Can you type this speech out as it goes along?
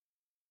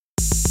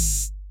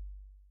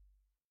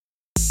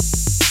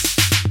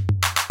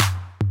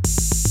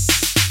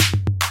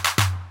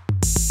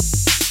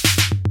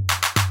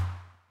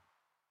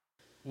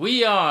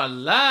We are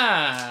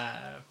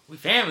live. We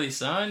family,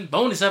 son.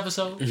 Bonus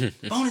episode.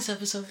 Bonus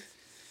episode.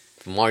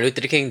 Martin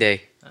Luther King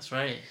Day. That's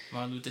right.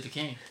 Martin Luther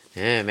King.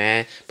 Yeah,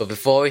 man. But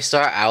before we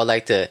start, I would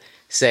like to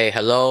say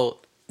hello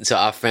to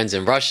our friends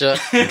in Russia.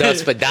 До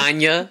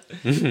свидания.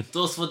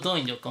 До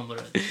свидания,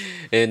 comrade.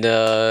 And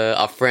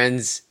our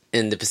friends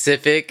in the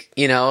Pacific,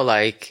 you know,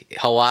 like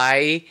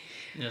Hawaii.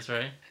 That's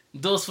right.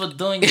 До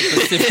свидания,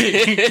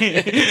 Pacific.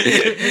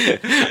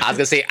 I was going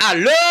to say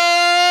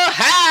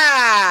aloha!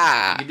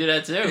 You can do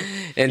that too.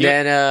 And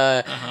then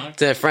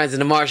to the friends in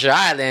the Marshall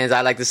Islands, I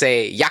like to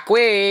say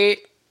yakwe.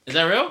 Is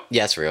that real?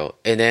 Yes, real.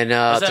 And then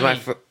What's to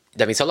that mean?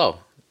 That means hello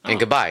and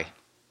goodbye.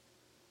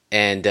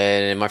 And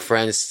then my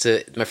friends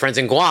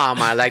in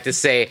Guam, I like to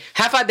say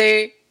hafa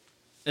day.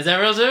 Is that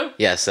real too?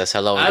 Yes, that's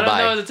hello and I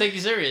goodbye. don't know to take you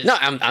serious. No,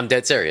 I'm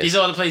dead serious. These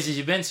are all the places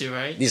you've been to,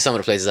 right? These are some of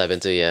the places I've been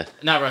to, yeah.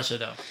 Not Russia,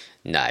 though.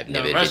 No, I've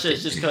never been Russia to.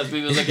 is just because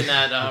we were looking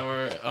at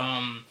our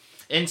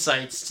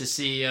insights to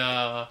see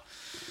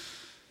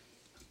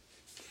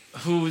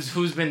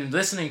who's been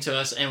listening to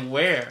us and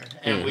where.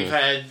 And we've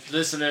had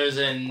listeners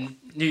in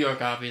New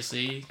York,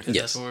 obviously, because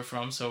that's where we're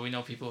from. So we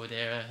know people over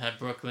there. Had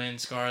Brooklyn,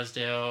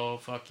 Scarsdale,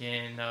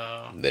 fucking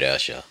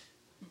Russia.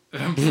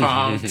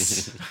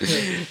 Bronx,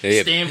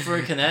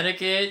 Stamford,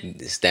 Connecticut,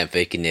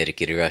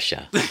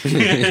 Russia.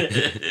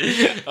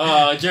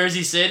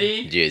 Jersey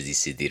City, Jersey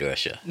City,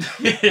 Russia.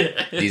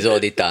 These are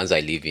the towns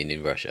I live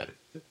in Russia.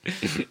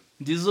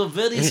 These are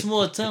very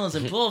small towns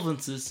and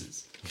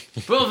provinces.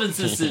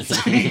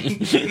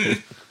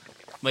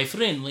 My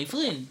friend.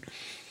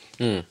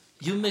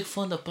 You make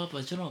fun of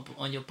Papa Trump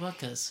on your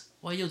podcast.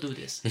 Why you do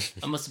this?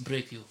 I must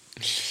break you.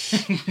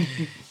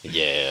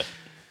 Yeah.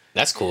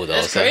 That's cool, though.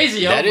 That's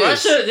crazy, yo.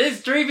 Russia, there's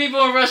 3 people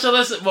in Russia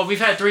listen. Well, we've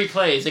had 3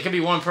 plays. It could be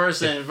one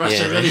person in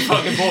Russia really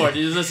fucking bored.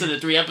 You just listen to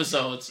 3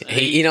 episodes.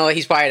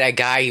 He's probably that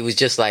guy. He was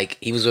just like,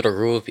 he was with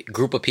a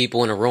group of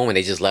people in a room and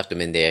they just left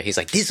him in there. He's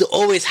like, this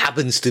always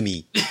happens to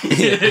me.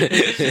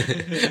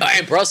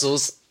 In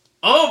Brussels.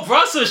 Oh,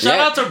 Brussels. Shout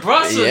out to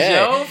Brussels,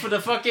 yo, for the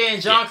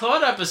fucking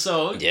Jean-Claude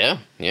episode. Yeah.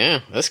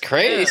 That's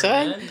crazy,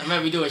 son. Man. I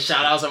remember we do a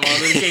shout-out on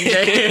Martin Luther King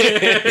Day.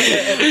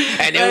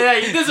 And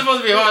this is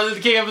supposed to be a Martin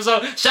Luther King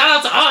episode. Shout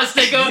out to us,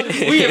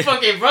 nigga. We in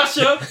fucking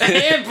Russia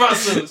and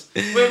Brussels.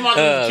 Where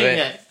Martin Luther King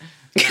at?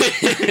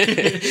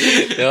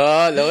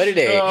 Oh, Lord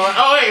today.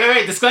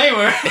 Wait.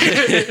 Disclaimer.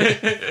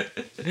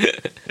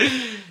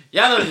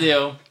 Y'all know the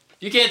deal.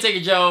 You can't take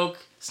a joke,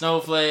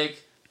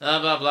 snowflake, blah,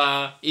 blah,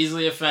 blah,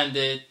 easily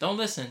offended. Don't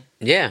listen.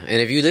 Yeah, and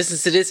if you listen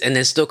to this and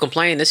then still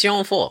complain, that's your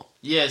own fault.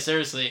 Yeah,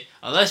 seriously.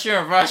 Unless you're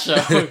in Russia.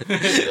 I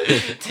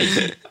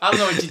don't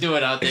know what you're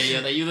doing out there,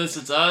 yo, that you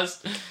listen to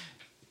us.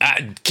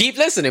 Keep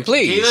listening,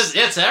 please.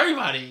 Yeah, to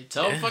everybody.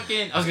 Tell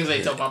fucking... I was going to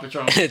say tell Papa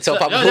Trump. Tell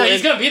Papa No, Putin.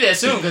 he's going to be there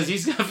soon because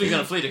he's definitely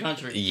going to flee the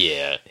country.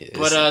 Yeah.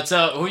 But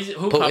tell... Who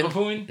Putin? Papa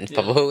Putin?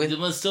 Papa Putin? You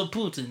must tell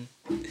Putin.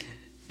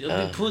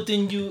 They'll be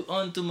putting you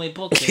onto my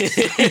podcast.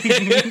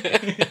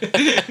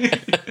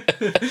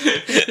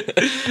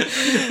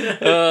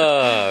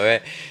 Oh,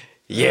 man.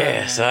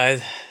 Yeah, so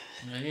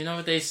you know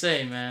what they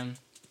say, man.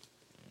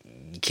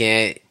 you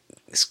can't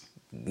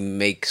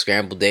make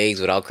scrambled eggs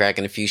without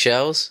cracking a few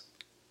shells?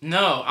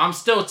 No, I'm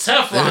still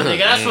Teflon, nigga.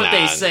 That's what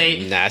they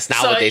say. Nah, that's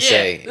not what they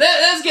say.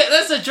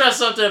 Let's address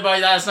something about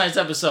last night's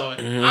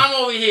episode.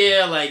 I'm over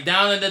here, like,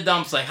 down in the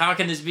dumps, like, how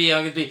can this be? How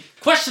can it be?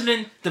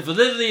 Questioning the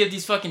validity of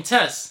these fucking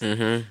tests.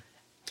 Mm-hmm.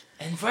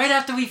 And right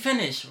after we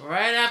finish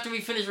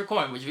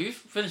recording, which we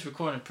finished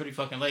recording pretty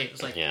fucking late. It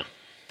was like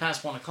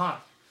past 1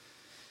 o'clock.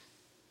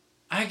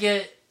 I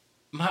get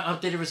my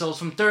updated results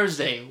from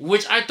Thursday,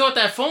 which I thought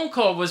that phone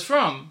call was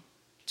from.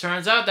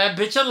 Turns out that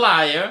bitch a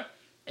liar,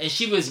 and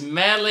she was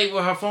mad late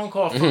with her phone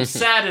call from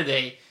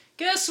Saturday.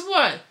 Guess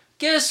what?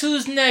 Guess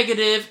who's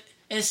negative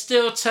and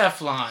still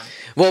Teflon?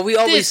 Well, we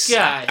always... This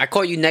guy. I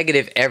call you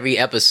negative every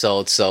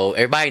episode, so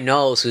everybody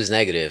knows who's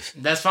negative.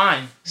 That's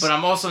fine, but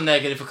I'm also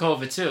negative for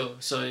COVID too,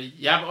 so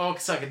y'all all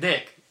can suck a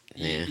dick.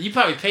 Yeah. You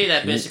probably pay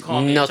that bitch to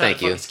call me No, and try thank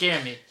to you. fucking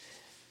scare me.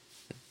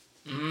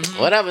 Mm-hmm.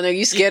 Whatever, nigga.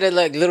 You scared of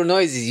like little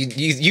noises.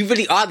 You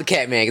really are the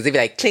cat man, because they be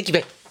like, clinky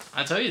back.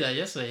 I told you that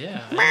yesterday,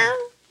 yeah.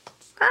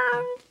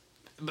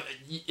 But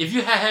if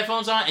you had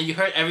headphones on and you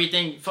heard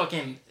everything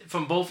fucking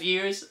from both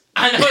ears,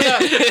 I know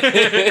that.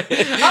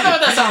 I know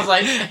what that sounds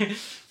like,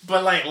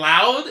 but like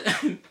loud.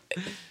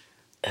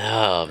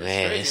 Oh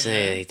man, crazy,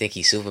 man. they think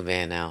he's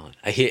Superman now.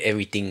 I hear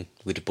everything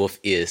with both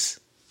ears.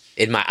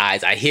 In my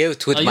eyes. I hear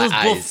it with my eyes.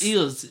 I use both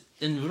ears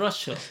in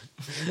Russia.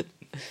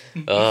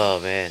 Oh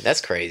man,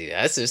 that's crazy.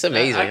 That's just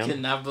amazing. I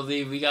cannot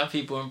believe we got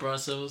people in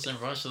Brussels and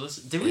Russia.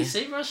 Listen, did we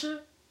say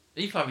Russia?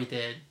 You probably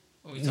did.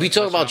 We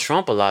talk about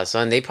Trump a lot,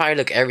 son. They probably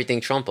look everything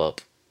Trump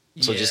up.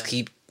 So just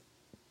keep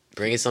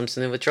bringing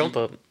something with Trump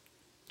up.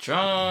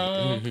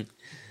 Trump.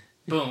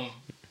 Boom.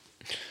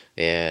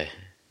 Yeah.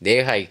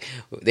 They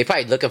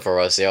probably looking for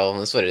us,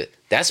 yo.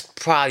 That's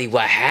probably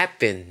what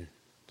happened.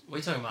 What are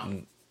you talking about?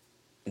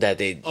 That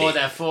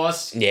that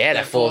false. Yeah,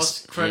 that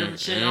false credit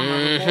shit on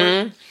my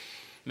report.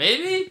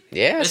 Maybe.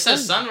 Yeah. It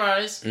says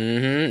sunrise.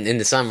 And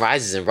the sun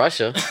rises in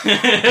Russia.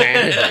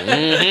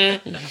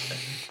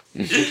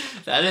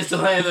 That is the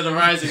land of the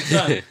rising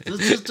sun.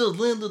 This is the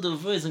land of the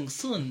rising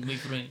sun, my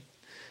friend.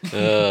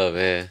 Oh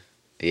man,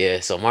 yeah.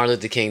 So Martin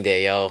Luther King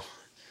Day, yo.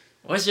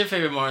 What's your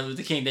favorite Martin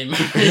Luther King Day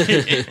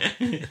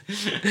memory?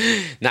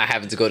 Not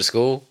having to go to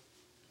school.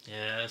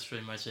 Yeah, that's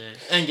pretty much it.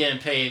 And getting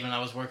paid when I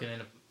was working in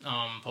the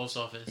post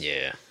office.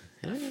 Yeah.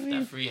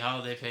 That free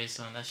holiday pay,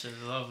 son. That shit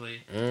is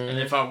lovely. And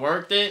if I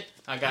worked it,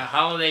 I got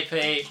holiday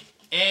pay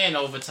and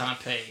overtime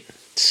pay.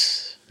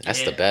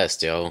 That's the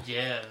best, yo.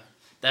 Yeah.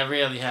 That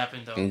rarely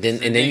happened, though. And then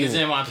niggas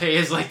didn't want to pay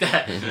us like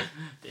that.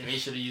 They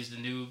should have used the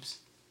noobs.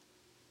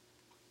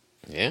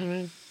 Yeah,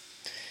 man.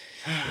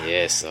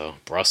 Yeah, so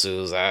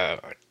Brussels,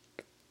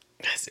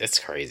 it's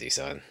crazy,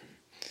 son.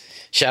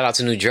 Shout out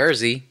to New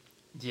Jersey.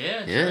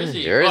 Yeah,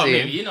 Jersey. Jersey. Well,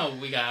 maybe, you know,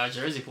 we got our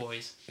Jersey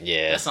boys.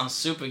 Yeah. That sounds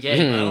super gay,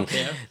 but I don't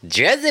care.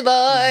 Jersey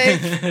boy.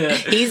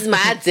 He's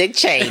my Dick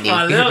Cheney.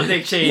 My little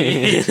Dick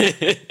Cheney.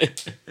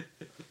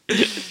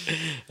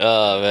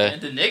 Oh, man.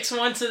 And the next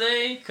one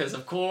today, because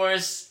of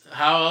course,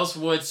 how else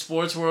would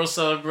Sports World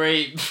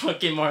celebrate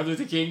fucking Martin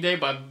Luther King Day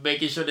by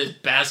making sure there's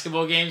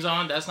basketball games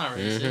on? That's not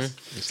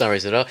racist. It's not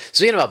racist at all.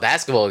 Speaking about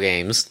basketball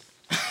games,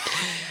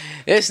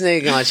 this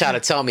nigga gonna try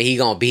to tell me he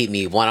gonna beat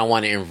me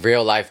one-on-one in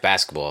real life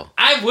basketball.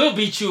 I will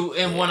beat you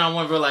in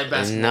one-on-one real life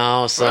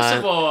basketball. No, son. First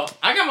of all,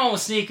 I got my own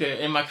sneaker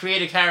and my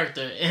creative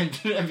character in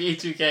NBA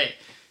 2K.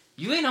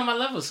 You ain't on my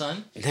level,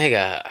 son.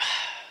 Nigga,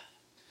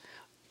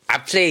 I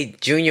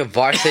played junior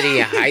varsity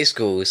in high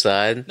school,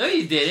 son. No,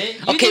 you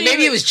didn't. Okay,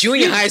 maybe it was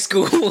junior high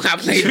school. I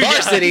played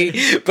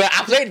varsity, but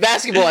I played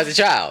basketball as a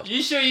child.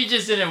 You sure you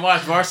just didn't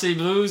watch Varsity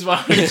Blues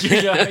while you were in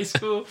junior high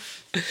school?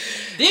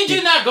 Didn't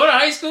you not go to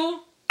high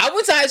school? I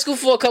went to high school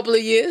for a couple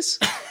of years.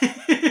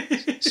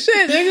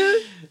 Shit,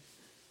 nigga.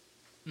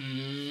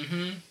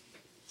 Mm-hmm.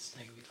 This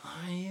nigga be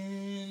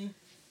lying.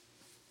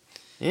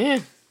 Yeah.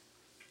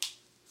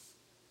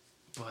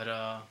 But,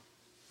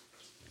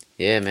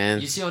 yeah,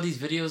 man. you see all these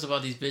videos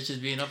about these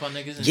bitches being up on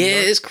niggas? In Yeah, New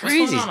York? it's crazy.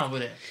 What's going on over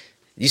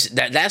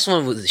there? That's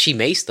one she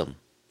maced him.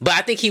 But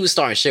I think he was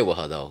starting shit with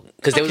her, though.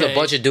 Because there was a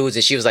bunch of dudes,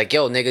 and she was like,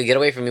 yo, nigga, get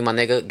away from me, my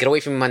nigga. Get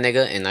away from me, my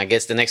nigga. And I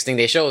guess the next thing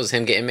they show is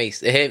him getting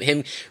maced.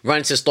 Him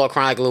running to the store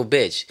crying like a little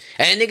bitch.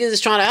 And niggas is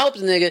trying to help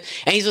the nigga.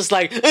 And he's just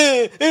like,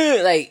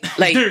 like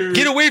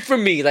get away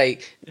from me.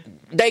 Like,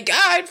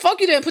 all right, fuck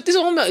you then. Put this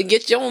on milk.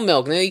 Get your own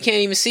milk, nigga. You can't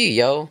even see,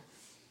 yo.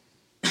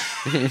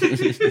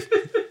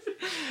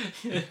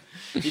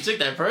 You took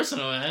that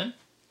personal, man.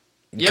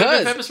 You ever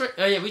been pepper spray?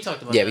 Oh, yeah, we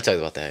talked about that. Yeah, we talked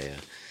about that, yeah.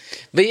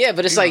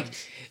 But it's like,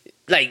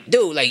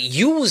 dude, like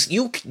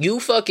you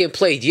fucking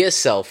played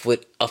yourself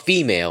with a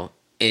female,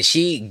 and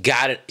she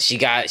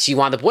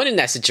wound up winning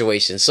that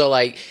situation. So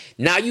like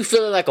now you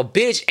feeling like a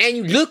bitch, and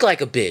you look like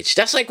a bitch.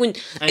 That's like when,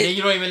 and then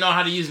you don't even know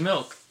how to use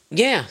milk.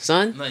 Yeah,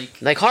 son.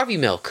 Like Harvey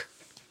Milk.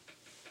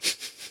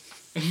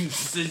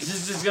 This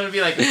is gonna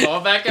be like a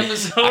callback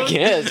episode. I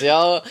guess,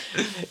 y'all.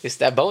 It's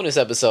that bonus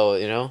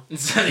episode, you know.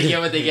 So they get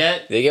what they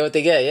get. They get what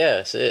they get.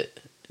 Yeah, shit.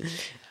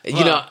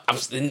 You know,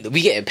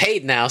 we getting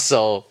paid now,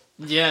 so.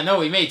 Yeah, no,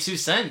 we made 2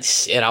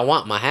 cents. Shit, I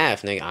want my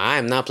half, nigga. I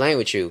am not playing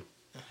with you.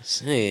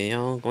 Hey, you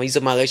know, gonna use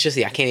up my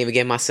electricity. I can't even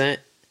get my cent.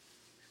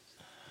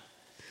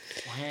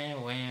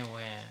 Wham.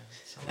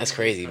 That's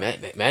crazy, man.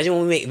 Imagine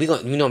when made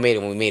it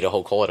when we made a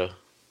whole quarter.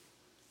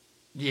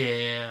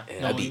 Yeah.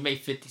 No, we made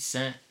 50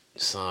 cents.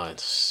 Son,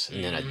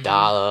 and then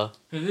 $1.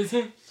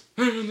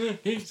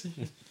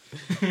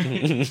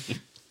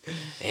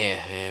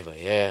 Yeah, but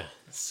yeah.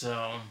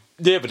 So.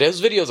 Yeah, but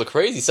those videos are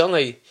crazy. Something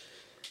like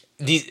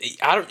these,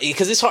 I don't,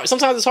 because it's hard.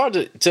 Sometimes it's hard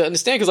to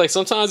understand. Because like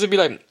sometimes it'd be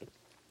like,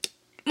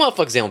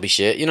 motherfuckers, they don't be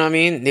shit. You know what I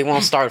mean? They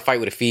want to start a fight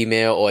with a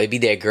female, or it'd be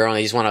their girl, and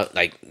they just want to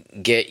like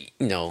get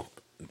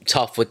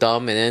tough with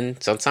them. And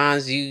then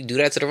sometimes you do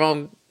that to the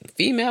wrong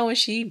female, and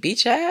she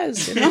beat your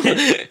ass. You know,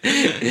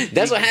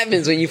 that's what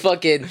happens when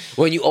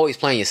you always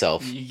playing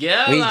yourself.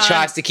 Yeah, when he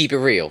tries to keep it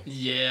real.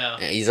 Yeah,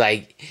 and he's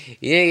like,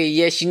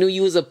 yeah. She knew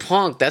you was a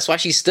punk. That's why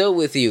she's still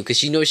with you, because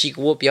she knows she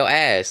can whoop your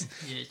ass.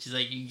 Yeah, she's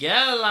like, you get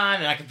out of line,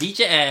 and I can beat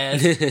your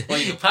ass, or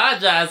you can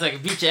apologize, and I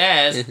can beat your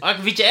ass, or I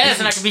can beat your ass,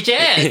 and I can beat your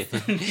ass.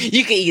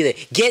 You can either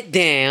get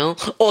down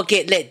or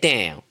get let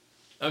down.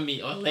 I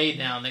mean, or lay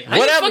down. Like, how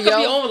whatever, you fuck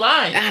up your own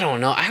line? I don't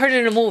know. I heard it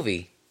in a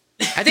movie.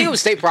 I think it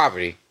was State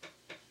Property.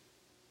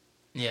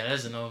 Yeah,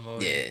 that's an old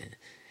movie.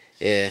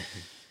 Yeah.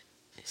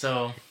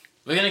 So,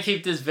 we're going to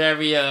keep this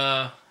very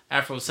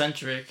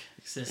Afrocentric,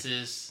 since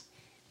it's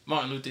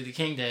Martin Luther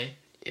King Day.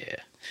 Yeah.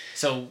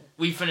 So,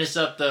 we finished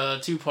up the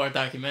 2-part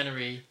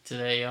documentary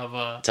today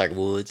of Tiger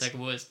Woods.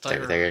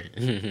 Tiger.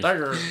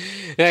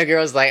 That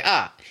girl's like,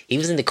 he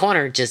was in the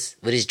corner just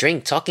with his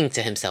drink talking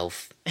to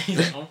himself. He's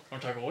like,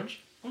 I'm Tiger Woods.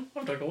 I'm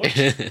Tiger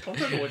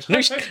Woods.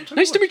 Nice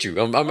to meet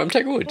you. I'm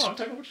Tiger Woods. I'm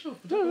Tiger Woods.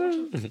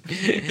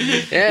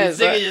 Yeah, he's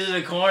sitting in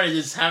the corner,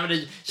 just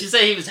she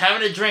said he was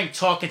having a drink,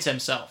 talking to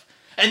himself,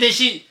 and then if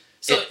you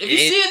see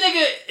a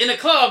nigga in a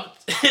club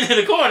in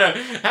the corner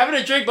having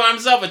a drink by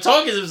himself and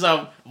talking to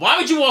himself, why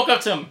would you walk up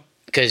to him?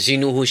 Because she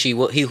knew who he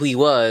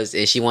was,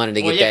 and she wanted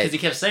to get that. Because he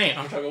kept saying,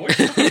 "I'm Tiger Woods."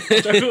 I'm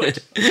Tiger Woods.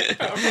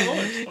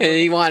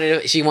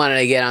 And she wanted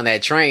to get on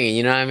that train.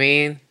 You know what I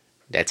mean?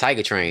 That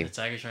Tiger Train. The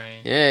Tiger Train.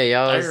 Yeah,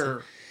 y'all.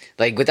 Tiger.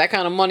 Like, with that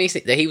kind of money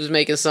that he was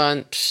making,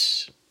 son,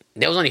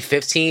 that was only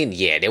 15.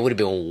 Yeah, there would have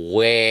been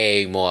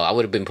way more. I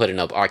would have been putting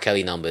up R.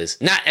 Kelly numbers.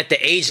 Not at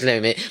the age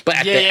limit, but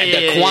at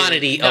the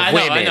quantity of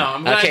women. I know.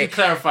 I'm glad you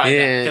clarified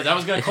that, because I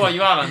was going to call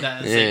you out on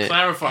that and say,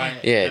 clarify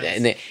it.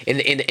 Yeah,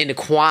 in the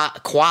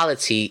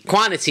quantity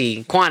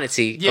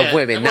of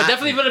women. Well,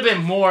 definitely would have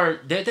been more.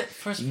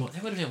 First of all,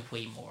 there would have been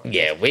way more.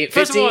 Yeah, 15?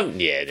 First of all,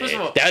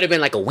 that would have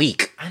been like a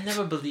week. I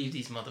never believe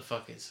these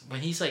motherfuckers.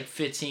 When he's like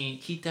 15,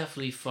 he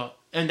definitely fucked.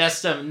 And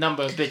that's the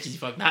number of bitches he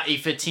fucked. Not a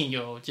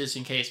 15-year-old, just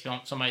in case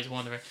somebody's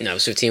wondering. No, it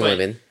was 15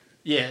 women.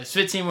 Yeah, it's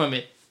 15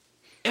 women.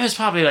 It was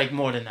probably like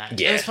more than that.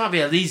 Yeah. It was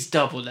probably at least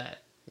double that.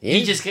 Yeah.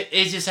 It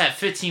just had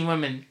 15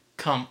 women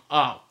come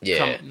up.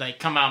 Yeah.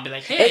 Come out and be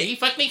like, hey, he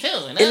fucked me too.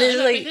 And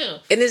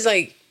it's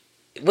like,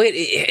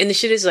 wait, and the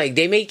shit is like,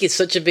 they make it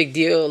such a big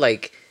deal.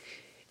 Like,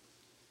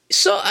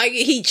 so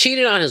he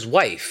cheated on his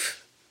wife.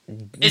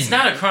 It's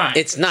not a crime.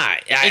 It's not.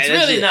 It's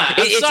really not.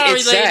 I'm sorry,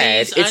 it's ladies.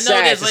 Sad. It's I know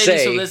sad there's ladies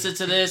say. who listen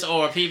to this,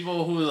 or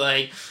people who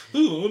like,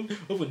 oh,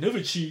 I would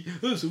never cheat.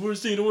 That's the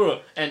worst thing in the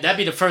world. And that'd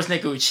be the first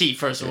nigga who cheat,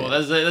 first of all.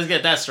 Let's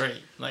get that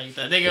straight. Like,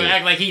 that nigga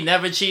act like he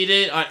never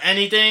cheated on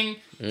anything,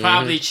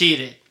 probably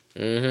cheated.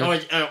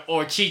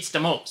 Or cheats the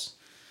most.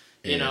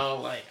 You know,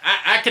 like,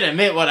 I can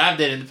admit what I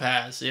did in the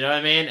past, you know what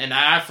I mean? And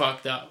I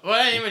fucked up. Well,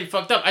 I ain't really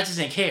fucked up. I just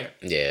didn't care.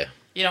 Yeah.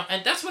 You know,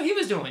 and that's what he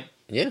was doing.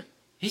 Yeah.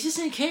 He just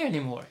didn't care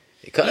anymore.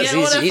 Because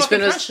he's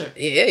been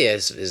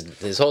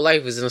his whole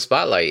life was in the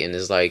spotlight, and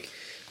it's like,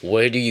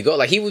 where do you go?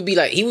 Like, he would be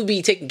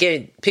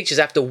getting pictures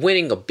after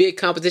winning a big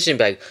competition,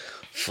 be like,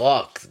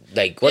 fuck,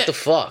 like, what the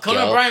fuck?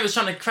 Conan O'Brien was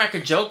trying to crack a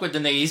joke with the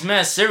nigga. He's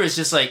mad serious,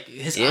 just like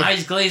his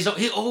eyes glazed over.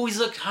 He always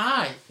looked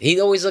high. He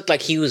always looked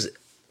like he was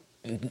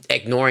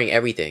ignoring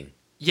everything.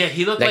 Yeah,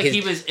 he looked like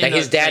he was in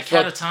his dad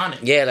catatonic.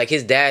 Yeah, like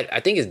his dad.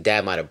 I think his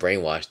dad might have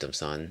brainwashed him,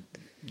 son.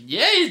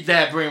 Yeah, his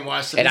dad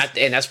brainwashed him.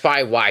 And that's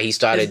probably why he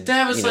started. His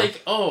dad was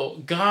like, "Oh,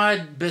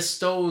 God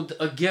bestowed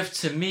a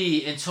gift to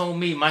me and told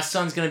me my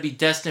son's gonna be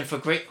destined for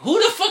great."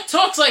 Who the fuck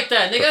talks like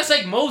that, nigga? That's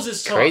like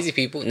Moses talk. Crazy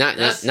people, not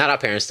our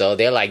parents though.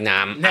 They're like,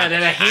 nah,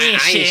 they're like, he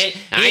ain't shit.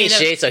 I ain't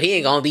shit, so he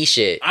ain't gonna be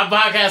shit. Our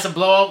podcast will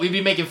blow up. We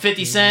be making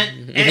 50 cents.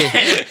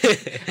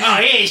 Oh,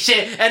 he ain't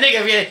shit. That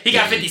nigga, he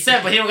got 50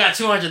 cents, but he don't got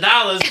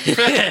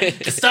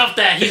 $200. The stuff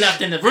that he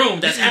left in the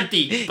room that's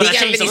empty. But I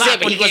changed the lock,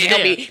 but he wasn't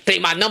help me pay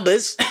my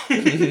numbers.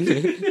 We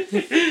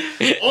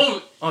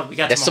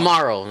got that's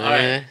tomorrow. All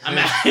right, I'm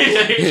out.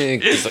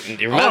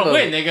 Remember, I want to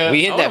win, nigga.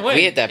 We hit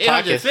that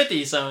podcast.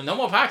 850, so no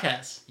more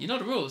podcasts. You know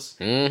the rules.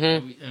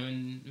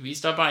 Mm-hmm. We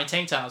start buying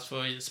tank tops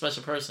for a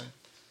special person.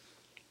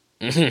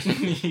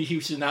 You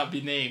should not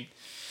be named.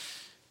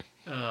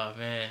 Oh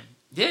man,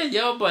 yeah,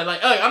 yo, but like,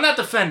 I'm not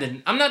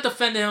defending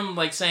him,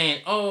 like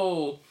saying,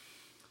 oh,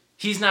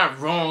 he's not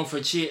wrong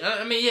for cheating.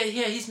 I mean,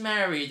 yeah, he's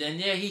married, and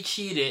yeah, he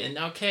cheated, and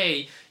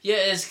okay, yeah,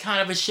 it's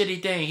kind of a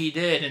shitty thing he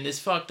did, and it's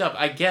fucked up.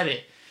 I get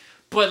it.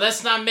 But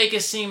let's not make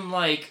it seem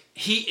like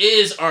he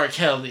is R.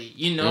 Kelly,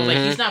 you know? Like,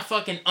 he's not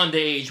fucking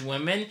underage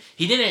women.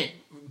 He didn't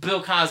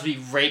Bill Cosby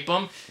rape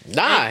them.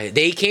 Nah,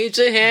 they came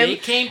to him.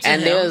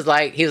 And he was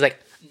like,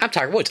 I'm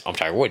Tiger Woods. I'm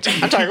Tiger Woods.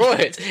 I'm Tiger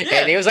Woods. Yeah.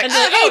 And he was like,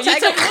 oh, hey,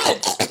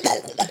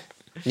 Tiger.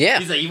 Yeah.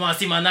 He's like, you want to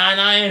see my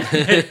 9-iron?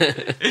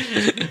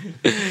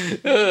 Eat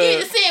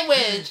a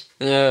sandwich.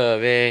 Oh,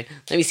 man.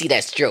 Let me see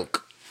that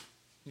stroke.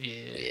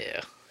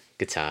 Yeah.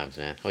 Good times,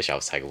 man. I wish I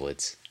was Tiger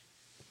Woods.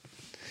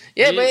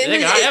 Yeah, but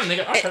I'm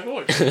Tiger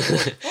Woods.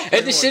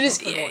 And the shit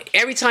is,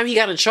 every time he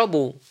got in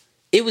trouble,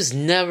 it was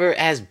never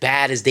as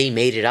bad as they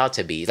made it out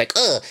to be. Like,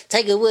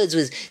 Tiger Woods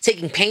was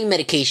taking pain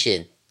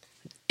medication,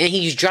 and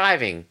he's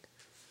driving.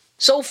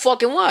 So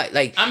fucking what?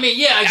 Like, I mean,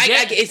 yeah, I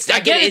get it. It's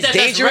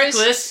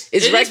dangerous.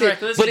 It's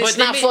reckless, but it's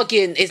not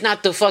fucking. It's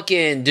not to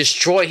fucking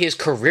destroy his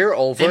career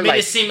over. They made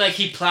it seem like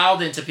he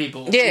plowed into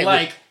people. Yeah,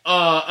 like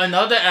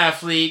another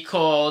athlete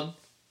called.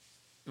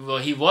 Well,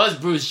 he was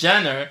Bruce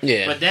Jenner.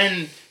 Yeah, but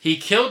then he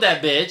killed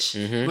that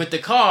bitch with the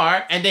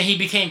car, and then he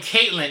became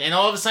Caitlyn, and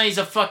all of a sudden he's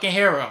a fucking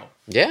hero.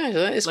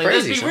 Yeah, it's like,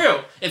 crazy. Let's be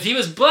real. If he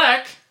was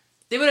black,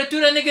 they would have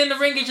threw that nigga in the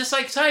ring just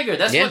like Tiger.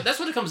 That's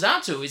what it comes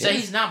down to. Is that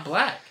he's not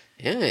black.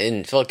 Yeah,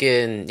 and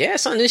fucking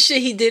son, this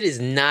shit he did is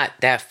not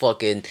that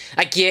fucking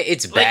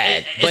it's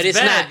bad, but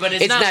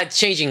it's not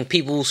changing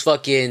people's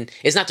fucking.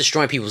 It's not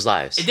destroying people's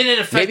lives. It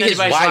didn't affect maybe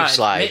anybody's his wife's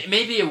life.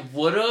 Maybe it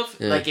would have,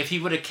 like if he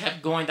would have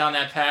kept going down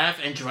that path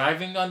and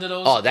driving under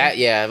those. Oh, that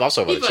I've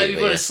also he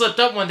would have slipped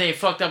up one day,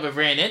 fucked up, and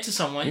ran into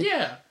someone.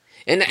 Yeah,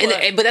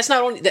 but that's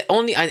not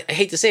only. I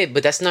hate to say it,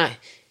 but that's not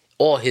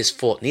all his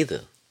fault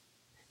neither.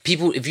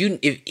 People, if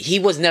he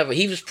was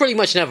pretty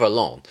much never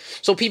alone.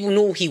 So people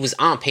knew he was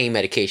on pain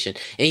medication,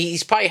 and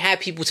he's probably had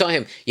people tell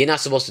him you're not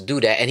supposed to do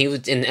that,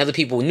 and other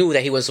people knew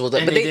that he wasn't supposed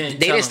to. But they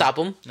didn't stop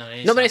him.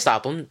 Nobody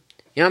stopped him.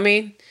 You know what I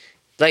mean?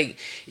 Like,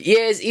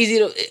 yeah, it's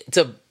easy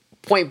to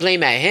point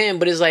blame at him,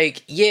 but it's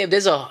like, yeah,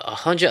 there's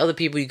 100 other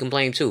people you can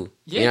blame too.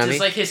 Yeah, you know just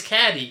like his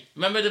caddy.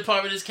 Remember the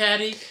part with his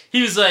caddy?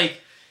 He was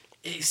like.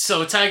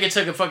 So Tiger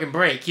took a fucking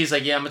break. He's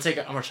like, yeah, I'm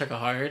gonna check a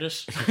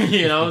hiatus.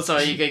 You know, so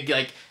you could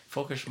like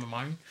focus my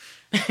mind.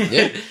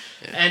 Yeah.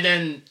 And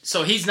then,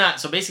 so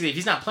basically, if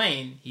he's not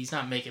playing, he's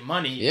not making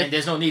money, and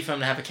there's no need for him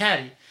to have a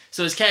caddy.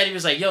 So his caddy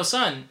was like, yo,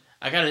 son,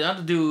 I got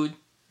another dude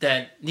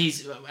that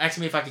needs,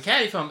 asking me if I could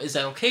caddy for him. Is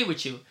that okay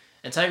with you?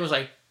 And Tiger was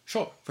like,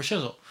 sure, for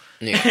shizzle.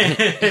 Yeah.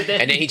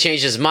 And then he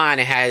changed his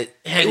mind and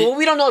well,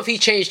 we don't know if he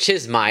changed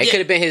his mind. It could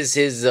have been his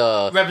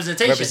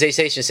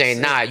representation saying,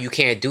 nah, you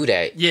can't do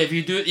that. Yeah, if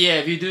you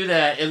do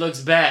that, it looks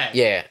bad.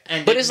 Yeah.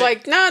 But it's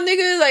like, nah,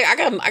 nigga, like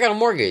I got a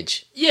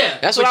mortgage. Yeah.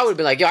 That's what I would have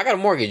been like, yo, I got a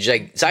mortgage.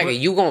 Like, Tiger,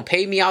 you gonna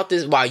pay me out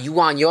this while you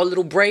on your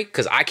little break?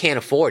 Because I can't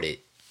afford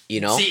it.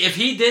 You know? See, if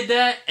he did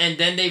that and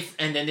then they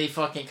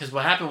fucking, because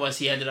what happened was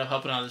he ended up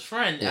helping out his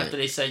friend after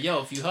they said,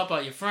 yo, if you help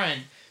out your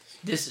friend,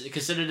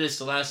 consider this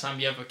the last time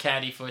you ever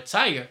caddy for a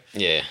Tiger.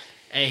 Yeah.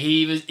 And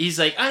he's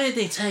like, I didn't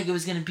think Tiger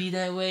was gonna be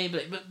that way,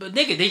 but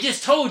nigga, they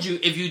just told you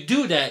if you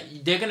do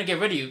that, they're gonna get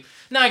rid of you.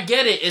 Now I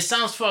get it. It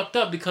sounds fucked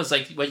up because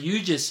like what you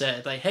just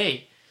said, like,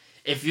 hey,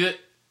 if you're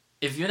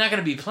not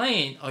gonna be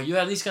playing, are you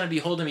at least gonna be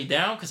holding me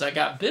down? Because I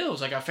got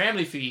bills, I got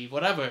family fee,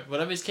 whatever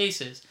his case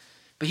is.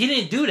 But he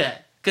didn't do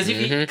that because if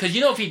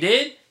he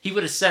did, he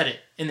would have said it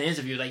in the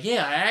interview. Like,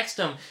 yeah, I asked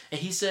him, and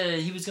he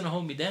said he was gonna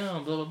hold me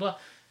down, blah blah blah.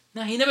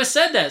 No, he never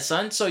said that,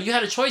 son. So you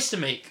had a choice to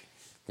make.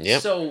 Yeah.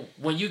 So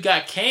when you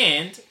got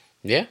canned,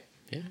 nigga,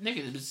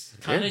 it was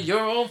kind of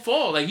your own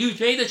fault. Like you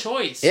made the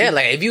choice. Yeah,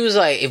 like if you was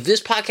like, if this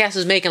podcast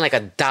is making like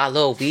 $1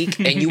 a week,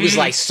 and you was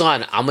like,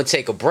 son, I'm gonna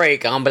take a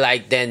break. I'm gonna be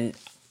like, then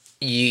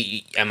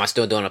am I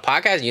still doing a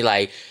podcast? And you're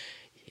like,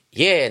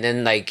 yeah, and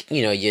then like,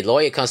 you know, your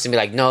lawyer comes to me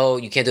like, no,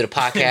 you can't do the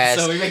podcast.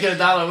 So we making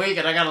 $1 a week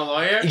and I got a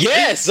lawyer?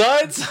 Yeah,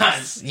 son.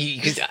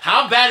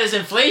 How bad is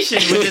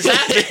inflation when this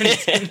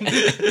happens?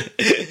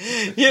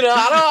 You know,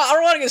 I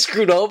don't want to get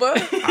screwed over.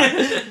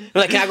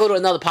 Like, can I go to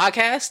another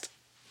podcast?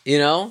 You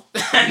know?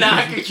 Now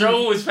I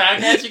control which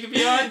podcast you can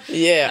be on?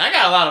 Yeah. I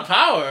got a lot of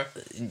power.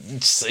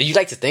 So you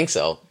like to think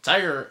so.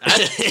 Tiger.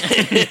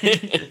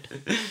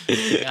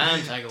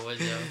 I'm Tiger Woods,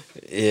 yo.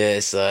 Yeah,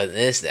 son.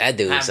 That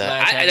dude,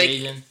 son.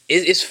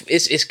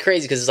 It's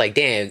crazy because it's like,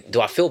 damn, do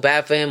I feel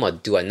bad for him or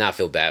do I not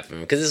feel bad for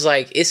him? Because it's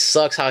like, it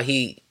sucks how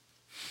he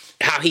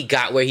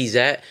got where he's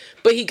at,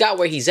 but he got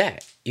where he's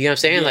at. You know what I'm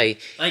saying? Yeah.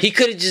 Like he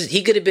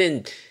could have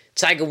been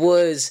Tiger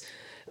Woods'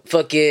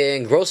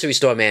 fucking grocery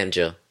store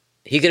manager.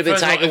 He could have been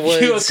Tiger Woods.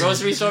 If you're a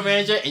grocery store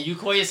manager and you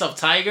call yourself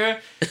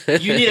Tiger,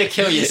 you need to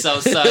kill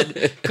yourself, son.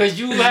 Because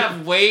you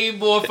have way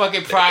more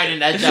fucking pride in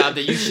that job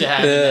than you should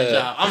have in that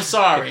job. I'm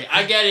sorry.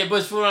 I get it.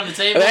 Puts food on the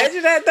table.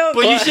 Imagine that, though.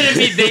 But you shouldn't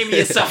be naming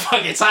yourself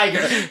fucking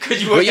Tiger.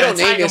 Because you work at a Tiger Market. You don't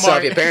name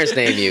yourself. Your parents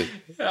name you.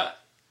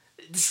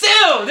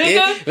 Still,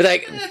 nigga. But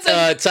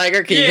like,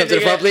 Tiger, can you come to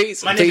the front,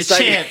 please? My name is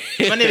Champ.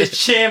 My name is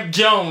Champ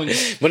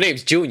Jones. My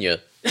name's Junior.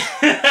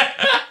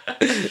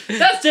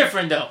 That's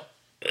different, though.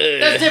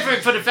 That's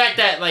different for the fact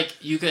that, like,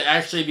 you could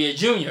actually be a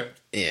junior.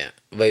 Yeah.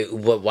 Wait,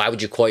 why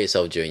would you call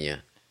yourself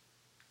Junior?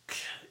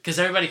 Because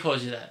everybody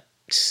calls you that.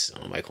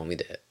 Nobody call me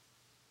that.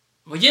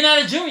 Well, you're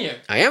not a junior.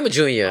 I am a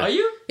junior. Are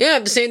you? Yeah, I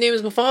have the same name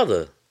as my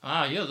father.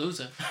 Wow, you're a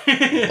loser.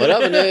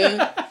 Whatever,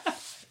 nigga.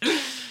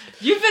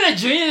 You've been a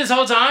junior this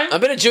whole time? I've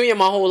been a junior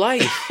my whole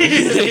life.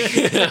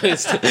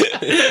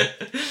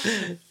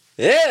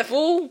 Yeah,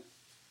 fool.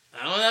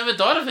 I don't ever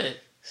thought of it.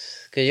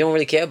 Because you don't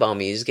really care about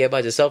me. You just care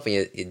about yourself and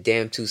your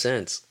damn 2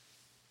 cents.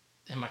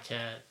 And my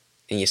cat.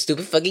 And your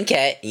stupid fucking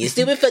cat. And your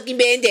stupid fucking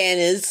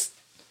bandanas.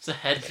 It's a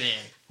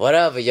headband.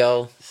 Whatever,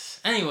 yo.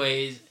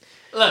 Anyways,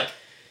 look.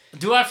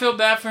 Do I feel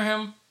bad for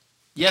him?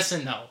 Yes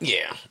and no.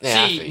 Yeah.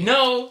 See,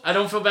 no, I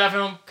don't feel bad for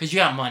him because you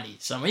got money.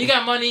 So when you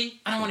got money,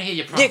 I don't want to hear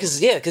your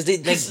problems. Yeah, because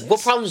like, what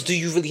problems do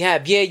you really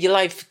have? Yeah, your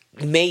life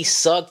may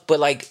suck,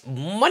 but like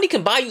money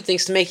can buy you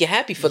things to make you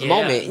happy for the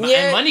moment.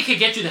 Yeah, and money can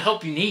get you the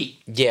help you need.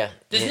 Yeah,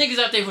 there's niggas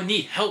out there who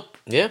need help.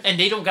 Yeah, and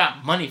they don't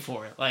got money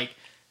for it. Like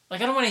I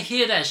don't want to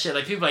hear that shit.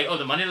 Like people are like, oh,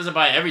 the money doesn't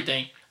buy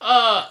everything.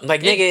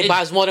 Like nigga, it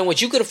buys more than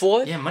what you could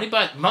afford. Yeah, money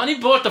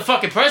bought the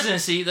fucking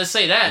presidency. Let's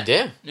say that.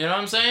 Yeah, you know what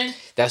I'm saying.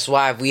 That's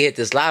why if we hit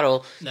this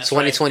lotto,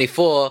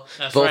 2024,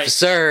 right. Vote for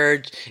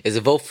Surge is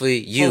a vote for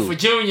you. Vote for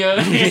Junior.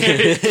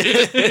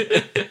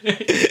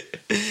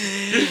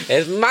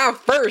 It's my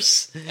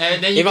first.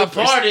 And then you can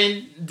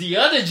pardon the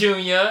other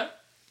Junior.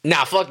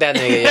 Nah, fuck that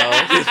nigga,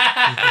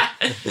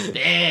 yo.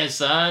 Damn,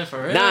 son,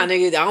 for real. Nah,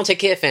 nigga, I don't take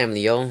care of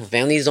family, yo.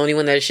 Family's the only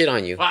one that shit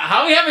on you.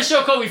 How we have a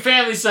show called We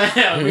Family, son?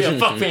 We a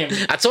fuck family.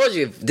 I told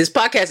you, if this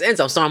podcast ends,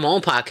 I'm starting my own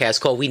podcast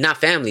called We Not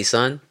Family,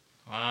 son.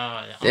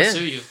 Wow, I'll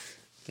sue you.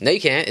 No, you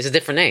can't. It's a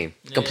different name.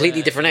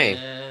 Completely different name.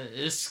 Yeah,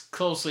 it's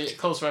close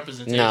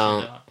representation.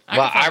 No.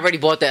 I already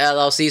bought the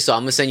LLC, so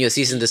I'm gonna send you a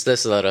cease and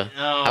desist letter. Oh,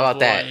 how about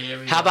that?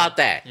 How about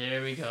that?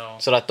 Here we go.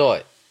 That's what I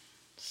thought.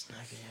 He's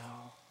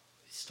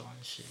starting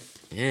shit.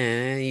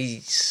 Yeah,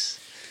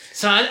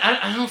 So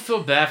I don't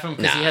feel bad for him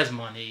because he has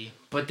money,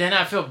 but then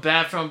I feel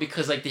bad for him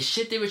because like the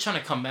shit they were trying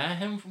to come at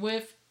him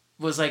with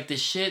was like the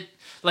shit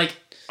like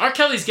R.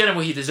 Kelly's getting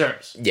what he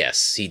deserves.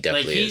 Yes, he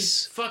definitely is.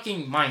 He's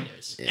fucking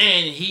minors,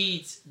 and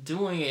he's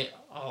doing it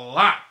a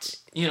lot.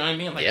 You know what I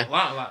mean? Like a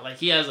lot. Like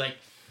he has like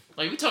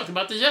we talked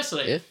about this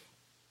yesterday. Yeah.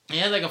 He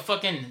has like a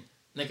fucking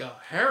like a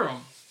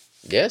harem.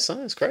 Yeah,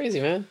 son, it's crazy,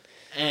 man.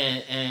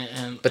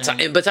 But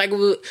Tiger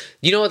Woods,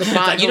 you know what the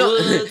problem? You know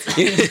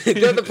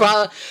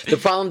the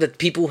problem that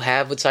people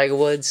have with Tiger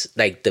Woods,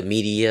 like the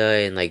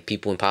media and like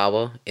people in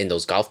power and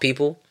those golf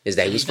people, is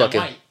that he was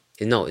fucking.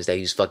 No, is that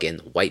he was fucking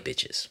white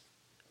bitches.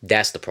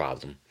 That's the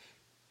problem.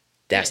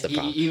 That's the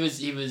problem. He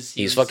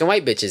was fucking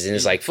white bitches, and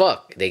it's like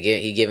fuck.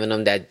 He giving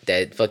them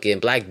that fucking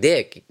black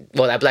dick.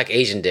 Well, that black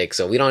Asian dick.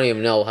 So we don't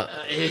even know.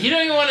 He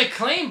don't even want to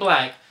claim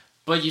black.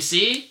 But you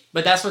see,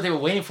 that's what they were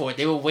waiting for.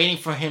 They were waiting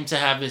for him to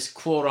have his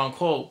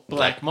quote-unquote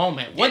black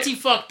moment. Once he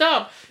fucked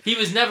up, he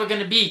was never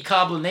going to be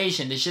Cobbler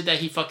Nation, the shit that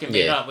he fucking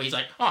made up. Where he's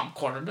like, oh, I'm a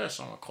quarter this,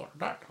 I'm a quarter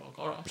that.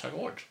 I'm Tiger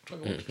Woods.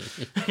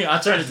 I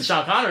turned it to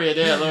Sean Connery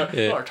there.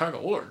 Oh, Tiger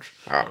Woods.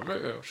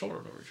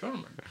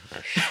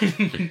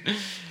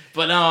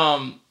 But,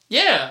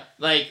 yeah.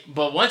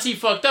 But once he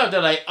fucked up,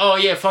 they're like, oh,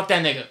 yeah, fuck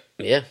that nigga.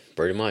 Yeah,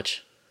 pretty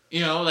much.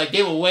 You know,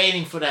 they were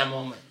waiting for that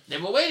moment.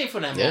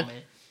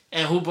 moment.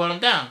 And who brought him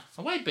down?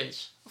 A white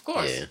bitch. Of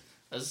course. Yeah.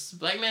 That's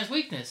black man's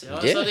weakness.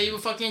 So they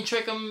would fucking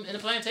trick him in the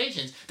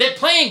plantations. They're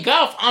playing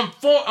golf on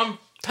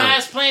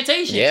past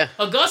plantations. Yeah.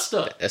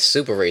 Augusta. That's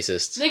super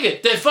racist.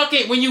 Nigga, they're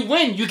fucking, when you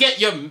win, you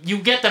get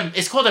them,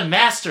 it's called the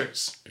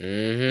Masters.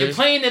 Mm-hmm. You're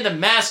playing in the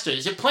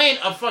Masters. You're playing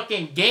a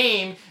fucking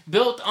game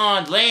built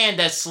on land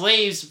that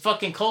slaves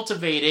fucking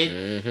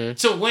cultivated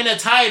to win a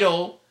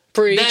title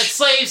that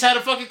slaves had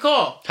to fucking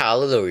call.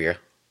 Hallelujah.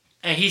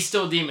 And he's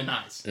still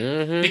demonized.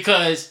 Mm-hmm.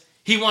 Because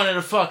he wanted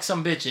to fuck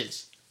some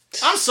bitches.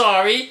 I'm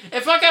sorry.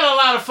 If I got a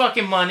lot of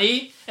fucking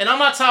money and I'm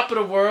on top of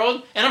the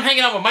world and I'm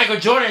hanging out with Michael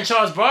Jordan and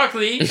Charles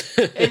Barkley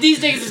and these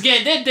niggas is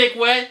getting their dick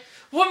wet,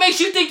 what makes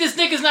you think this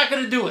nigga's not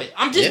going to do it?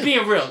 I'm just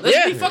being real.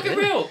 Let's be fucking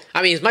real.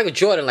 I mean, it's Michael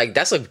Jordan.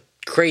 That's a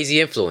crazy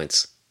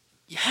influence.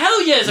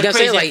 Hell yeah, it's a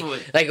crazy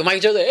influence. Like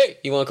Michael Jordan, hey,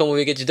 you want to come over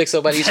and get your dick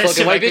sucked by these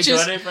fucking white bitches?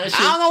 I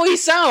don't know what he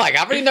sound like.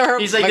 I've already never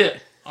heard. He's like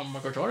I'm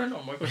Michael Jordan.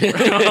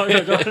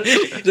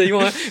 So you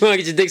want to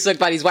get your dick sucked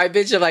by these white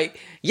bitches? I'm like,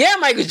 yeah,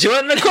 Michael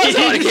Jordan. Of course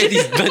I want to get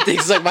these dick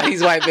sucked by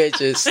these white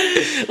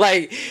bitches.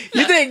 Like,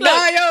 you think,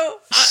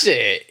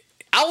 shit.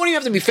 I wouldn't even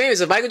have to be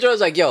famous. If Michael Jordan's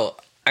like, yo,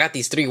 I got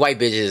these 3 white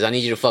bitches. I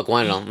need you to fuck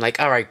one of them. I'm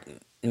like, all right,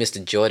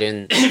 Mr.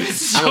 Jordan.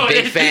 I'm a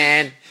big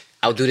fan.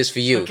 I'll do this for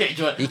you. Okay,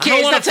 Jordan. You can't.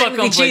 It's not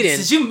technically cheating.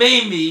 Since you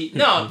made me,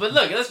 no. But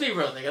look, let's be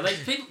real, nigga.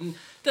 Like people,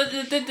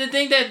 the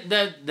thing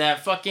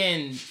that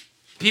fucking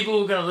people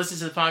who are gonna listen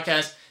to the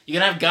podcast, you're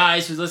gonna have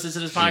guys who listen to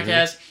this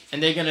podcast,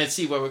 and they're gonna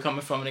see where we're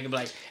coming from, and they're gonna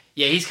be like,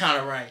 yeah, he's kind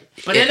of right.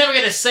 But they're never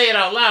gonna say it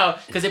out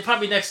loud because they're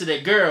probably next to their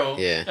girl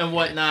and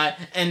whatnot,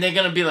 and they're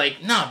gonna be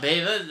like, nah,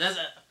 babe,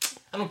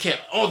 I don't care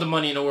all the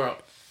money in the world.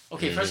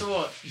 Okay, first of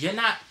all, you're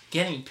not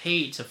getting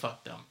paid to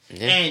fuck them,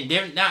 and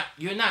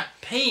you're not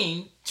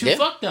paying to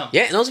fuck them.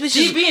 Yeah, and those bitches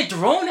she's being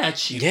thrown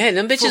at you. Yeah, and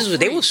them bitches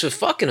they was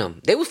fucking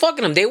them. They were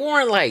fucking them. They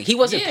weren't like he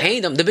wasn't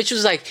paying them. The bitch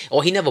was like,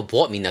 oh, he never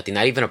bought me nothing,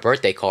 not even a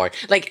birthday card.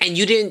 Like, and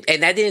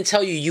that didn't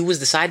tell you was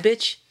the side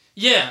bitch.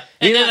 Yeah,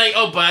 and then like,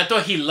 oh, but I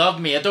thought he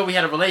loved me. I thought we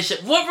had a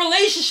relationship. What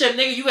relationship,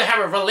 nigga? You would have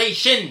a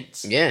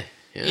relations. Yeah.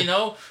 You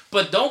know,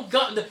 but don't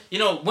go. You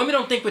know, women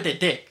don't think with their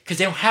dick because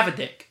they don't have a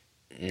dick.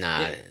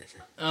 Nah.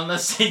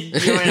 Unless you're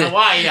in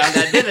Hawaii on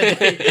that dinner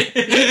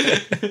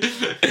date.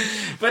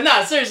 But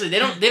nah, seriously, they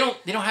don't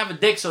have a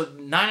dick. So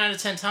 9 out of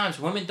 10 times,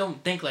 women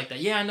don't think like that.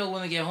 Yeah, I know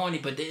women get horny,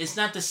 but it's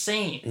not the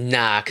same.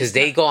 Nah, because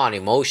they go on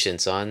emotion,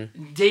 son.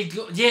 They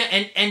go,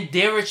 and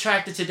they're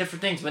attracted to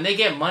different things. When they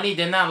get money,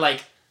 they're not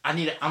like, I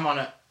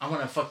want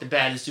to fuck the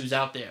baddest dudes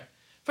out there.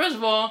 First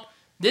of all,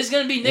 there's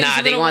gonna be niggas.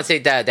 Nah, they want to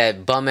take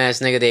that bum ass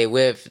nigga they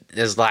with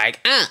is like,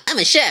 I'm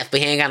a chef, but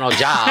he ain't got no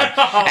job,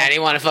 and they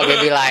want to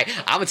fucking be like,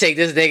 I'm gonna take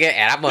this nigga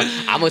and I'm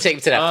gonna take him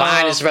to the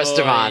finest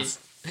restaurants.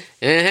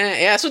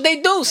 Yeah, that's what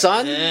they do,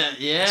 son. Yeah,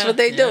 that's what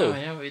they do.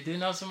 Yeah, we do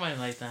know somebody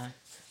like that.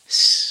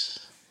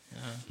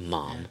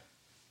 Mom.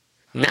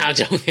 Nah, I'm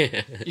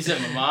joking. You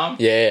said my mom?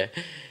 Yeah.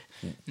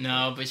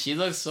 No, but she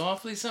looks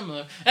awfully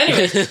similar.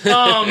 Anyways,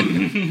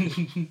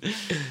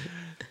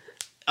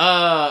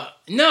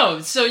 no,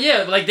 so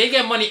yeah, like they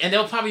get money and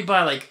they'll probably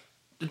buy like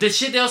the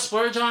shit they'll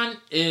splurge on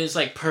is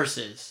like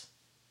purses.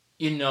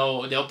 You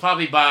know, they'll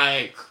probably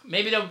buy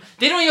they don't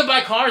even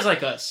buy cars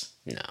like us.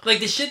 No. Like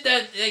the shit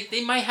that like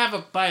they might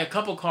buy a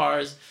couple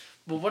cars,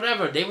 but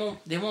whatever, they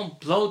won't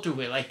blow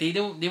through it. Like they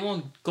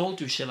won't go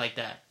through shit like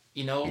that.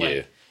 You know?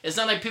 Like it's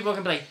not like people are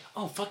gonna be like,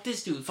 oh, fuck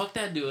this dude, fuck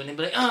that dude, and they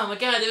be like, oh my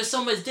god, there was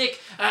so much dick,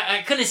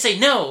 I couldn't say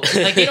no.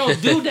 Like they don't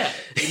do that,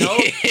 you know?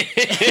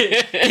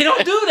 They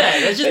don't do that.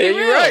 That's just be real.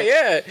 You're right,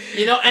 yeah.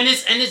 You know, and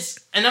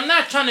I'm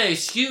not trying to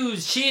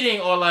excuse cheating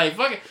or like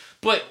fucking,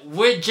 but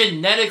we're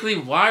genetically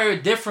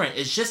wired different.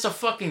 It's just a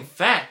fucking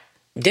fact.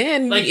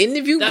 Then like,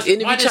 interview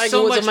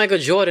Tiger Woods and Michael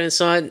Jordan,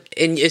 son,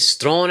 and it's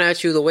thrown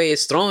at you the way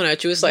it's thrown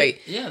at you. It's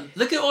like, yeah,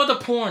 look at all the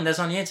porn that's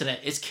on the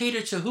internet. It's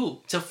catered to who?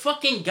 To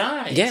fucking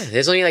guys. Yeah,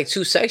 there's only like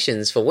 2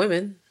 sections for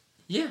women.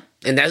 Yeah,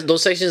 and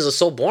those sections are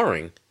so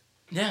boring.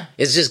 Yeah,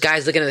 it's just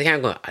guys looking at the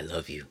camera going, "I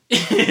love you.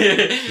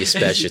 You're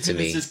special to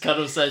me." It's just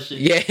cuddle session.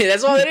 Yeah,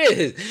 that's all it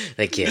is.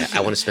 Like, yeah,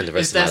 I want to spend the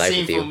rest of my life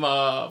with you. It's that scene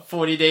from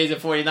 40 Days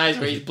and 40 Nights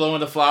where he's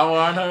blowing the flower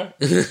on her.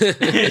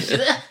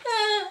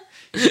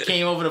 He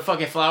came over the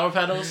fucking flower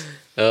petals.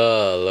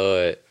 Oh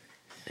Lord.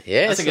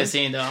 Yeah, that's a good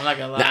scene though. I'm not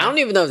gonna lie. Now, I don't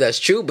even know if that's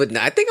true, but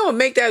I think I'm gonna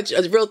make that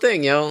a real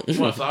thing, yo.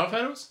 What, flower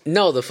petals?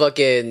 No, the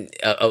fucking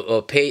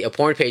a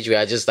porn page where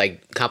I just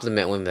like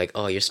compliment women like,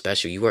 "Oh, you're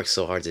special. You worked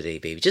so hard today,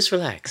 baby. Just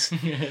relax,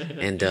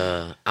 and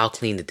I'll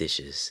clean the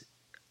dishes."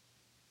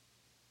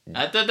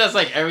 I thought that's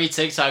like every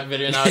TikTok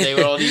video nowadays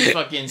with all these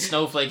fucking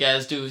snowflake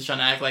ass dudes trying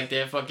to act like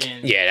they're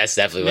fucking that's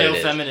definitely male what it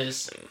is.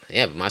 feminists.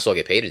 Yeah, but might as well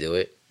get paid to do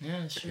it.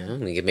 Yeah, sure.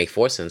 We can make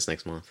 4 cents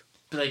next month.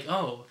 Be like,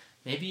 oh,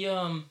 maybe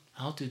I'll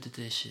do the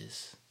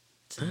dishes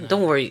tonight.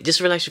 Don't worry,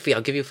 just relax your feet.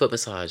 I'll give you a foot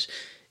massage.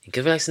 You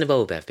can relax in the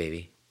bubble bath,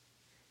 baby.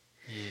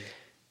 Yeah.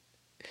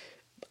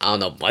 I don't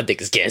know. My dick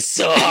is getting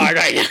so hard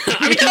right now.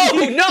 I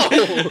mean, no.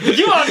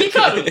 You want me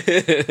cuddle?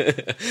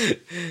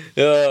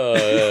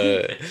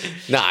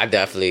 Nah, I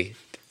definitely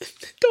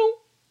don't.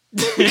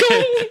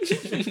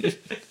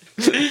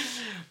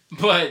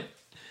 But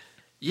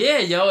yeah,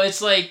 yo,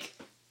 it's like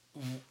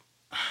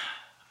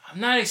I'm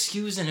not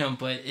excusing him,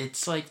 but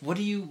it's like, what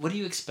do you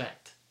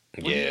expect?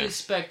 What do you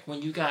expect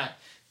when you got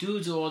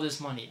dudes with all this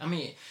money? I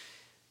mean,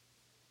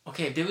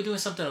 okay, if they were doing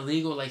something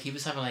illegal, like he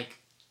was having like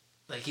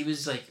he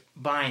was like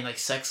buying like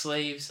sex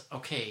slaves,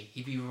 okay,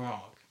 he'd be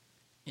wrong.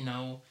 You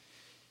know?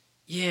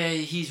 Yeah,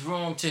 he's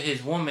wrong to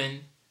his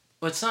woman.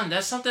 But son,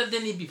 that's something that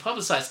didn't need to be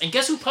publicized. And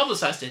guess who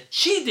publicized it?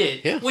 She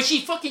did. Yeah. When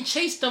she fucking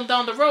chased them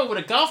down the road with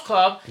a golf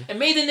club and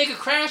made the nigga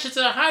crash into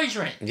the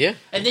hydrant. Yeah.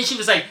 And then she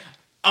was like,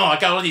 oh, I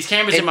got all these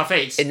cameras in my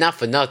face. And not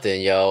for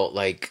nothing, yo.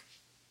 Like,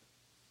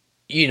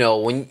 you know,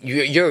 when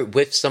you're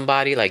with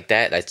somebody like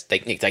that, that's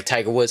like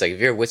Tiger Woods, like if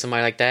you're with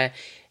somebody like that,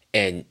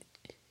 and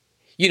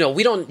you know,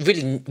 we know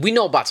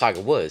about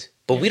Tiger Woods,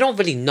 but we don't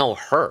really know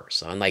her,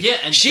 son. Like,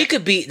 and she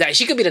could be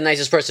the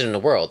nicest person in the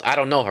world. I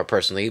don't know her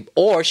personally,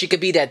 or she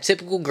could be that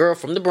typical girl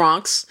from the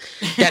Bronx.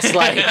 That's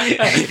like, white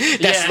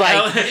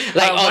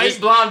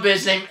blonde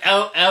bitch named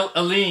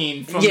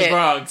Aline from the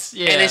Bronx.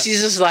 Yeah, and then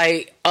she's just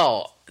like,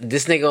 oh,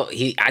 this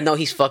nigga, I know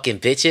he's fucking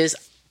bitches.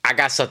 I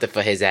got something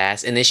for his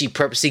ass. And then she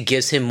purposely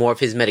gives him more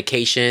of his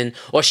medication,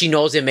 or she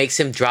knows it makes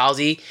him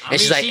drowsy. And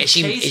she's like,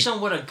 she chased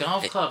him with a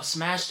golf club,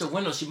 smashed the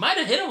window. She might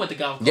have hit him with the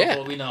golf club, for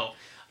what we know.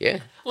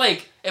 Yeah.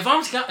 Like, if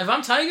I'm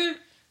Tiger,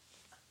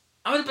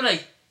 I would be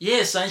like,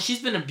 yeah, son,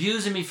 she's been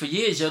abusing me for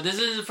years, yo. This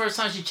isn't the first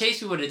time she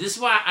chased me with it. This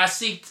is why I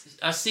seeked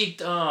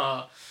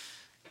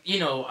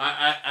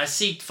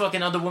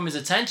fucking other women's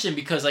attention,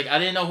 because like I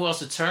didn't know who else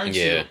to turn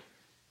to.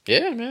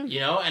 Yeah, man.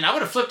 You know, and I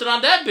would have flipped it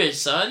on that bitch,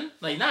 son.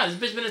 Like, nah, this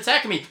bitch been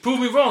attacking me. Prove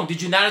me wrong.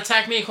 Did you not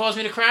attack me and cause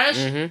me to crash?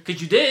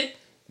 Because you did.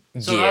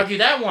 So argue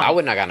that one. I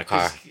would not got in a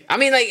car. I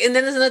mean, like, and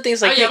then there's another thing.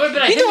 It's like, you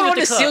doing all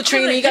this SEAL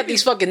training, you got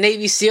these fucking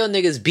Navy SEAL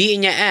niggas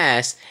beating your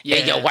ass,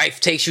 and your wife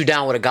takes you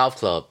down with a golf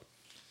club.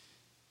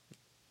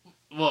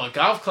 Well, a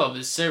golf club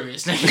is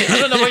serious. I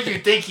don't know what you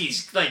think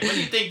what do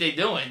you think they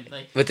doing?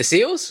 Like, with the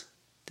SEALs?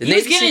 He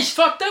was getting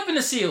fucked up in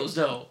the SEALs,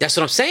 though. That's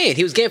what I'm saying.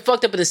 He was getting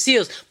fucked up in the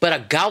SEALs, but a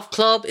golf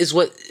club is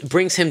what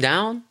brings him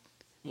down?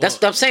 That's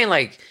what I'm saying,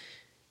 like...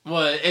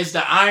 Well, it's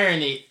the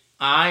irony.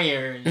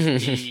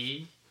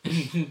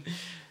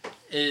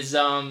 Is,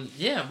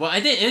 yeah, well,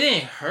 it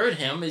didn't hurt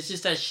him. It's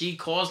just that she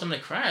caused him to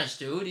crash,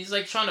 dude. He's,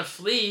 like, trying to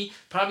flee,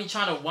 probably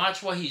trying to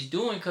watch what he's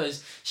doing,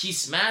 because she's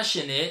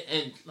smashing it,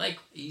 and, like,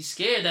 he's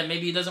scared that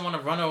maybe he doesn't want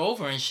to run her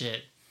over and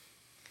shit.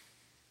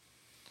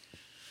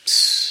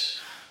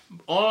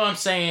 All I'm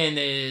saying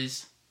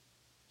is,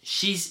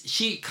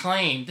 she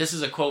claimed, this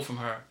is a quote from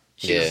her.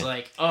 She was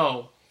like,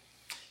 oh,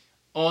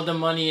 all the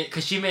money,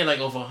 because she made like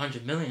over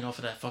 $100 million off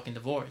of that fucking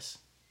divorce.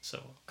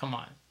 So, come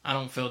on. I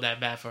don't feel that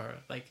bad for her.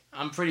 Like,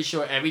 I'm pretty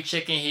sure every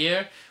chick in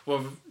here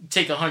will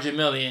take $100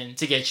 million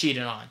to get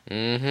cheated on.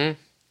 Mm-hmm.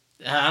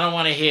 I don't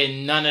want to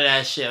hear none of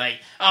that shit. Like,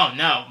 oh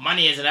no,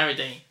 money isn't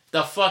everything.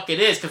 The fuck it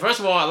is. Because first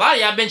of all, a lot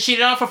of y'all been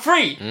cheated on for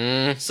free.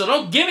 So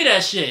don't give me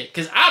that shit.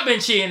 Because I've been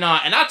cheating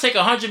on, and I'll take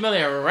 $100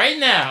 million right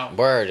now.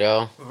 Word,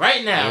 yo.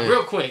 Right now,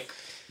 real quick.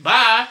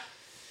 Bye.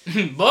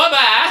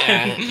 Bye-bye.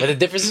 Yeah. But the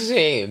difference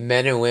between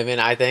men and women,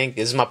 I think,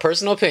 this is my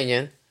personal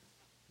opinion,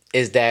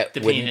 is that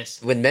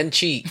when men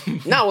cheat,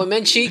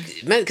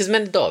 because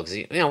men are dogs,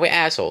 you know, we're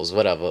assholes,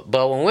 whatever.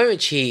 But when women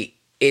cheat,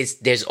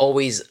 there's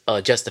always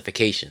a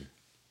justification.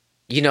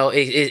 You know,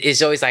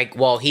 it's always like,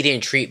 well, he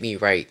didn't treat me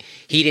right.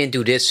 He didn't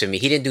do this for me.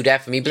 He didn't do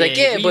that for me. But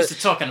we used to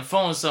talk on the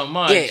phone so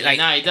much, and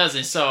now he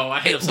doesn't. So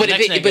I hit up some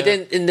next nigga. But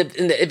then,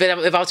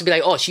 if I was to be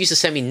like, oh, she used to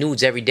send me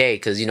nudes every day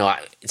because, you know,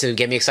 to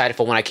get me excited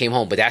for when I came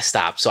home. But that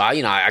stopped. So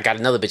I got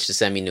another bitch to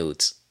send me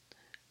nudes.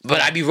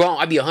 But I'd be wrong.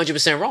 I'd be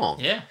 100% wrong.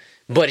 Yeah.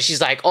 But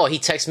she's like, oh, he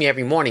texts me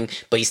every morning,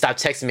 but he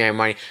stopped texting me every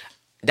morning.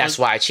 That's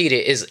why I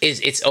cheated.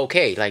 It's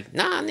okay? Like,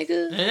 nah,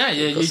 nigga. Yeah,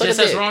 you just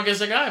as wrong as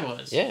the guy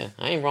was. Yeah,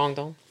 I ain't wrong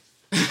though.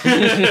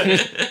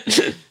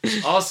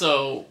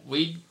 Also,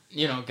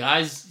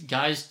 guys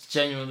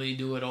genuinely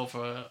do it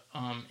over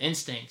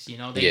instincts, you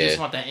know. They just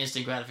want that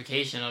instant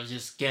gratification of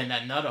just getting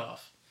that nut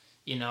off,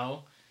 you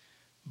know.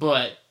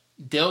 But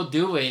they'll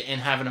do it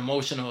and have an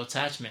emotional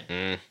attachment.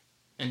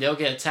 And they'll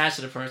get attached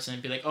to the person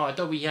and be like, oh, I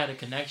thought we had a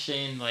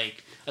connection,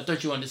 like I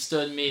thought you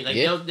understood me. Like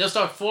they'll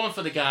start falling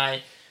for the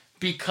guy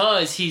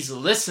because he's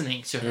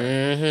listening to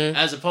her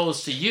as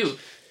opposed to you.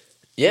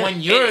 Yeah.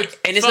 When you're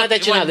and it's not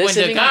that you're not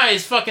listening. When the guy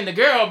is fucking the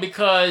girl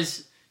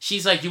because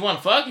she's like, you want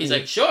to fuck? He's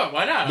like, sure,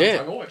 why not? I'm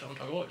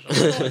talking voice.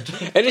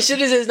 And the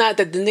shit is not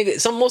that the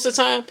nigga. Most of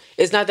the time,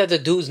 it's not that the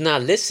dude's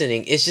not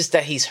listening. It's just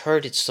that he's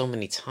heard it so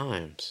many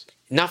times.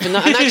 Not for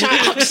nothing. I'm not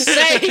trying. I'm just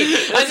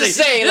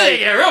saying. Like,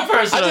 yeah, real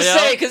personal. I'm just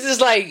saying because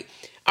it's like,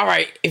 all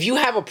right, if you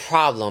have a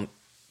problem,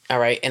 all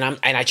right, and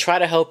I try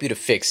to help you to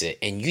fix it,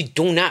 and you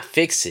do not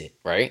fix it,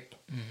 right?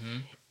 Mm-hmm.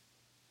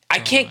 I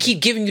can't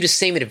keep giving you the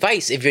same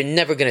advice if you're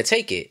never gonna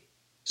take it.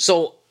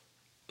 So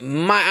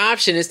my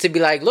option is to be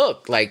like,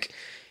 look, like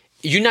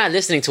you're not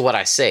listening to what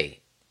I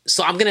say,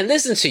 so I'm gonna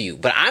listen to you,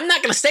 but I'm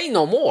not gonna say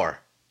no more,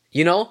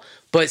 you know.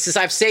 But since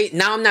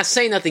now I'm not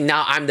saying nothing.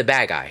 Now I'm the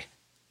bad guy.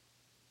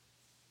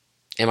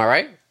 Am I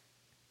right?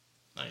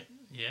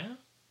 Yeah.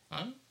 I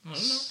don't know.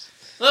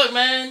 Look,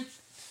 man.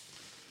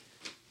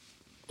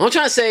 What I'm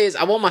trying to say is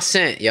I want my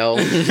scent, yo.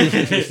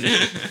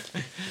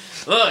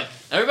 Look,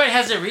 everybody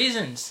has their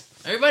reasons.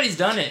 Everybody's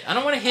done it. I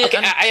don't want to hit.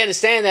 Okay, I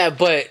understand that,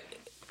 but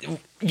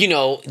you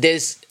know,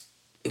 there's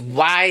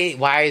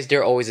why is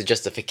there always a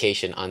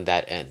justification on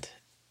that end,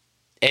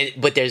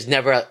 but there's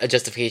never a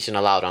justification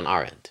allowed on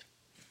our end.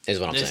 Is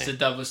what I'm saying. It's the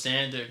double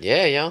standard.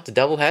 Yeah, yo, the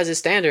devil has his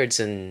standards,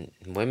 and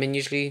women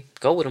usually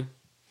go with them.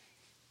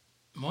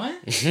 What?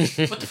 What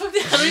the fuck?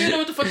 I don't even know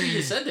what the fuck you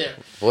just said there.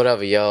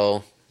 Whatever,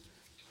 yo.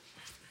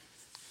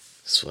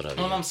 It's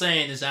whatever. All I'm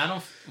saying is,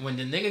 when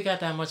the nigga got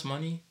that much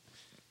money,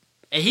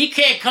 and he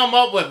can't come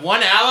up with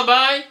one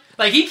alibi,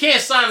 like he can't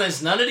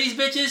silence none of these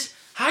bitches.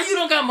 How you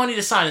don't got money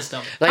to silence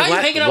them? Like, how you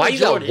hanging out with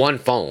Jordan? Got one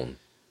phone?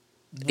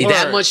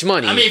 That much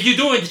money. I mean, if you're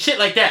doing shit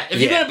like that, if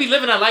you're gonna be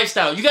living a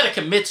lifestyle, you gotta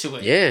commit to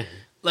it. Yeah.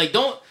 Like,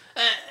 don't.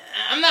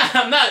 I'm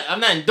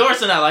not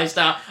endorsing that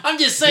lifestyle. I'm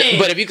just saying.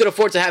 But if you could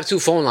afford to have two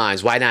phone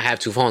lines, why not have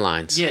two phone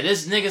lines? Yeah,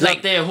 there's niggas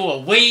out there who are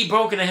way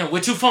broken than him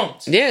with two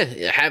phones. Yeah,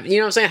 you know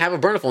what I'm saying? Have a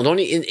burner phone.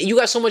 You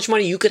got so much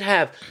money, you could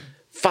have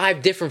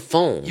 5 different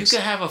phones. You could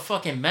have a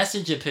fucking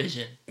messenger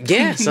pigeon.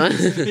 Yeah, son.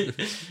 You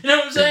know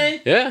what I'm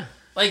saying? Yeah.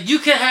 Like, you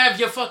could have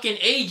your fucking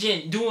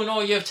agent doing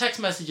all your text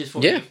messages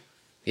for you.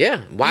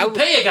 Yeah. Why would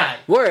pay a guy?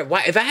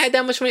 Why? If I had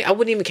that much money, I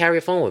wouldn't even carry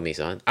a phone with me,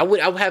 son. I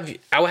would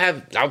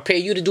pay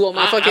you to do all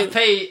my fucking.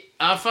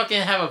 I'll fucking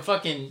have a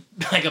fucking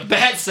like a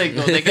bat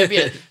signal. There could be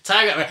a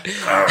tiger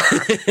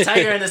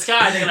in the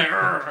sky. And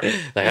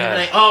they're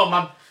like, oh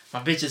my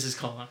bitches is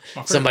calling.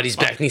 Somebody's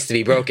back needs to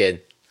be broken.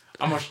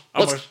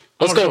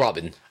 Let's go,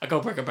 Robin. I go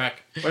break her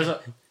back.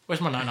 Where's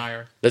my 9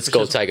 iron? Let's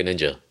go, Tiger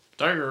Ninja.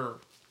 Tiger.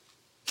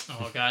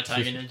 Oh god,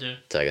 Tiger Ninja.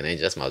 Tiger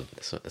Ninja.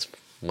 That's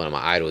one of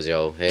my idols,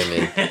 yo. Hey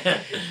man,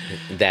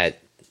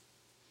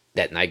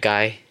 that night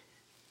guy.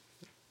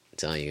 I'm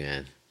telling you,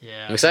 man.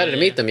 Yeah, I'm excited to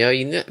meet them, yo.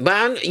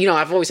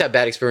 I've always had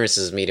bad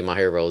experiences meeting my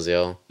heroes,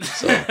 yo.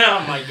 So,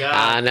 oh my god.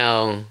 I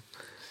know.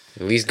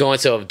 At least going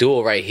to a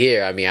duel right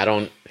here. I mean, I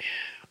don't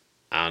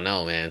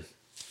know, man.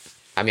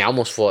 I mean, I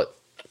almost fought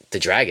the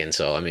dragon,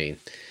 so I mean,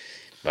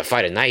 if I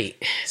fight a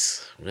knight,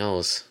 who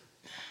knows?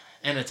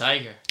 And a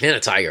tiger.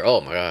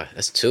 Oh my god,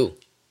 that's 2.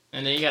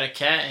 And then you got a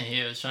cat in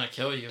here that's trying to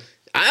kill you.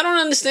 I don't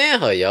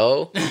understand her,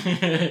 yo.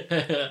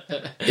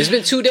 It's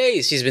been 2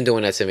 days she's been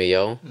doing that to me,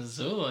 yo.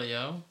 Zula,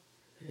 yo.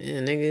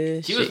 Yeah,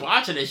 nigga. She was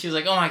watching it. She was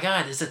like, oh my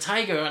god, it's a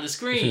tiger on the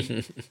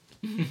screen.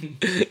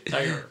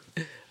 Tiger.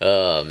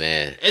 Oh,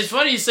 man. It's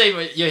funny you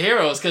say your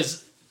heroes,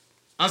 because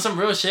on some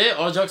real shit,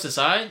 all jokes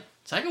aside,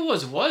 Tiger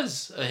Woods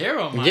was a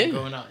hero of mine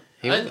growing up.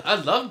 I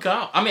love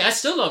golf. I mean, I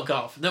still love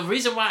golf. The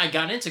reason why I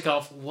got into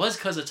golf was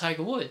because of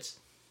Tiger Woods.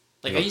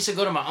 Like, I used to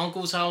go to my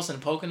uncle's house in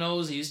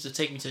Poconos. He used to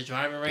take me to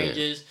driving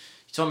ranges. Yeah.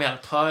 He taught me how to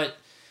putt.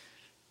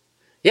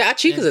 Yeah, I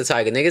cheat as a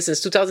Tiger, nigga,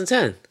 since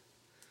 2010.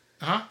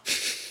 Huh?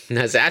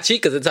 I said, I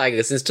cheat as a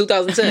Tiger since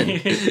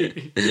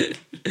 2010.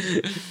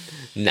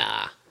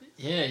 Nah.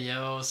 Yeah,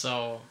 yo,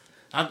 so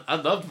I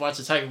love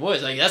watching Tiger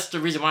Woods. Like, that's the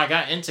reason why I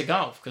got into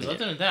golf. Because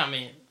other than that, I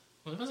mean,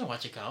 I wasn't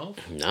watching golf.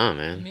 Nah,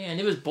 man. Man,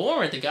 it was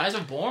boring. The guys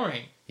are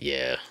boring.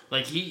 Yeah.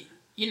 Like, he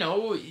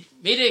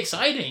made it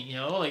exciting,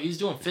 Like, he's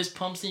doing fist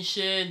pumps and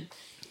shit.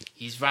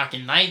 He's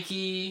rocking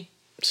Nike.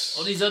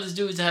 All these other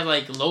dudes have,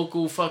 like,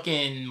 local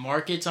fucking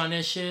markets on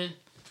that shit.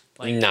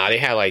 Like, nah, they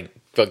have, like,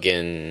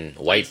 fucking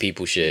white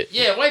people shit.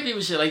 Yeah, white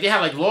people shit. Like, they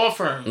have, like, law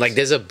firms. Like,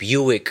 there's a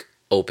Buick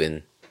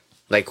open.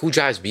 Like, who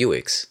drives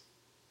Buicks?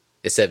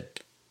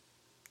 Except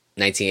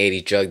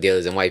 1980 drug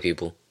dealers and white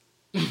people.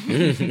 I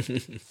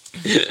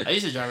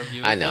used to drive a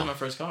Buick. I know. That was my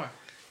first car.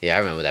 Yeah, I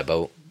remember that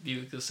boat.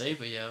 Buick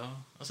LeSabre, yo.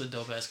 That's a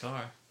dope-ass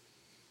car.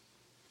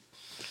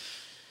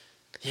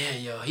 Yeah,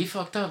 yo. He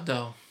fucked up,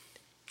 though.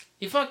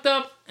 He fucked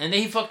up, and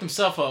then he fucked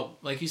himself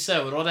up. Like you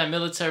said, with all that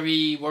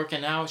military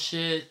working out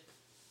shit.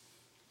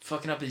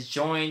 Fucking up his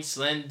joints.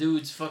 Letting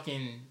dudes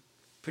fucking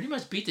pretty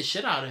much beat the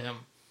shit out of him.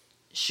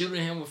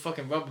 Shooting him with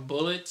fucking rubber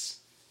bullets.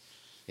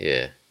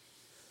 Yeah.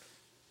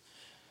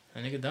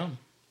 That nigga dumb.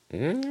 I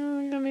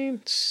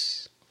mean...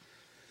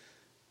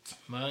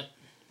 But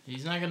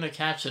He's not gonna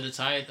capture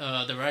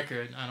the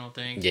record. I don't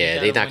think. Yeah,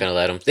 they're not gonna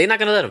let him. They're not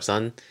gonna let him,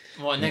 son.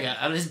 Well,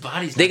 nigga, his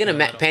body's. They're gonna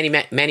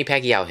Manny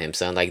Pacquiao him,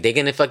 son. Like they're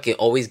gonna fucking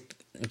always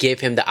give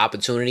him the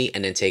opportunity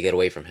and then take it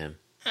away from him.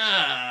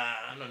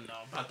 I don't know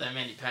about that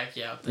Manny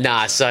Pacquiao thing.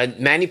 Nah, son.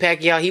 Manny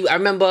Pacquiao. I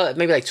remember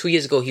maybe like 2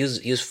 years ago. He was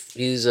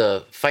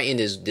fighting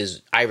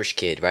this Irish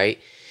kid,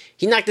 right?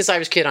 He knocked this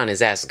Irish kid on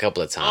his ass a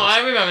couple of times.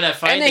 Oh, I remember that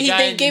fight. And then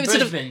they gave it to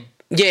the.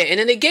 Yeah, and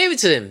then they gave it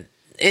to him.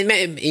 And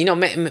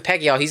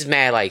Pacquiao, he's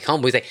mad, like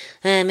humble. He's like,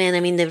 man, I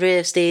mean the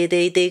refs, they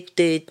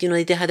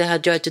they had a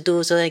job to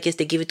do, so I guess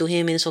they give it to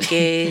him, and it's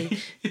okay.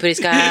 Praise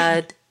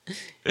God.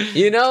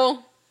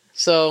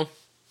 So.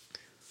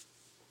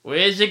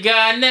 Where's your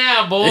guy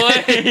now, boy?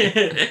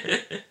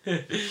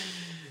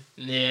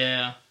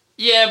 Yeah,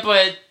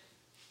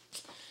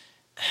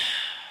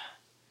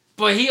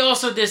 but he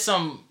also did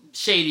some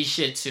shady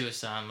shit too,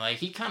 son. Like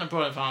he kind of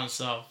brought it upon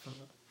himself,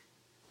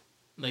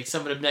 like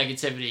some of the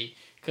negativity,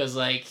 because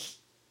like.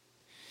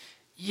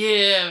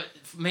 Yeah,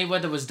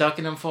 Mayweather was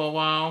ducking him for a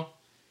while,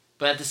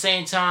 but at the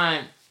same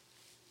time,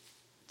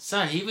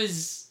 son, he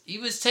was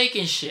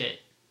taking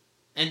shit,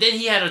 and then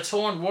he had a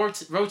torn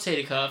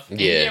rotator cuff, and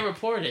he didn't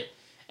report it.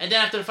 And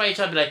then after the fight, he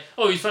tried to be like,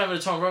 "Oh, he's fighting with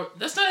a torn rotator."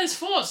 That's not his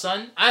fault,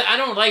 son. I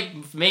don't like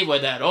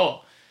Mayweather at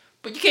all,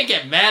 but you can't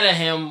get mad at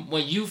him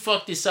when you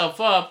fucked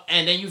yourself up,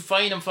 and then you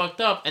fight him fucked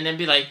up, and then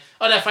be like,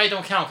 "Oh, that fight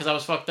don't count because I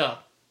was fucked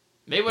up."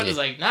 Mayweather's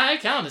like, "Nah,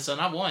 it counted,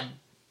 son. I won.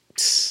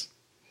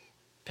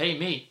 Pay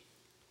me."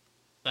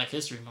 Black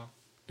History Month.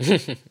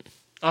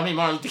 I mean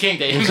Martin Luther King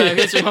Day. Black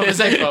History Month was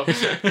April.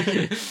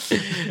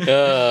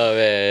 Oh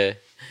man,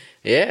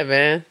 yeah,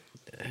 man,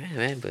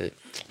 but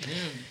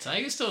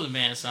Tiger's still the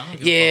man, son.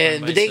 Yeah,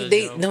 but that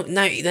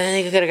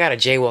nigga could have got a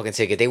jaywalking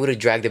ticket. They would have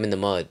dragged him in the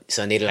mud.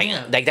 So they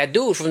like that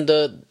dude from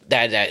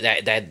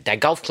that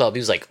golf club. He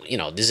was like,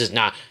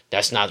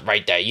 that's not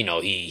right. That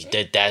he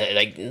did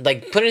that.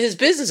 Like putting his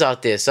business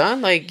out there,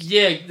 son. Like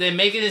they're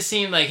making it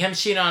seem like him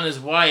cheating on his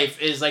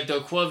wife is like the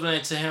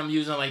equivalent to him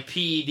using like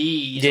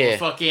PEDs or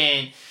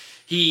fucking.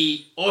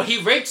 He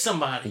raped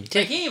somebody.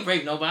 Like he ain't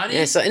raped nobody.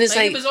 Yeah, so and it's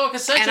like it was all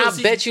consensual. And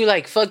I bet you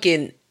like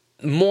fucking.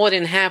 More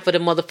than half of the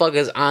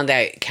motherfuckers on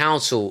that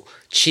council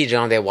cheated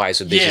on their wives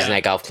with bitches in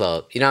that golf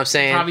club. You know what I'm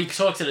saying? Probably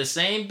talked to the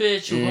same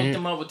bitch who hooked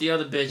them up with the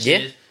other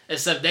bitches.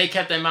 Except they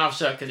kept their mouth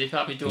shut because they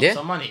probably threw him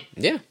some money.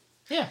 Yeah.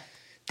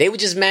 They were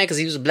just mad because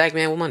he was a black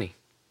man with money.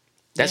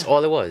 That's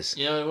all it was.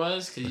 You know what it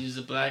was? Because he was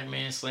a black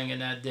man slinging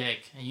that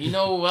dick. And you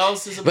know who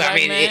else is a black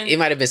man? But I mean, it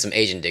might have been some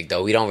Asian dick,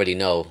 though. We don't really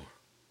know.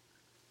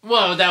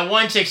 Well, that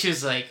one chick, she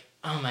was like,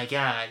 oh my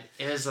God.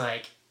 It was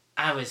like,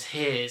 I was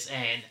his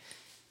and...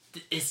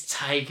 It's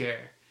Tiger.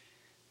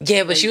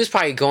 Yeah, but she was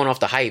probably going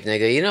off the hype,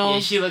 nigga, Yeah,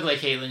 she looked like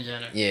Caitlyn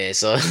Jenner. Yeah,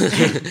 so,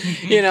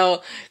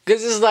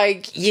 because it's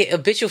like, a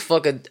bitch will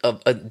fuck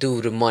a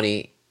dude with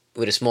money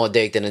with a small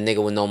dick than a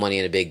nigga with no money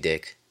and a big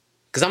dick.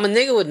 Because I'm a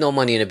nigga with no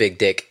money and a big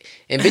dick.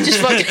 And bitches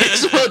fucking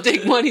small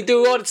dick money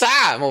dude all the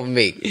time over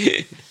me.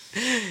 You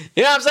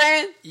know what I'm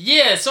saying?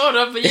 Yeah, sort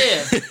of, but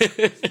yeah.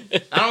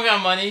 I don't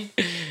got money.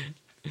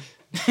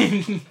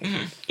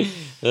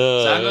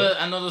 So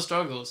I know the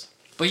struggles.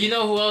 But you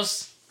know who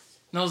else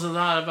knows a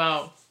lot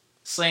about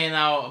slaying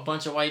out a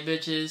bunch of white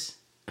bitches?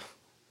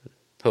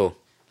 Who?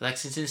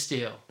 Lexington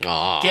Steele.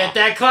 Aww. Get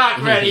that clock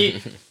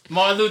ready.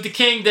 Martin Luther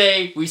King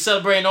Day. We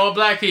celebrating all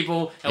black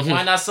people. And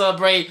why not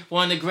celebrate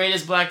one of the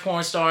greatest black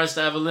porn stars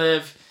to ever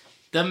live?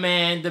 The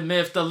man, the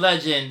myth, the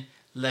legend.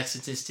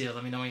 Lexington Steele.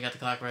 Let me know when you got the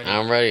clock ready.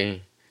 I'm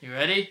ready. You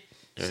ready?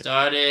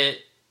 Start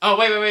it. Oh,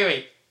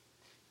 wait.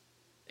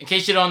 In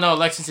case you don't know,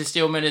 Lexington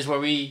Steele Minute is where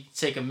we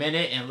take a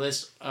minute and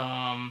list...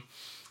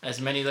 as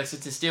many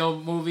Lexington Steele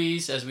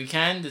movies as we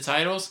can, the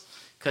titles,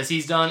 because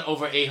he's done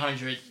over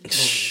 800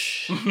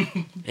 movies.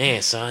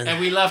 Man, son. And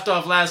we left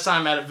off last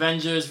time at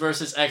Avengers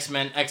vs.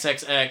 X-Men,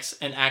 XXX,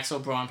 and Axel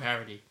Braun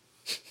parody.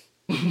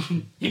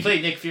 He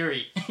played Nick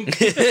Fury.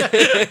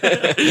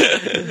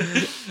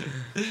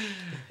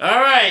 All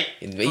right.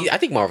 I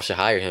think Marvel should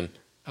hire him.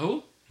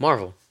 Who?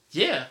 Marvel.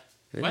 Yeah.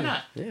 Why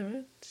not? Yeah,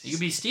 man. You could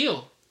be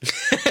Steel.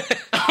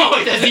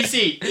 Oh, that's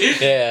DC.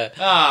 Yeah.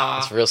 Ah.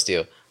 That's real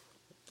Steel.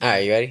 All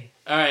right, you ready?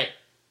 All right.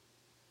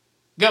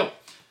 Go.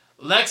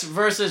 Lex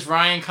versus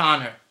Ryan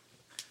Connor.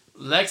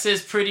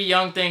 Lex's Pretty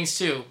Young Things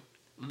 2.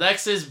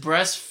 Lex's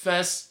Breast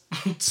Fest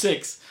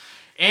 6.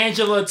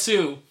 Angela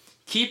 2.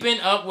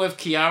 Keeping Up with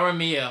Kiara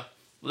Mia.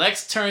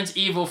 Lex Turns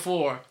Evil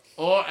 4.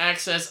 All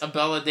Access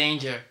Abella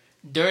Danger.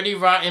 Dirty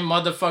Rotten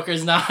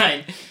Motherfuckers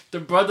 9. The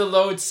Brother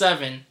Load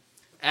 7.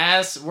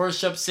 Ass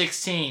Worship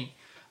 16.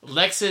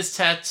 Lex's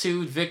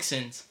Tattooed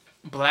Vixens.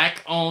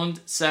 Black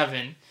Owned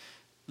 7.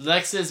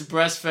 Lex's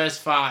Breastfest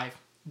 5,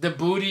 The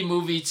Booty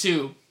Movie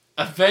 2,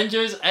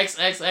 Avengers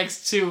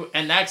XXX2,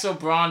 and Axel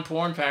Braun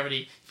porn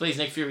parody. He plays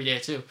Nick Fury there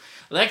too.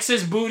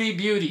 Lex's Booty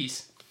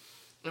Beauties,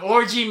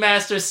 Orgy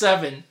Master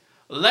 7,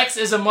 Lex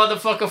is a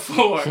Motherfucker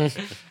 4,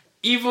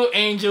 Evil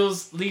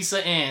Angels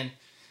Lisa Ann,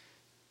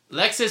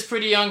 Lex's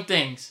Pretty Young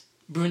Things,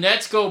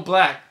 Brunettes Go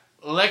Black,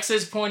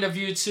 Lex's Point of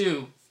View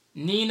 2,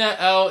 Nina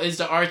L is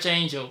the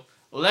Archangel,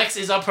 Lex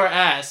is Up Her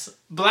Ass,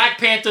 Black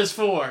Panthers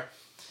 4,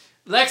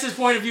 Lex's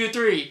point of view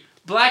 3.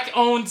 Black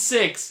owned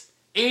 6.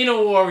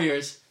 Anal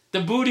Warriors.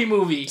 The Booty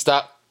Movie.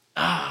 Stop.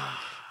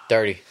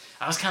 30.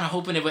 I was kind of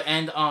hoping it would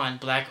end on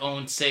Black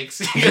owned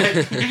 6.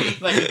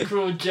 Like a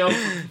cruel joke.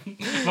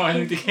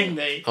 Martin Luther King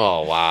Day.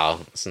 Oh, wow.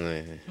 It's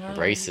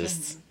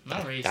racist.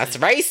 Not racist. That's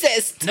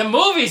racist. The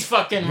movie's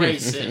fucking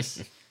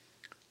racist.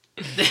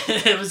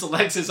 It was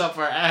Alexis up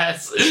her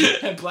ass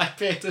and Black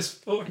Panther's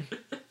 4.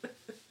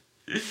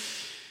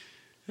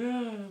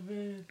 Oh,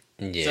 man.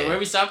 Yeah. So where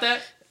we stopped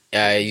at?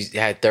 You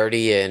had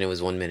 30 and it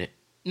was 1 minute.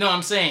 No,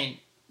 I'm saying,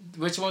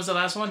 which one was the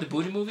last one? The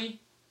Booty Movie?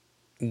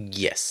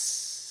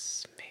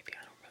 Yes. Maybe.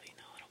 I don't really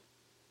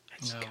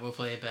know. No, we'll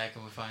play it back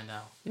and we'll find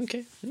out.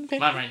 Okay.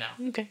 Not right now.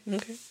 Okay.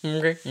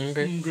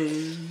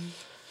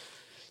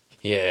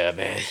 Yeah,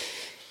 man.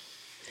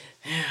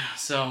 Yeah,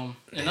 so,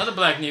 in other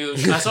black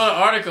news, I saw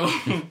an article.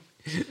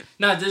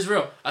 Nah, this is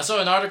real. I saw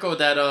an article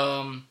that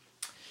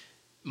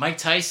Mike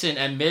Tyson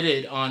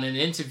admitted on an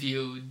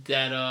interview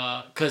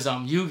that, because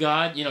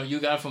U-God,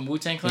 U-God from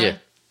Wu-Tang Clan?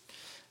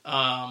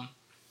 Yeah.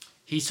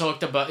 He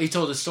told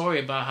a story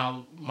about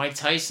how Mike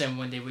Tyson,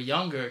 when they were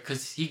younger,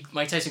 because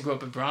Mike Tyson grew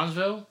up in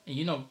Brownsville,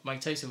 and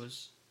Mike Tyson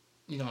was,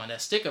 on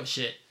that stick-up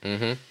shit.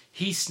 Mm-hmm.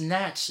 He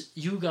snatched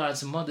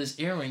U-God's mother's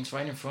earrings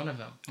right in front of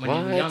him when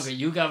they were younger.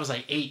 U-God was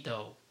like 8,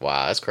 though.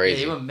 Wow, that's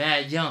crazy. Yeah, they were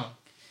mad young.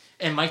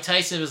 And Mike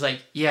Tyson was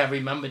like, yeah, I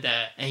remember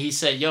that. And he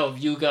said, yo,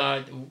 if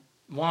U-God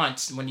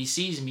wants, when he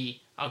sees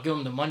me, I'll give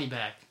him the money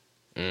back.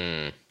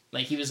 Mm.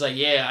 Like, he was like,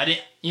 yeah, I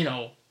didn't,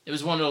 it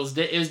was one of those,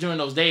 it was during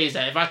those days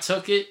that if I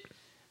took it,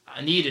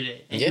 I needed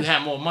it. And you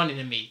had more money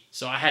than me.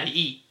 So I had to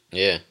eat.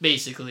 Yeah.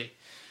 Basically.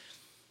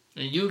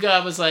 And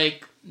U-God was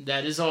like,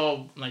 that is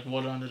all like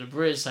water under the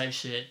bridge type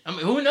shit. I mean,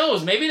 who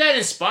knows? Maybe that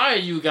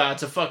inspired U-God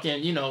to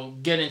fucking,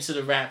 get into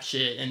the rap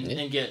shit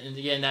and get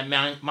in that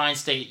mind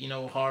state,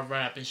 hard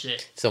rap and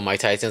shit. So Mike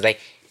Tyson's like,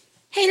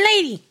 hey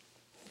lady,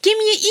 give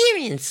me your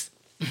earrings.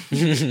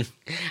 I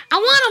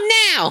want them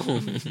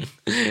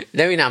now.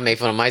 Let me not make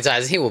fun of Mike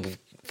Tyson. He will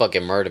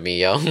fucking murder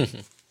me, yo.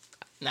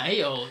 Nah,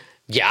 he old.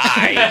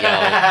 Yeah,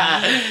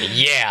 yo.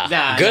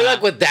 Yeah. Good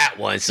luck with that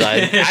one, son.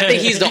 I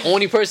think he's the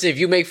only person, if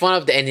you make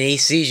fun of and he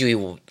sees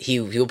you,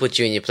 he'll put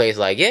you in your place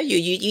like, yeah,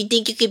 you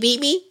think you can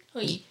beat me? Oh,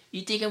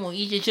 you think I'm gonna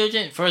eat your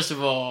children? First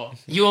of all,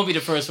 you won't be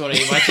the first one to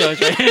eat my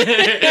children.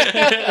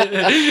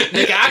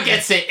 Nigga, I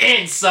get it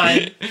in,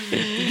 son.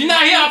 Did you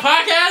not hear our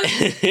podcast?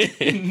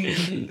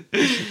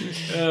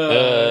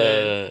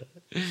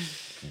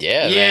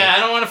 Yeah, I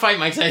don't want to fight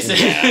Mike Tyson.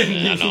 Yeah,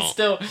 I know.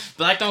 Still,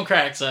 black don't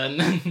crack,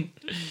 son.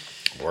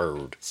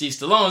 Word. See,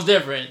 Stallone's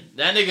different.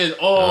 That nigga's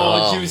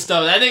all juiced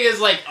up. That nigga's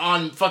like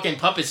on fucking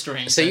puppet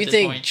strings. So you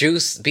think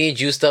being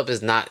juiced up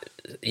is not...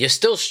 You're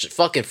still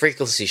fucking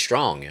freakishly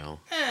strong, yo.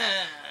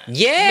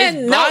 Yeah,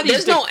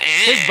 there's no...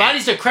 His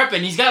body's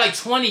decrepit. He's got like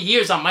 20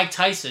 years on Mike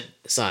Tyson.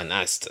 Son,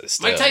 that's still...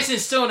 Mike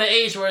Tyson's still in the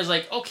age where it's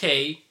like,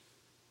 okay...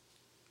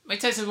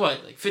 Mike Tyson's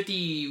what? Like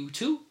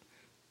 52?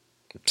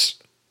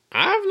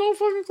 I have no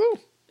fucking clue.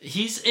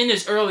 He's in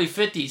his early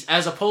 50s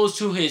as opposed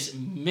to his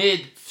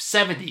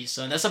mid-70s,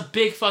 son. That's a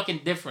big fucking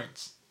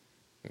difference.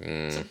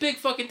 It's a big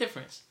fucking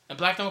difference. And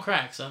black don't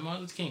crack, son.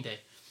 Martin Luther King Day.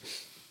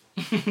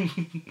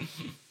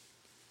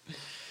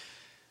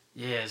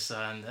 Yeah,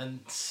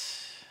 son.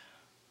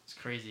 It's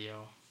crazy,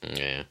 yo.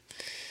 Yeah.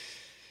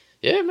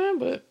 Yeah, man,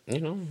 but,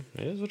 it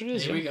is what it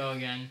is. Here we go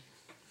again.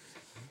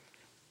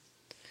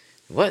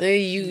 What?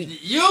 You!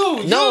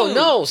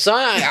 No,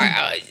 son.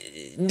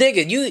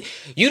 Nigga, you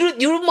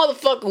the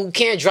motherfucker who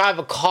can't drive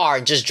a car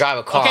and just drive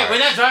a car. Okay, we're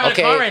not driving a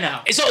car right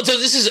now. So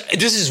this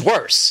is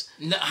worse.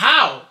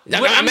 How?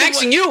 I'm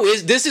asking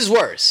you. This is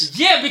worse?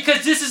 Yeah,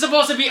 because this is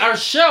supposed to be our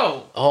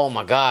show. Oh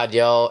my god,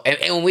 yo!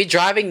 And when we're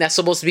driving, that's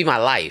supposed to be my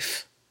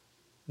life.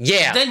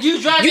 Yeah. Then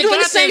you drive. You're doing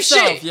the same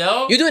shit,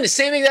 yo. You're doing the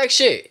same exact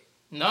shit.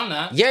 No, I'm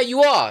not. Yeah,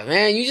 you are,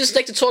 man. You just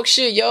like to talk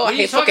shit, yo.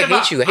 I fucking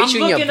hate you. I hate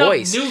you in your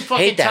voice.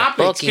 Hate that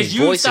fucking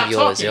voice of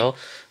yours, yo.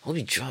 I'll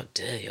be drunk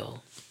dead, yo.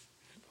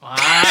 Wow. And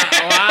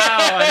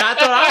I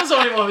thought I was the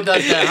only one who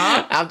does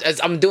that, huh?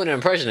 I'm doing an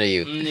impression of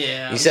you.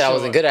 Yeah. You said I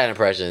wasn't good at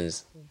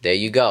impressions. There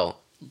you go.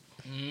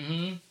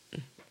 Mm-hmm.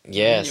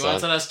 Yeah, You want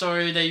to tell that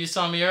story that you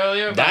saw me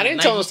earlier about I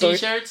didn't tell the story.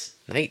 T-shirts?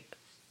 Nike.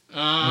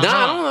 Nah,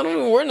 I don't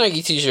even wear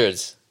Nike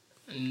T-shirts.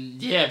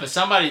 Yeah, but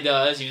somebody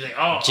does. He was like,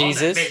 oh,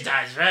 Jesus. that bitch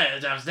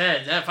dies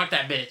dead. Fuck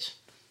that bitch.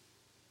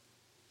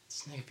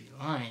 This nigga be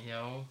lying,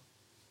 yo.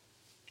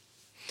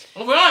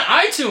 Oh, we're on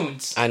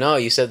iTunes. I know,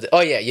 you said... Oh,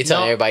 yeah, you're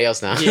telling everybody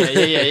else now.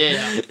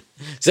 Yeah.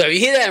 So if you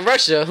hear that in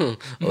Russia,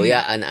 we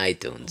are on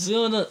iTunes.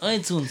 We're on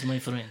iTunes, my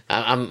friend.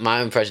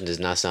 My impression does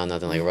not sound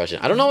nothing like a Russian.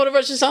 I don't know what a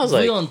Russian sounds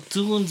like. We're on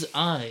Tunes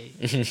I.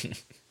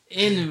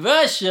 In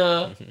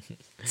Russia,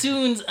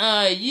 Tunes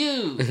are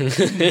you.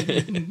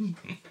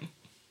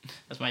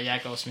 That's my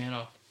Yakov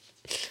Smirnoff.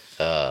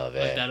 Oh,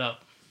 man. Look that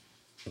up.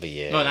 But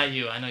yeah. No, not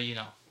you. I know you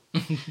know.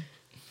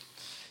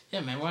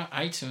 Yeah, man, we're on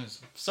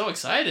iTunes. I'm so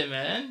excited,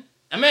 man.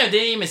 I mean, they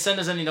didn't even send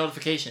us any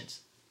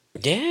notifications.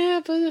 Yeah,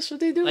 but that's what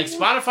they do. Like,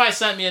 Spotify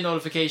sent me a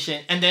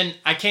notification, and then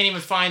I can't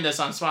even find us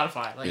on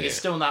Spotify. Like, it's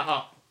still not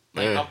up.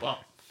 Like,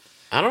 up.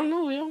 I don't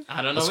know, yo.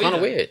 I don't know. It's kind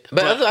of weird.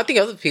 But I think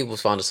other people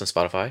found us on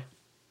Spotify.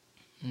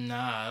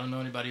 Nah, I don't know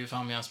anybody who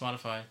found me on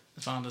Spotify.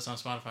 Found us on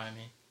Spotify, I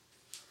mean.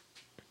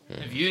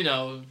 If you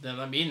know, then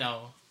let me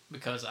know.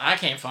 Because I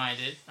can't find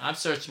it. I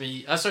search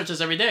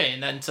this every day.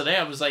 And then today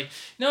I was like,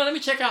 no, let me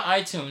check out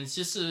iTunes.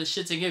 Just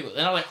shits and giggles.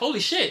 And I'm like,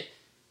 holy shit.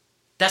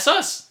 That's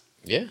us.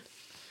 Yeah.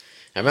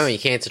 I remember you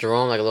came to the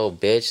room like a little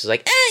bitch. It's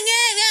like,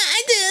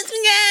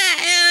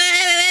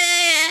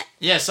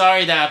 yeah,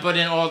 sorry that I put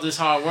in all this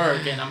hard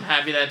work and I'm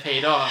happy that it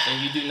paid off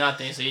and you do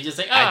nothing. So you just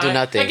like, oh, I do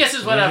nothing. I guess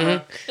it's whatever.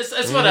 Mm-hmm.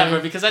 It's whatever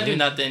because I do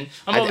nothing.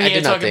 I'm over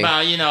here talking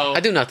about, I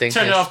do nothing.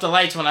 Turning off the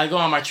lights when I go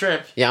on my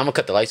trip. Yeah, I'm gonna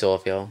cut the lights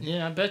off, yo.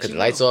 Yeah, I bet cut the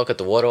lights off, cut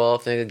the water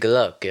off, nigga. Good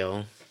luck,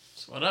 yo.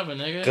 It's whatever,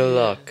 nigga. Good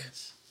luck.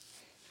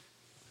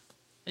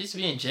 I used to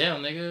be in jail,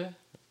 nigga.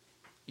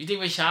 You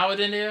think we showered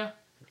in there?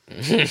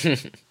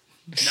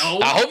 No.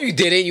 I hope you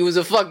didn't. You was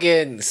a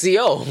fucking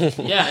CO.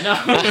 Yeah, no.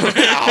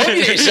 I hope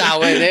you didn't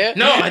shower in there.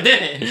 No, I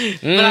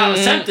didn't. But I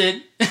was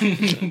tempted.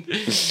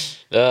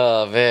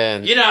 Oh,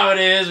 man. You know how it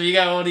is when you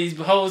got all these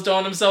hoes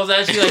throwing themselves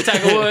at you like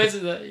Tiger Woods.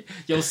 Like,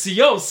 yo,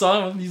 CO,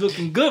 son, you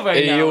looking good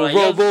right now. Yo, like,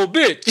 robo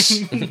bitch.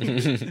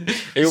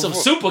 Some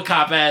super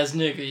cop ass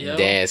nigga, yo.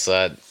 Damn,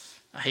 son.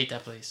 I hate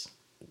that place.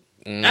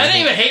 Mm-hmm. I didn't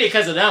even hate it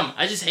because of them.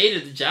 I just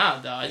hated the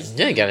job, though.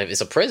 Yeah, you gotta,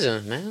 it's a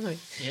prison, man. Like,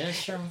 yeah,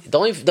 it's true.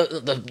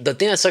 The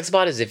thing that sucks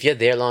about it is if you're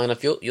there long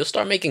enough, you'll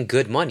start making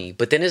good money.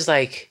 But then it's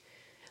like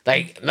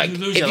you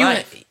lose your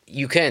life.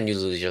 You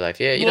lose your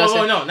life. Yeah, you know.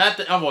 Well, no, not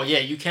the. Oh, well, yeah,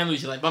 you can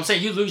lose your life. But I'm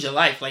saying you lose your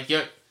life. Like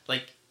you're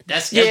like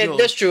that's yeah,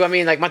 that's true. I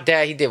mean, like my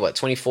dad, he did what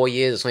 24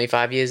 years or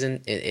 25 years in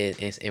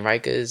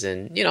Rikers,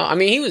 and I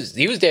mean, he was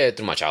there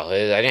through my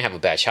childhood. I didn't have a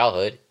bad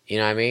childhood. You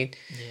know what I mean?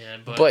 Yeah,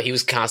 but he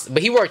was constant.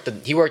 But he worked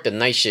the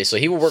night shift, so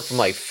he would work from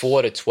like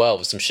 4 to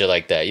 12 or some shit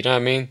like that. You know what I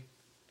mean?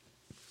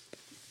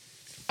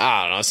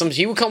 I don't know.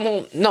 He would come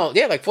home. No,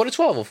 yeah, like 4 to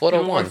 12 or 4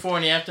 to 1. 4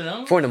 in the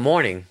afternoon. 4 in the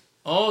morning.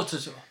 Oh,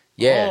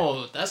 yeah.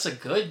 Oh, that's a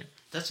good.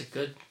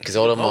 Because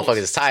all the motherfuckers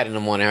is tired in the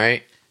morning,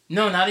 right?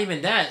 No, not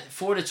even that.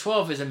 4 to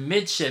 12 is a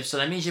mid shift, so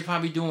that means you're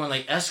probably doing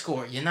like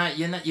escort. You're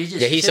just.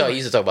 Yeah, he used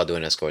to talk about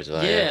doing escorts a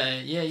lot.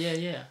 Yeah.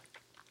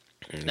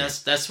 Mm-hmm.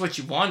 That's what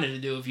you wanted to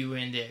do if you were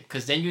in there,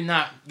 because then you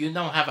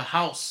don't have a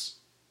house.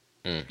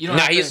 You don't.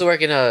 He used to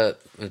work in a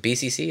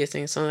BCC, I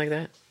think, something like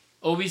that.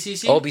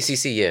 OBCC.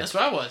 OBCC, yeah. That's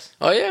where I was.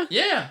 Oh yeah.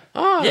 Yeah.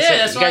 Oh yeah.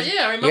 That's right.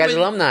 Yeah, I remember. You guys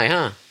alumni,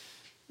 huh?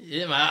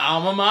 Yeah, my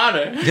alma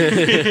mater.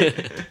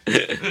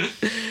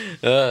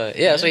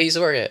 That's where he used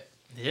to work at.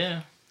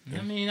 Yeah.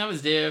 I mean, I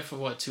was there for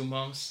what, 2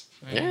 months.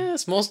 Right? Yeah,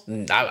 it's most.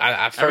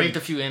 I raped a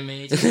few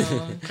inmates,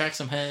 cracked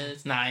some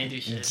heads. Nah, I ain't do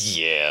shit.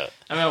 Yeah.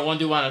 I remember one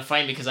dude wanted to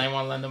fight me because I didn't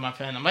want to lend him my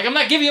pen. I'm like, I'm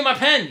not giving you my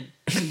pen.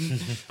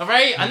 All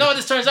right? I know how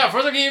this turns out.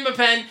 First I give you my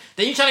pen,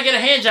 then you trying to get a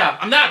hand job.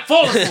 I'm not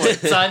falling for it,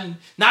 son.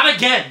 Not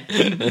again.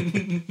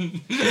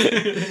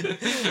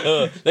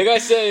 That guy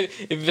said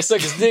if you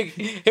suck his dick,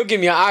 he'll give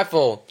me an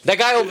iPhone. That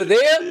guy over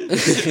there?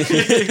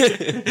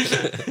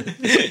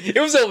 It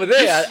was over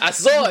there. I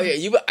saw it.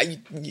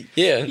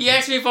 Yeah. He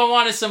asked me if I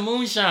wanted some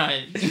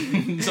moonshine.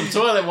 Some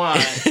toilet wine.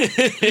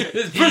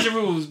 This prison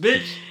rules,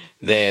 bitch.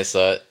 Damn,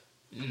 son.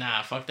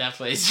 Nah, fuck that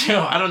place.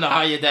 Yo, I don't know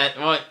how your dad's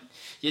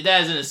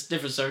in a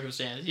different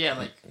circumstance. Yeah,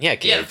 like he had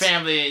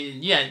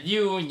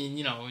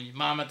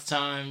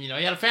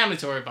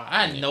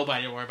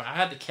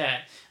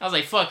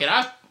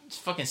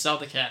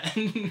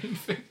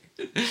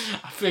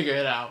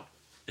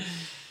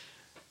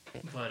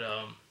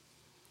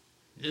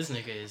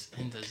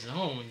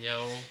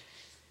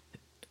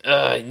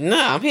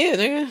Nah, I'm here,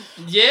 nigga.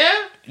 Yeah?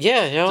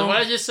 Yeah, yo. So what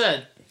I just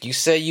said. You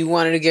said you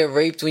wanted to get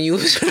raped when you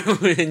was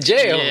in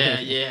jail.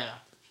 Yeah.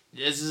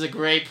 This is a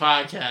great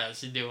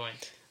podcast you're doing.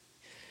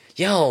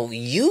 Yo,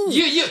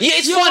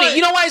 it's funny. What?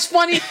 You know why it's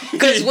funny?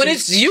 Because when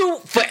it's you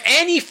for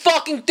any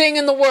fucking thing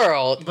in the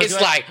world, but it's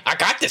like, I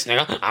got this,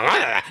 nigga.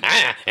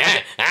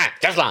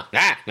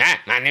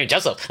 My name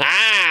Joseph.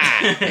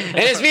 And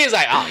it's me. It's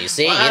like, oh, you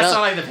see,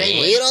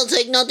 you don't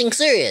take nothing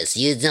serious.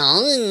 You're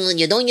doing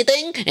your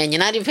thing, and you're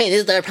not even paying.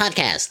 This is our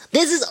podcast.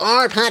 This is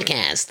our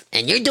podcast,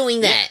 and you're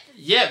doing that.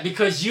 Yeah,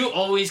 because you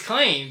always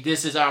claim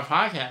this is our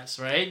podcast,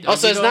 right?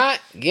 So it's not?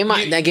 Get my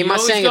saying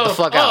get the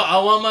fuck out.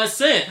 I want my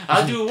cent.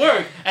 I'll do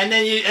work. And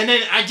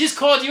then I just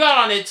called you out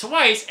on it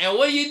twice, and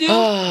what do?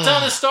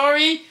 Tell the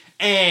story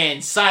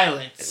and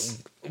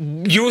silence.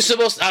 You were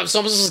supposed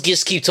to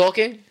just keep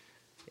talking?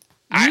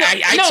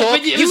 I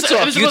talk, you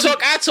talk, you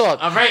talk, I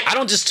talk. All right. I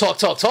don't just talk.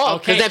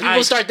 Because then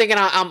people start thinking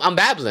I'm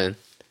babbling.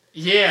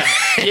 Yeah,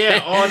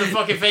 all the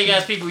fucking fake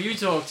ass people you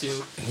talk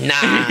to.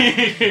 Nah,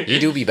 you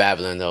do be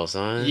babbling though,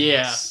 son.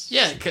 Yeah.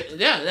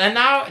 And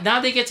now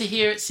they get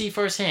to see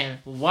firsthand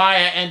why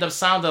I end up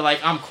sounding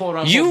like I'm quote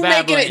unquote you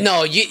babbling. Making it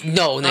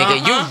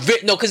nigga,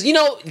 because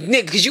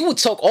because you would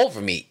talk over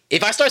me.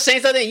 If I start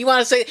saying something, you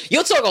want to say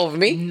you'll talk over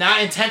me.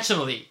 Not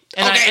intentionally.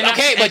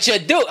 But you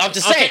do. I'm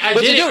just saying. I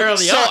did it earlier.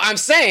 So I'm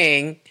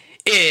saying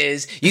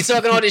is you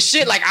talking all this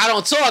shit like I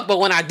don't talk, but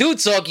when I do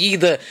talk, you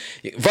either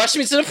rush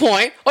me to the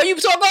point or you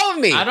talk over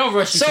me. I don't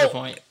rush you to the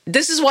point.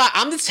 This is why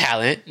I'm the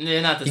talent.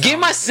 You're not the Give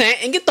my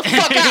cent and get the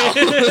fuck out.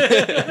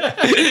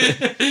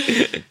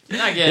 You're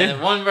not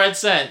getting one red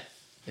cent.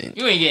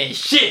 You ain't getting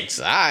shit.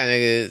 Sorry,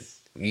 nigga.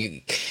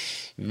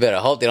 You better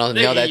hope they don't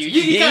mail that.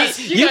 You got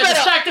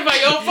distracted by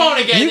your own phone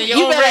again.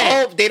 You better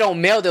hope they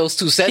don't mail those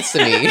 2 cents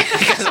to me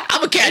because I'm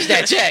gonna cash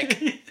that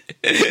check.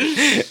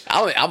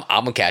 I'm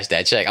gonna cash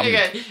that check.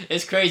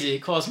 It's crazy. It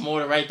costs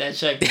more to write that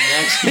check than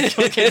actually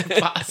go get a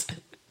deposit.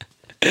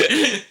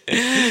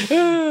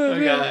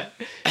 Oh God.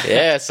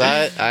 Yeah, so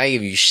I ain't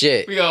give you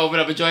shit. We gonna open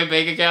up a joint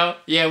bank account.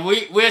 Yeah,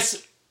 we're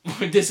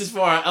this is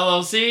for our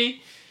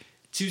LLC.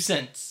 2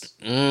 cents.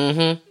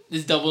 Mm-hmm.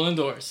 It's double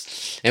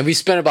endorsed. And we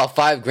spent about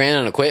 $5,000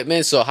 on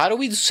equipment. So how do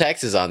we do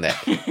taxes on that?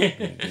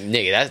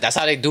 Nigga, that's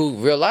how they do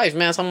real life,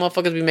 man. Some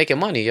motherfuckers be making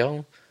money,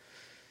 yo.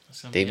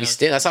 They be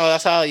still.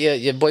 That's how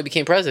your boy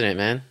became president,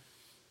 man.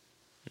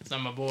 It's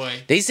not my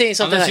boy. They saying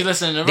something. Unless like, you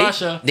listen to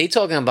Russia. They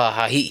talking about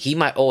how he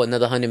might owe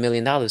another $100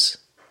 million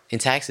in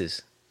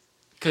taxes.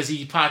 Because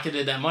he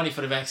pocketed that money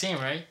for the vaccine,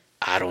 right?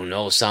 I don't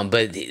know, son,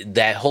 but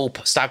that whole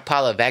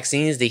stockpile of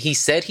vaccines that he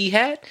said he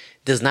had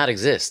does not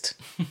exist.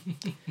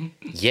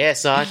 Yeah,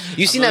 son.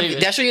 You seen that?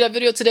 Did I show you that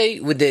video today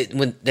with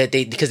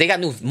because they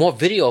got more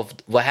video of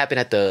what happened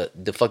at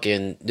the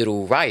fucking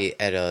little riot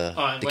at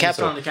the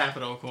Capitol. The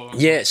Capitol, cool.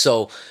 Yeah,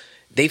 so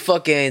they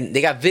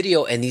got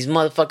video and these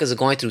motherfuckers are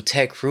going through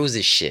Ted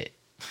Cruz's shit.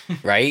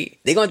 Right?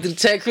 They're going through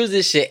Ted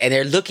Cruz's shit and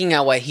they're looking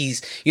at what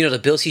he's, the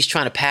bills he's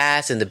trying to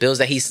pass and the bills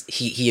that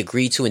he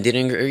agreed to and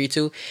didn't agree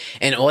to.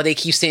 And all they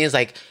keep saying is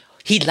like,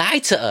 he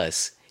lied to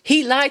us.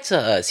 He lied to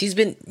us. He's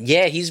been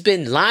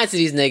lying to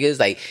these niggas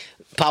like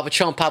Papa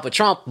Trump,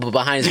 but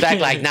behind his back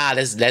like, nah,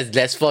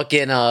 let's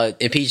fucking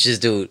impeach this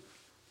dude.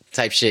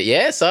 Type shit.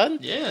 Yeah, son.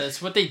 Yeah,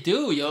 that's what they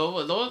do,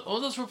 yo. All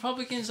those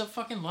Republicans are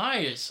fucking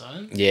liars,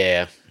 son.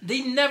 Yeah.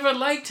 They never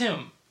liked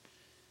him.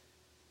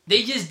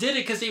 They just did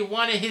it because they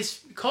wanted his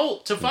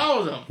cult to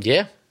follow them.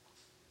 Yeah.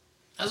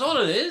 That's all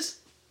it is.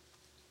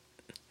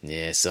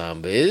 Yeah,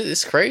 son, but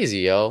it's crazy,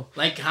 yo.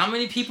 Like, how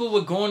many people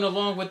were going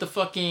along with the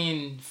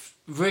fucking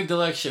rigged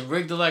election,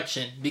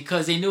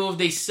 because they knew if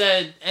they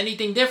said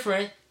anything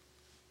different,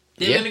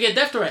 they were going to get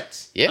death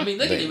threats. Yeah. I mean,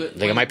 look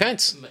at Mike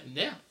Pence.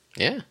 Yeah.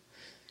 Yeah.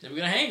 They were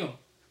going to hang him.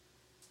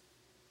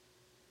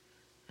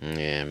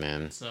 Yeah,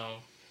 man. So...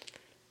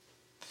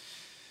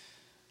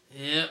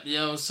 Yep,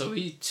 yo, so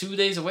we 2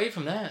 days away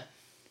from that.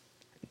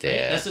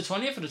 Yeah. That's the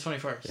 20th or the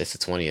 21st? It's the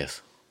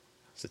 20th.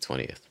 It's the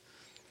 20th.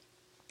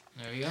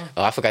 There you go.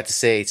 Oh, I forgot to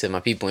say to my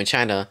people in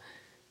China.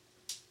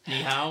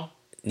 Ni hao?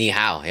 Ni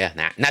hao, yeah.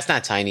 Nah, that's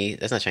not Chinese.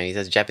 That's not Chinese.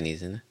 That's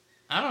Japanese, isn't it?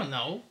 I don't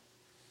know.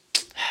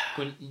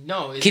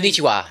 No.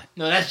 Konnichiwa.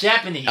 No, that's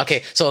Japanese.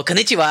 Okay, so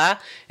konnichiwa,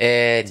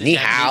 ni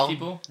hao.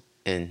 People?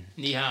 And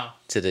ni hao.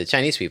 To the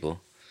Chinese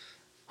people.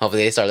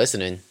 Hopefully they start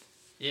listening.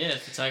 Yeah,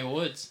 for Tiger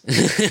Woods.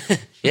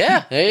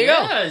 Yeah, there you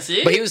go. Yeah,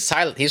 see? But he was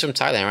from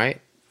Thailand,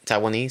 right?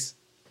 Taiwanese?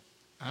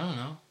 I don't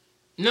know.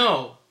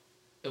 No.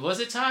 Was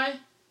it Thai?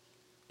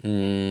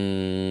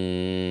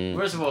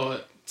 First of all,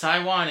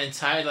 Taiwan and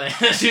Thailand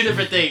are 2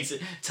 different things.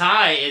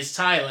 Thai is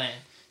Thailand.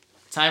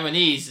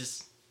 Taiwanese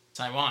is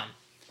Taiwan.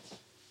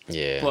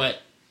 Yeah.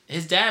 But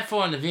his dad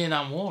fought in the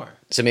Vietnam War.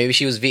 So maybe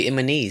she was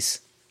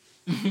Vietnamese.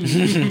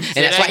 And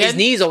that's why his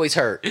knees always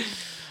hurt.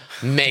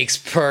 Makes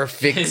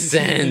perfect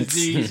sense.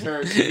 His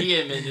hurt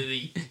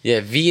vehemently.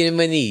 Yeah,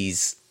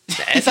 Vietnamese.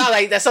 That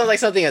sounds like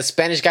something a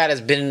Spanish guy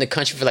that's been in the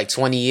country for like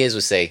 20 years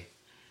would say.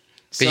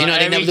 So they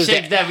never lose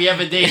that we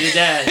ever dated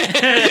that.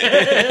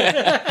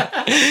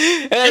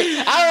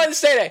 I don't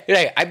understand that.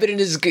 Like, I've been in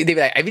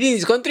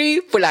this country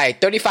for like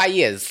 35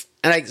 years.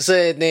 And like,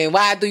 so then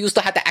why do you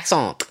still have the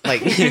accent?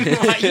 Like,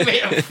 why you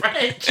made him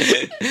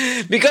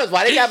French? Because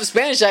why they have a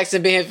Spanish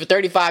accent? Been here for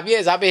 35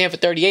 years. I've been here for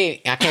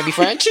 38. I can't be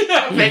French.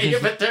 I've been here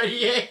for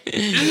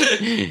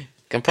 38.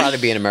 I'm proud to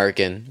be an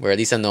American, where at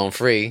least I know I'm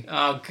free.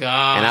 Oh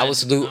God! And I will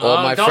salute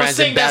all my friends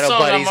and battle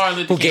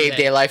buddies who gave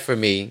their life for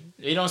me.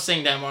 You don't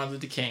sing that Martin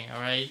Luther King,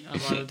 all right? On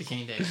Martin Luther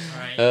King Day, all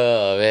right?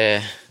 Oh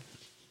man!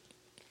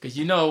 Because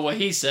you know what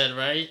he said,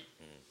 right?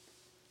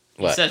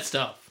 What? He said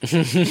stuff.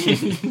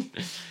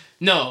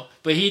 No,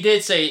 but he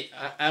did say.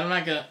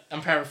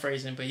 I'm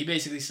paraphrasing, but he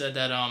basically said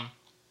that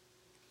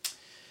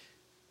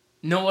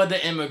no other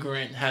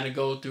immigrant had to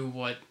go through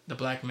what the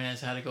black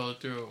man's had to go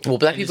through. Well,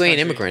 black people ain't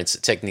immigrants,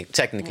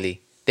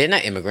 technically. They're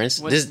not immigrants.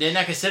 They're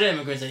not considered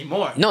immigrants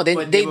anymore. No,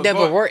 they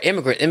never were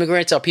immigrants.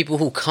 Immigrants are people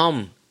who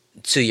come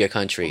to your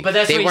country.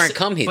 But they weren't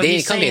come here. They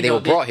didn't come here. They were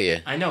brought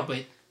here. I know,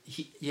 but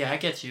I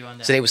get you on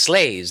that. So they were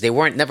slaves. They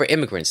weren't never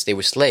immigrants. They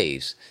were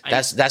slaves.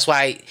 That's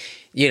why,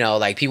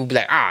 like people be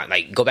like,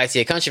 go back to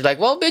your country. Like,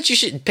 well, bitch, you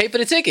should pay for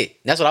the ticket.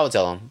 That's what I would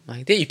tell them.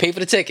 Like, you pay for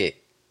the ticket.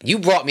 You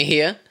brought me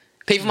here.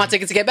 Pay for my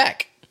ticket to get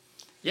back.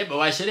 Yeah, but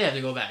why should they have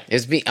to go back?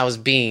 I was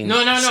being...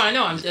 No, I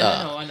know.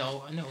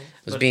 I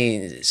was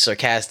being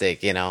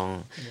sarcastic,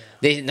 Yeah.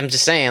 I'm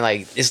just saying,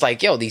 like, it's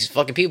like, yo, these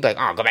fucking people like,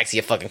 go back to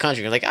your fucking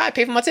country. You're like, I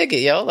pay for my ticket,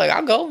 yo. Like,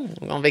 I'll go.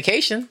 I'm on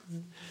vacation.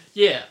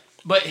 Yeah.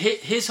 But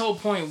his whole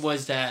point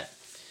was that,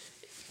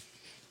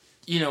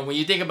 you know, when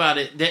you think about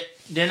it,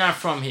 they're not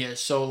from here.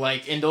 So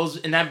like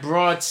in that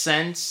broad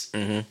sense,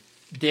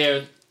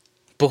 they're.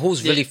 But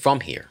who's really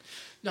from here?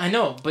 I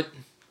know, but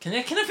can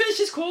I finish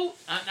this quote?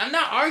 I'm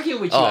not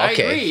arguing with you. Oh,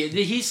 okay. I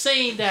agree. He's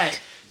saying that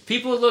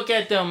people look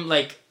at them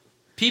like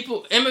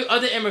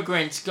other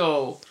immigrants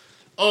go,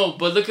 oh,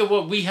 but look at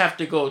what we have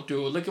to go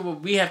through. Look at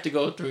what we have to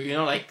go through. You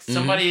know, like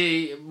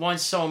somebody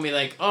once told me,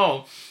 like,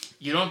 oh,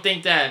 you don't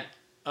think that,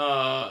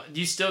 do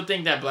you still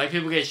think that black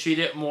people get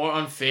treated more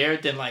unfair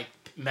than like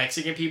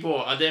Mexican people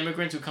or other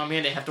immigrants who come here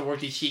and they have to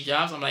work these cheap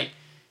jobs? I'm like,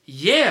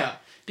 yeah,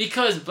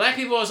 because black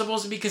people are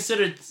supposed to be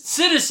considered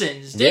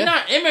citizens. They're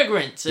not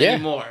immigrants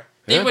anymore.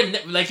 They were,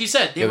 like you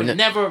said, they were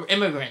never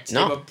immigrants.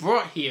 No. They were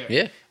brought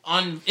here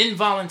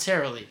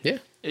involuntarily. Yeah.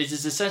 It's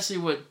just essentially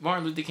what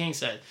Martin Luther King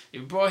said. They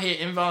were brought here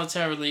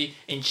involuntarily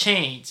in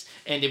chains,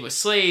 and they were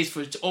slaves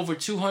for over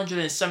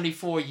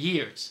 274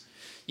 years.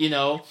 You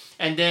know,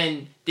 and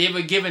then they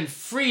were given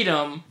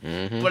freedom,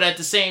 but at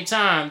the same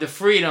time, the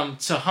freedom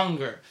to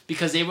hunger,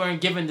 because they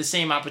weren't given the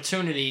same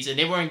opportunities, and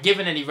they weren't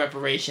given any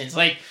reparations.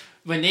 Like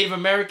when Native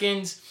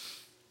Americans,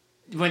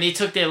 when they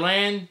took their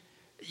land,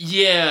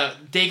 yeah,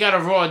 they got a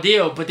raw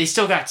deal, but they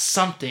still got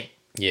something.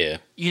 Yeah.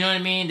 You know what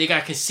I mean? They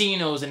got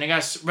casinos and they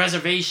got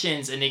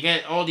reservations and they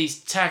get all these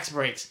tax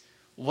breaks.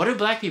 What do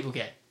black people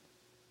get?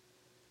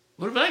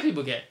 What do black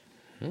people get?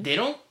 They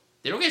don't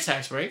get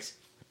tax breaks.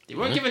 They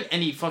weren't given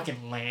any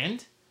fucking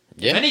land.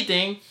 Yeah. If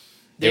anything,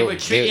 they were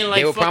treated like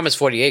they were promised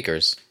 40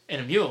 acres.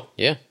 And a mule.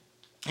 Yeah.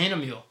 And a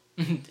mule.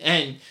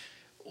 And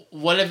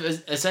what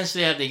if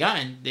essentially have they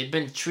gotten? They've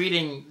been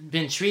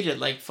treated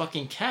like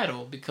fucking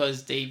cattle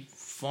because they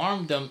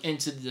farmed them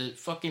into the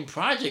fucking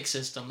project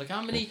system. Look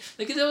how many.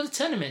 Look at all the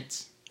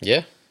tenements.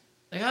 Yeah.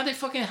 Like how they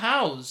fucking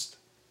housed.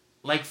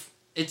 Like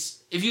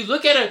it's if you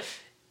look at a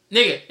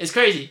nigga, it's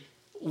crazy.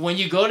 When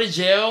you go to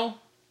jail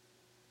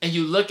and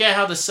you look at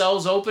how the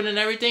cells open and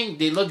everything,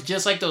 they look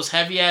just like those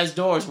heavy ass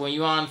doors when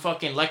you on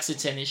fucking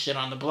Lexington and shit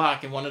on the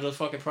block in one of those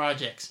fucking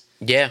projects.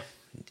 Yeah.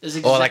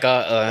 Or like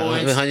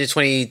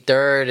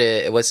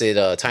 123rd, what's it,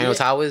 Taino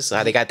Towers?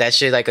 How they got that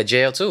shit like a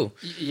jail too.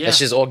 Yeah. That's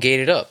just all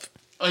gated up.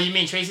 Oh, you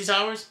mean Tracy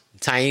Towers?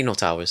 Taino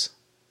Towers.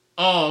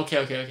 Oh,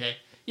 okay.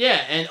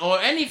 Yeah, and or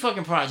any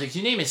fucking projects.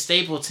 You name it,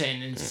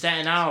 Stapleton and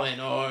Staten Island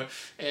or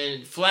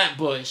and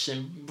Flatbush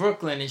and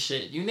Brooklyn and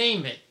shit. You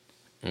name it.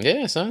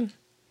 Yeah, son.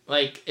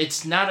 Like,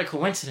 it's not a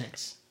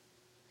coincidence.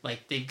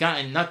 Like, they've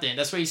gotten nothing.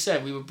 That's what he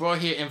said. We were brought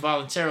here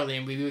involuntarily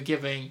and we were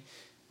given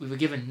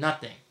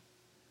nothing.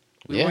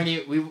 We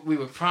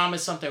were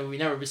promised something, we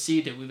never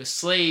received it. We were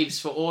slaves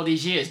for all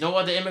these years. No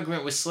other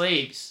immigrant was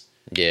slaves.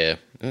 Yeah.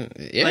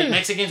 Yeah. Like,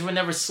 Mexicans were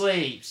never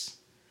slaves.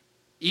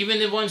 Even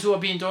the ones who are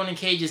being thrown in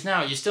cages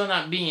now, you're still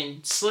not being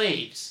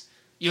slaves.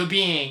 You're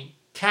being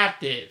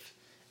captive.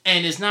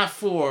 And it's not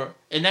for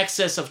in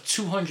excess of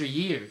 200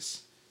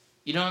 years.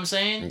 You know what I'm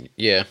saying?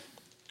 Yeah.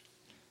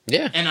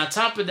 Yeah. And on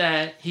top of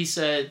that, he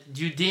said,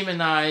 you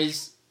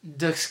demonize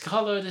the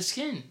color of the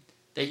skin.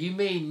 That you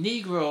made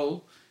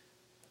Negro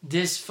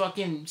this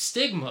fucking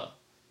stigma.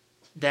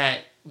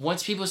 That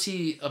once people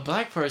see a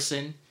black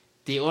person,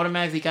 they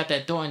automatically got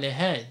that thought in their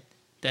head.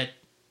 That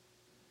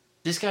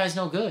this guy's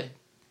no good.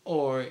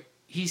 Or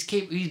he's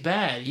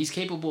bad. He's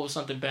capable of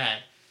something bad.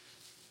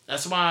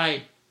 That's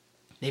why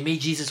they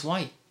made Jesus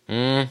white. You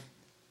know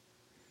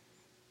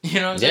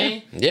what I'm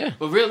saying? Yeah.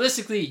 But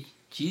realistically,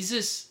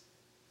 Jesus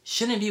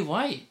shouldn't be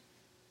white.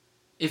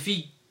 If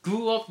he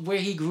grew up where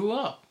he grew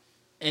up.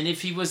 And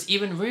if he was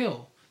even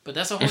real. But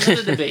that's a whole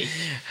other debate.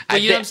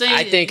 But you know what I'm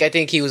saying? I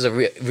think he was a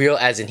real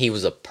as in he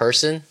was a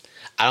person.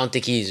 I don't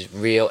think he's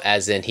real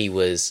as in he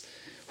was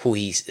who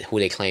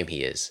they claim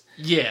he is.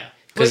 Yeah.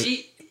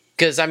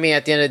 Because I mean,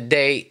 at the end of the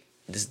day,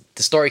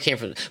 the story came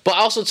from. But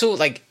also too,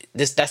 like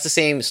this. That's the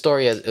same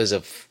story as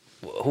of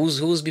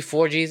who's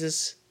before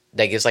Jesus.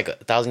 Like it's like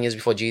 1,000 years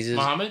before Jesus.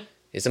 Muhammad.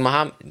 Is it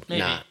Muhammad?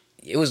 Maybe. Nah.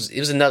 It was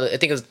another. I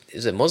think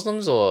is it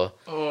Muslims or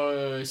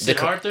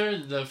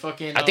Siddhartha, the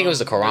fucking. I think it was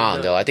the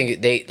Quran though. I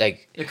think they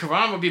like the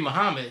Quran would be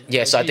Muhammad.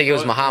 Yeah, so I think it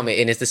was Muhammad,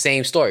 and it's the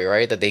same story,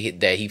 right? That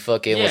he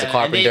fucking was a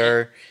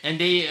carpenter, and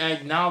they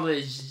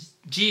acknowledge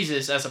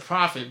Jesus as a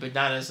prophet, but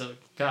not as a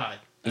God,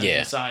 as a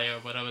Messiah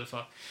or whatever the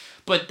fuck.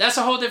 But that's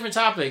a whole different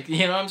topic.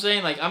 You know what I'm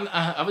saying? Like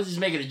I was just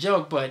making a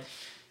joke, but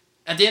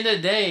at the end of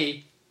the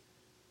day,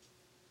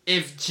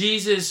 if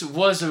Jesus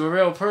was a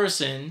real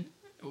person,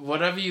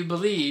 whatever you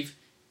believe,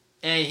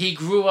 and he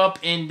grew up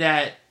in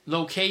that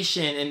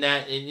location, in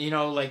that, you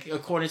know, like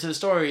according to the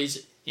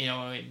stories, you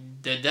know,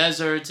 the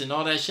deserts and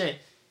all that shit,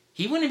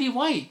 he wouldn't be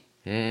white.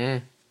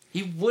 Mm-hmm.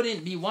 He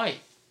wouldn't be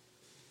white.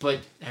 But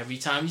every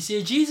time you see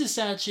a Jesus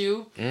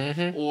statue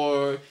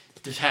or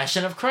the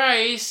Passion of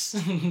Christ,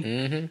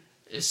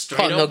 it's straight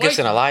Call up Mel white.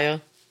 Gibson a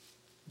liar?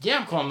 Yeah,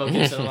 I'm calling Mel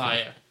Gibson a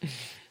liar.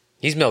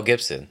 He's Mel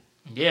Gibson.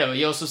 Yeah, but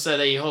he also said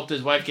that he hoped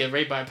his wife get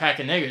raped by a pack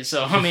of niggers.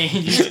 So I mean,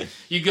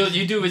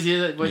 you do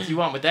what you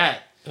want with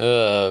that.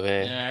 Oh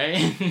man! All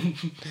right.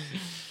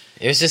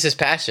 It was just his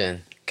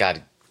passion.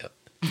 God,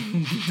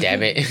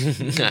 Damn it.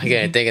 I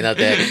can't think of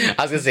that.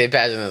 I was gonna say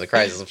Passion of the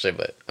Christ or some shit,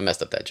 but I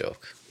messed up that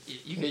joke.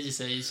 You could just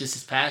say it's just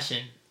his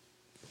passion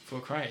for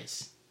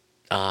Christ.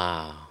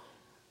 Ah.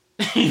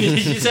 You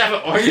just have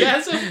an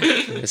orgasm?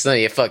 It's none of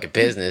your fucking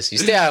business. You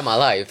stay out of my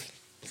life.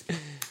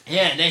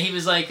 Yeah, and then he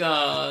was like,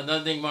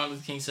 another thing Martin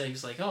Luther King said, he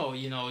was like, oh,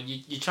 you know,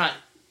 you try,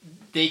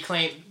 they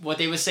claim, what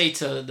they would say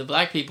to the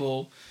black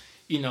people,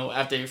 you know,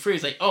 after they're free,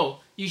 it's like, oh,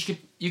 you should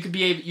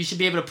be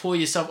able to pull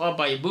yourself up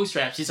by your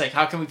bootstraps. He's like,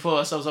 how can we pull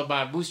ourselves up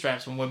by our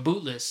bootstraps when we're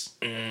bootless?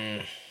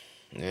 Yeah.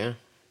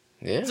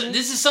 Yeah. So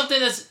this is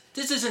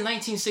in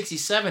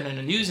 1967 in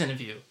a news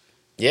interview.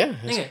 Yeah.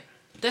 Nigga,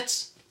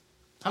 that's,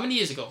 how many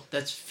years ago?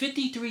 That's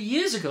 53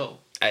 years ago.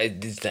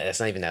 That's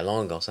not even that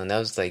long ago, son. That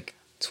was like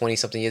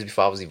 20-something years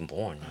before I was even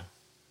born, man.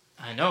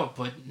 I know,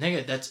 but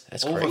nigga, that's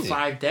over crazy.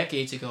 5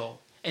 decades ago.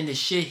 And the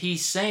shit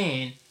he's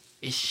saying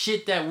is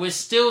shit that we're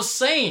still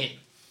saying.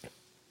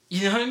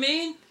 You know what I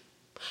mean?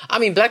 I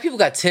mean, black people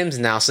got Timbs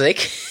now, so they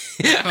can...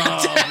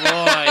 Oh,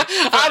 boy.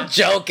 I'm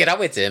joking. I'm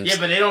with Timbs. Yeah,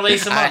 but they don't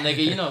lace them up,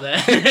 nigga. You know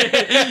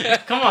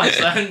that. Come on,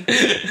 son.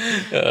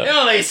 They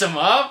don't lace them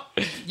up.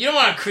 You don't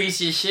want to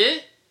crease your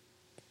shit.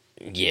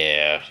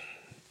 Yeah.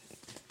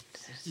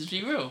 Just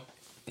be real.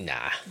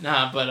 Nah,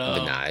 but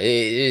nah, it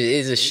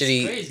is a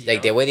shitty crazy,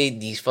 like yo.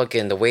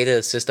 the way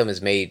the system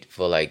is made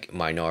for like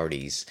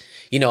minorities.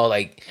 You know,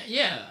 like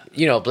yeah.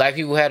 you know, black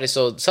people had it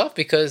so tough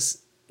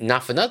because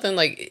not for nothing,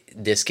 like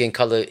their skin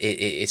color,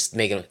 it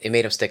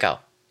made them stick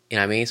out. You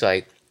know what I mean? So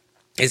like,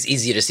 it's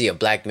easier to see a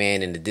black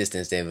man in the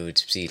distance than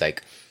to see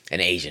like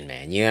an Asian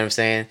man. You know what I'm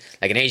saying?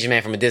 Like an Asian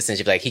man from a distance,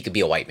 you're like, he could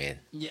be a white man.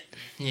 Yeah.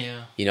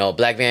 You know, a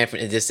black man from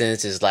a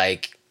distance is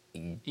like,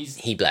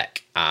 He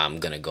black. I'm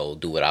gonna go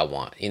do what I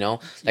want. You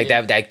know, like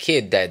Yeah. that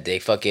kid that they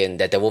fucking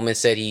that the woman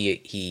said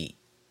he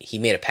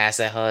made a pass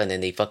at her and then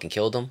they fucking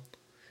killed him,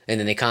 and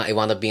then it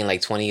wound up being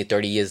like 20 or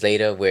 30 years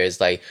later where it's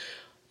like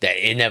that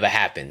it never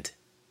happened,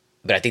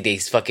 but I think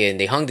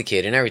they hung the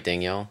kid and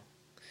everything, yo.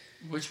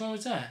 Which one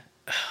was that?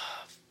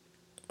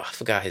 I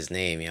forgot his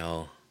name,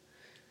 yo.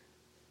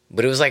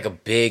 But it was like a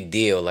big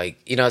deal, like,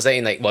 you know what I'm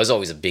saying? Like, well, it's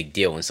always a big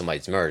deal when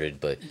somebody's murdered,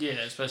 but Yeah,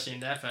 especially in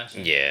that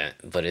fashion. yeah,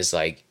 but it's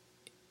like,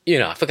 you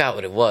know, I forgot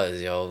what it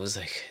was, yo. It was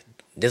like,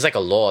 there's like a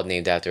law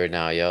named after it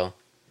now, yo.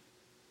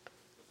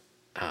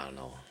 I don't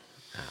know.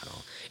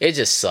 It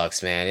just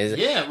sucks, man.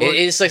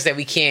 It sucks that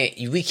we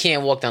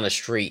can't walk down the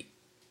street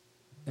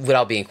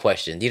without being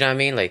questioned. You know what I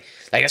mean? Like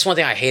that's one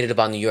thing I hated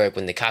about New York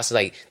when the cops were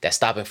like that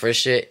stop and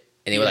frisk shit,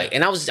 and they were like,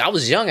 and I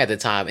was young at the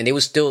time, and they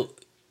would still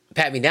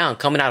pat me down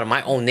coming out of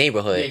my own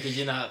neighborhood. Yeah, because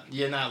you're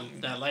not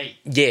that light.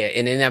 Yeah,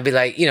 and then I'd be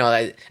like, you know,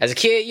 like, as a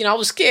kid, you know, I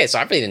was scared, so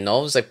I really didn't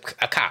know. It was like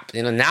a cop.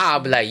 You know, now I'll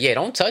be like, yeah,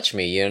 don't touch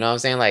me. You know what I'm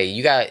saying? Like,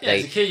 you got, like,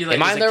 as a kid, you're like,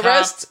 am I as under a cop,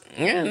 arrest?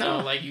 Yeah, you no.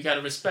 know, like, you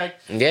gotta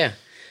respect. Yeah.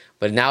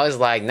 But now it's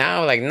like,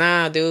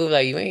 nah, dude,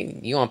 like,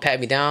 you want to pat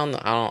me down?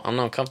 I'm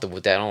not comfortable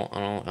with that.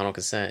 I don't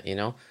consent, you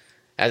know?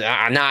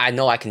 Now I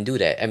know I can do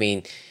that. I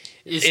mean,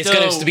 it's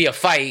going to be a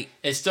fight.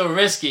 It's still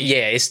risky.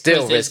 Yeah, it's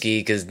still risky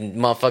because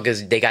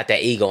motherfuckers, they got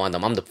that ego on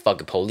them. I'm the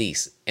fucking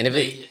police. And if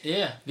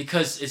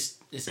because it's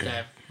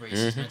that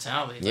racist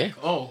mentality.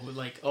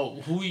 Like,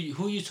 who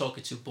you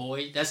talking to,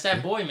 boy? That's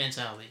that boy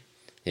mentality.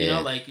 Yeah. You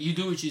know, like, you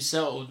do what you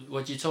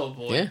told,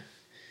 boy. Yeah.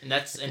 And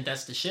that's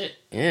the shit.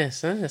 Yeah,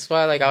 son. That's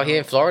why, like, out here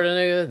in Florida,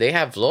 nigga, they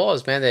have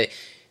laws, man, that,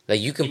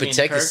 like, you can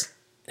protect this.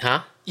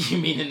 Huh? You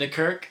mean in the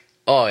Kirk?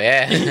 Oh,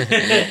 yeah.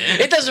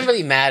 It doesn't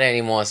really matter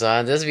anymore,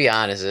 son. Let's be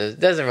honest. It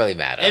doesn't really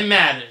matter. It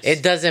matters.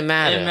 It doesn't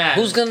matter. It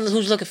matters.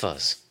 Who's looking for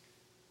us?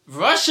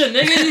 Russia,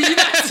 nigga.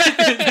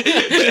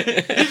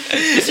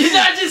 Did you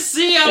not just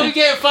see how we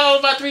get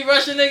followed by 3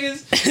 Russian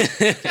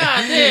niggas?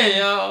 God damn,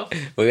 y'all.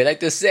 What we like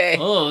to say.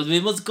 Oh, we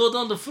must go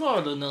down to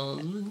Florida now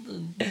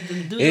and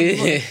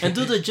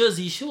do the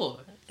Jersey Shore.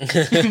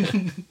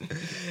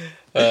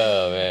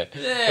 Oh, man.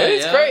 Yeah,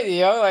 It's crazy,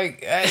 yo.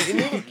 Like,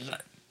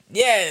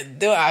 yeah,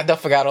 dude, I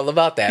don't forgot all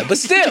about that. But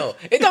still,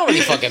 it don't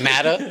really fucking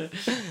matter.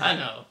 I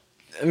know.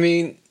 I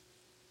mean,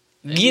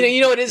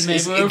 you know what it is?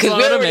 Maybe we're in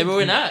Florida, maybe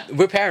we're not.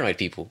 We're paranoid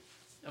people.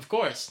 Of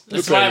course.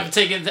 That's why I've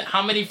taken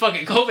how many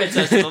fucking COVID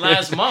tests in the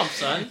last month,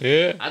 son?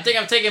 Yeah. I think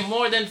I've taken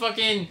more than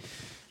fucking...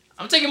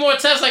 I'm taking more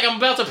tests like I'm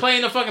about to play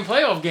in a fucking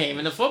playoff game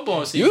in the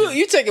football season.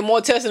 You taking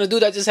more tests than a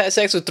dude that just had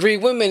sex with 3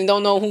 women and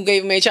don't know who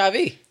gave him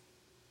HIV.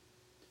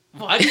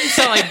 Why do you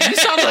sound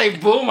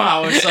like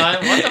Boomhauer,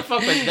 son? What the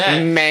fuck was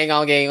that? Man,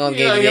 gonna get HIV.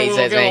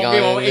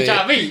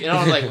 And I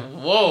was like,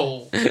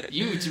 whoa,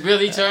 you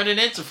really turning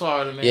into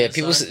Florida, man. Yeah,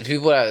 people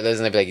that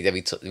listen, they be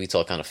like, we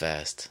talk kind of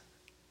fast.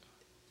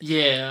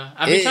 Yeah,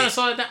 I've been trying to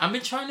slow it down. I've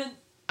been trying to.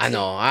 I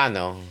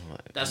know.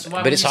 That's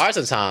why. But it's hard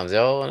sometimes,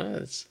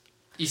 yo.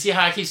 You see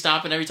how I keep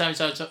stopping every time you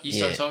start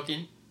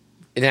talking?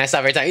 And then I stop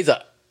every time you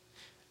talk.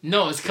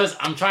 No, it's because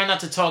I'm trying not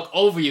to talk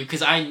over you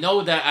because I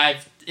know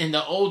that in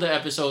the older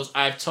episodes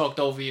I've talked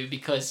over you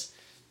because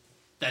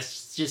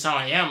that's just how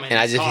I am. And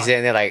I just be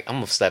sitting there like, I'm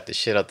gonna slap the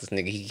shit out this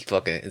nigga. He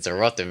fucking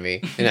interrupting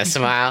me. And I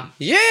smile.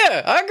 Yeah,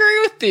 I agree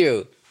with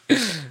you.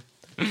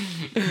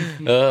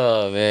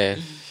 Oh man.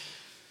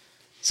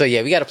 So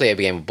yeah, we gotta play a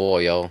game of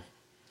ball, yo.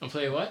 I'll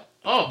play what?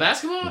 Oh,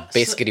 basketball?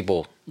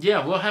 Basketball.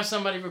 Yeah, we'll have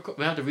somebody record.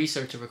 We'll have the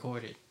researcher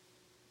record it.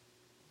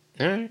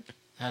 All right.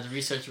 Have the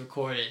research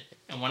record it.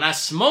 And when I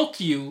smoke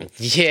you...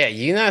 Yeah,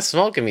 you're not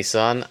smoking me,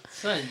 son.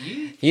 Son,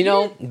 You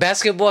know,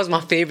 basketball is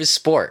my favorite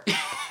sport.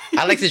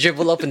 I like to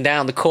dribble up and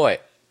down the court.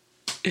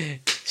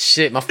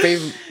 Shit, my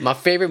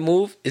favorite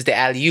move is the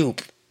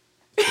alley-oop.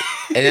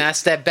 And then I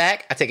step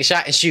back, I take a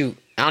shot and shoot.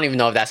 I don't even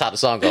know if that's how the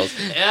song goes.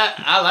 Yeah,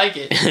 I like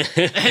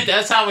it.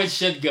 That's how it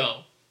should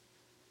go.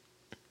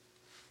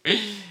 And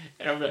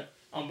I'm like,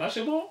 I'm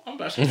basketball.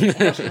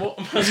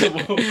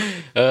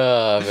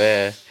 Oh,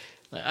 man.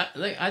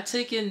 I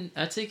take into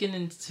I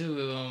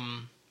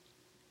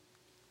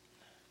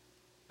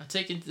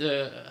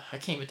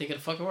can't even think of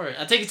the fucking word.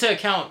 I take into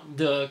account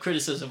the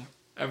criticism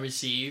I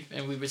receive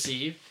and we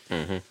receive.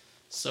 Mm-hmm.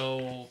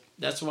 So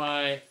that's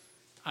why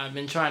I've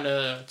been trying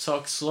to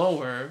talk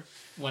slower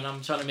when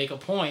I'm trying to make a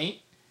point,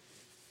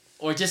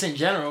 or just in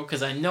general,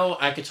 because I know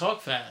I could talk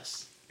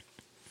fast.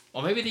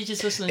 Or maybe they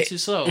just listening too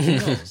slow. Who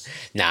knows?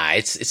 Nah,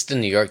 it's the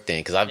New York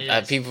thing. Because I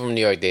have people from New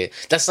York.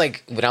 That's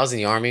like when I was in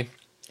the Army.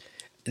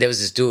 There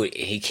was this dude.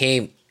 He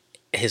came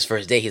his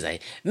first day. He's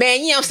like, man,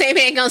 you know what I'm saying?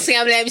 Man, gonna sing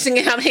every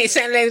single time.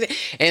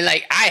 And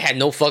like, I had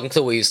no fucking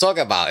clue what he was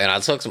talking about. And I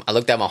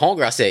looked at my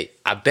homegirl. I said,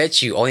 I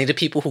bet you only the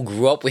people who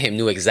grew up with him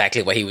knew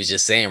exactly what he was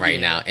just saying right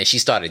now. And she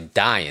started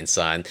dying,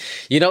 son.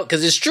 You know,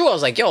 because it's true. I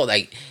was like, yo,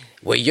 like,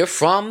 where you're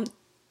from,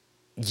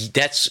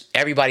 that's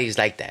everybody's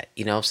like that.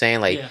 You know what I'm saying?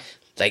 Like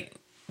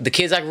the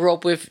kids I grew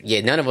up with,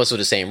 none of us were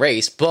the same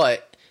race,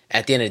 but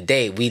at the end of the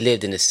day, we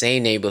lived in the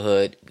same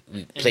neighborhood.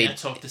 We played. And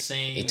talked the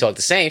same. He talked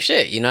the same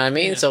shit. You know what I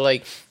mean? Yeah. So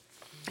like,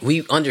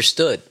 we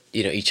understood,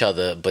 each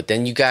other. But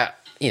then you got,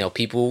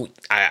 people.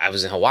 I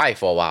was in Hawaii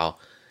for a while.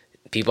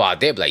 People out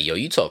there be like, yo,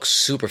 you talk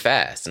super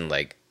fast, and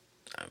like,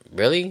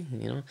 really,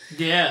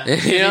 Yeah,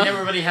 they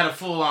never really had a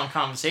full on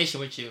conversation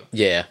with you.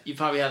 Yeah, you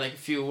probably had like a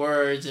few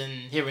words and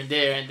here and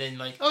there, and then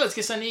like, oh, let's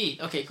get something to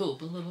eat. Okay, cool.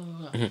 Blah, blah, blah,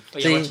 blah. Mm-hmm. Or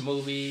you watch a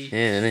movie. Yeah,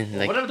 and then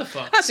like, whatever the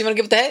fuck. Oh, so you want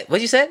to give it the head?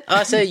 What you said? Oh,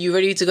 I said, you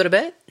ready to go to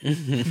bed?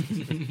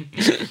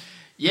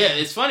 Yeah,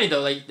 it's funny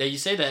though, like that you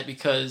say that,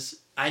 because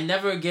I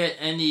never get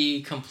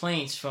any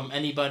complaints from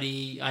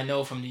anybody I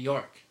know from New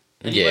York.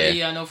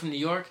 Anybody I know from New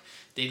York,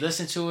 they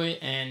listen to it,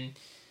 and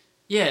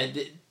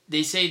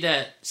they say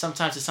that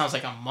sometimes it sounds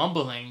like I'm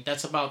mumbling.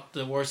 That's about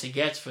the worst it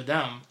gets for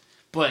them.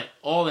 But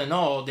all in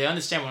all, they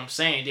understand what I'm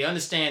saying. They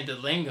understand the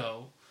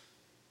lingo,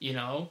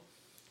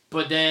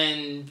 But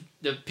then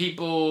the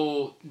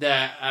people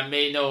that I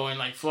may know in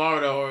like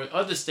Florida or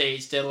other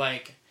states, they're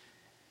like,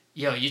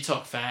 yo, you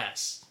talk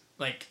fast.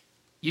 Like,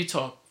 you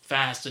talk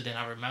faster than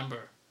I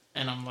remember.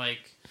 And I'm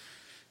like,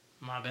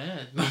 my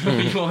bad.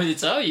 You want me to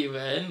tell you,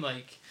 man?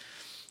 Like,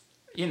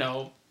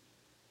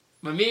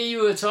 when me and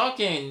you were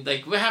talking,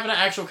 like, we're having an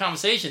actual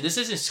conversation. This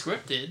isn't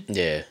scripted.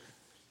 Yeah.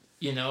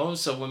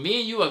 So when me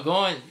and you are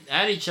going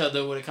at each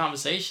other with a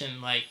conversation,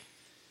 like,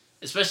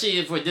 especially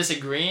if we're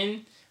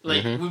disagreeing,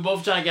 like, we're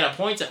both trying to get our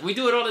points out. We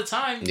do it all the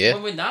time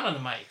when we're not on the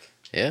mic.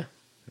 Yeah.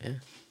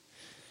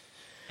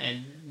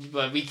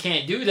 But we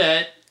can't do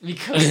that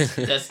because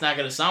that's not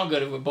going to sound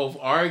good if we're both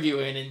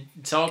arguing and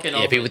talking.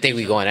 Yeah, people think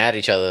we're going at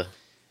each other.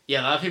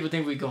 Yeah, a lot of people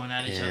think we're going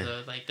at each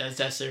other. Like, that's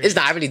serious. It's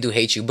not. I really do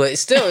hate you, but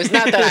it's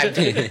not that I...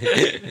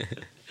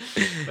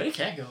 Where'd the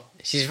cat go?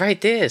 She's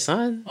right there,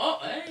 son. Oh,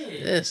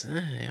 hey. This,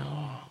 yo.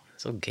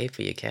 So gay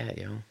for your cat,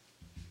 yo.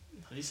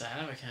 At least I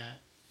have a cat.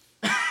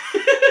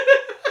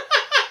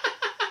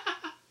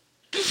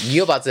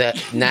 You about to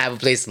not have a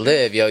place to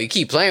live, yo. You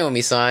keep playing with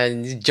me,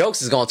 son. These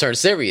jokes is gonna turn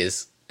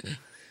serious.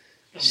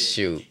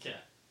 Shoot.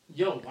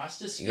 Yo, watch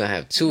this. You're gonna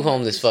have 2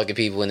 homeless fucking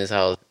people in this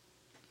house.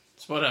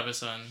 It's whatever,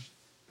 son.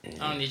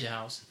 I don't need your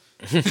house.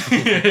 I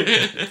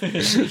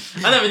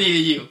never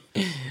needed you.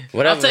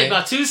 Whatever, I'll take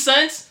my 2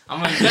 cents.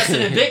 I'm gonna invest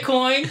it in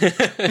Bitcoin.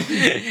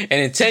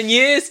 And in 10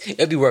 years,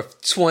 it'll be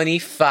worth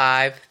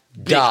 $25.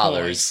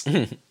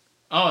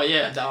 Oh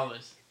yeah,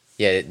 dollars.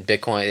 Yeah,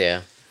 Bitcoin.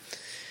 Yeah.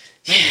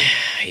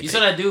 You saw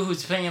that dude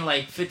who's paying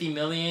like $50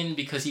 million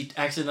because he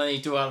accidentally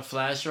threw out a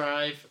flash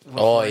drive.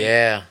 Oh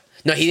yeah.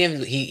 No, he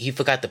didn't. He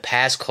forgot the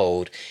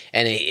passcode,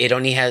 and it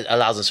only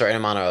allows a certain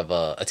amount of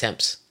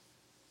attempts.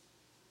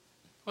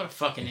 What a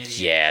fucking idiot!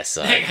 Yeah,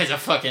 son. That guy's a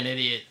fucking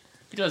idiot.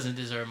 He doesn't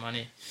deserve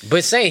money.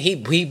 But saying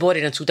he bought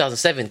it in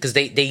 2007 because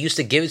they used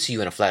to give it to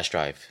you in a flash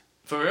drive.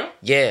 For real?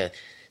 Yeah.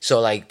 So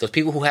like those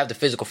people who have the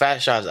physical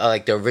flash drives are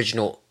like the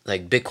original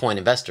like Bitcoin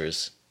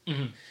investors.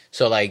 Mm-hmm.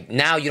 So like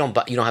now you don't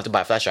have to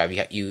buy a flash drive.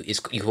 You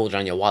hold it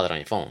on your wallet on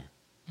your phone.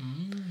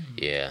 Mm.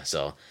 Yeah.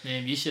 So.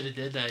 Man, you should have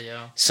did that,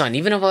 yo. Son,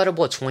 even if I would have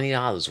bought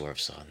 $20 worth,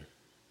 son.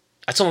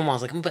 I told my mom, I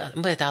was like, I'm gonna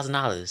put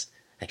 $1,000.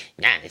 Like,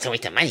 nah, it's a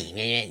waste of money,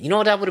 man. You know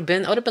what that would have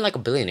been? I would have been like a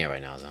billionaire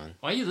right now, son.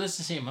 Why you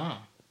listen to your mom?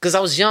 Because I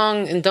was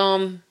young and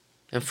dumb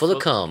and full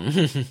of cum.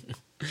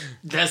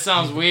 That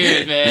sounds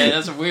weird, man.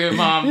 That's a weird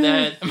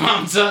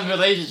mom-son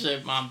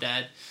relationship,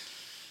 mom-dad.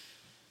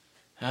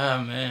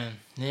 Oh, man.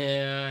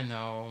 Yeah, I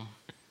know.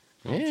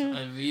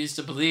 Yeah. We used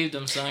to believe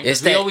them, son.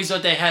 Because we always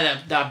thought they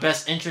had our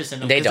best interest in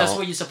them. They don't. That's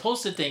what you're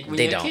supposed to think when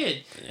you're a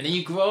kid. And then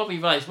you grow up and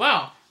you realize,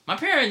 wow, My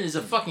parent is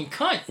a fucking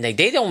cunt. Like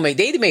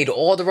they made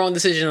all the wrong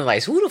decisions in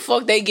life. Who the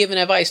fuck they giving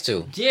advice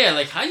to? Yeah,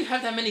 like how you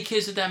have that many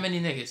kids with that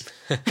many niggas?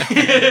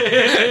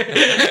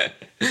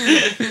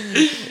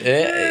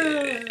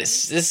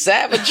 It's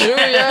sad but true,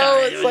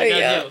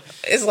 yo.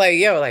 It's like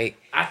yo,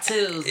 like I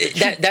tell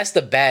that's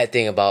the bad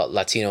thing about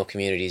Latino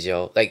communities,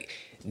 yo. Like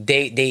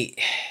they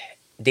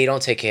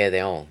don't take care of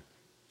their own.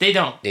 They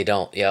don't.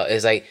 Yo.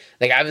 It's like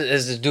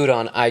there's this dude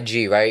on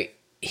IG, right?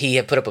 He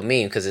had put up a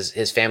meme because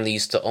his family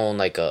used to own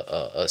like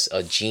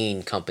a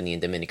jean company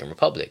in Dominican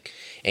Republic,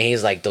 and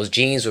he's like, those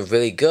jeans were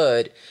really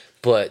good,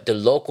 but the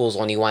locals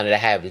only wanted to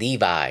have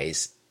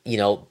Levi's, you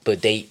know.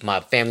 But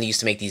my family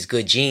used to make these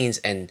good jeans,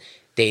 and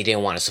they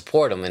didn't want to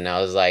support them. And I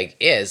was like,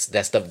 yes,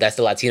 that's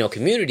the Latino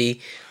community.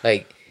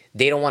 Like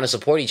they don't want to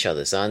support each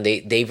other, son.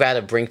 They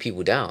rather bring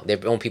people down, their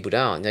own people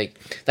down. Like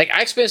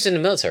I experienced in the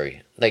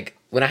military. Like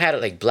when I had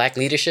like black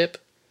leadership,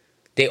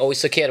 they always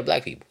took care of the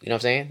black people. You know what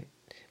I'm saying?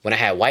 When I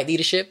had white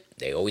leadership,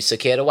 they always took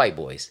care of the white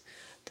boys.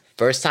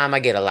 First time I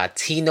get a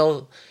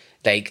Latino,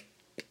 like,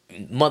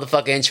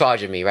 motherfucker in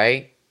charge of me,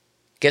 right?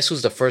 Guess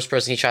who's the first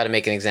person he tried to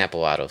make an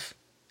example out of?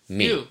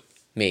 Me. You.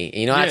 Me. And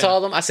you know what I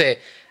told him? I said,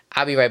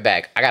 I'll be right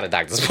back. I got a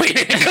doctor's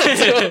appointment to go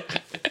to.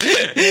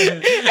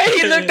 And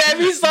he looked at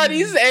me, son.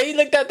 He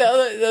looked at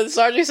the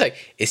sergeant. He's like,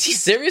 is he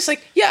serious?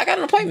 Like, yeah, I got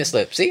an appointment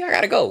slip. See, I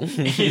got to go.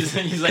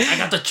 he's like, I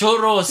got the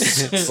churros.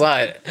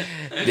 Son.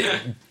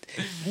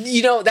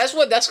 You know,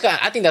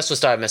 I think that's what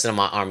started messing up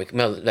my army,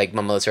 like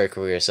my military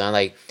career, son.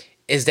 Like,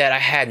 is that I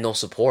had no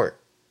support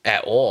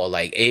at all.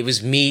 Like, it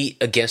was me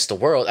against the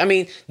world. I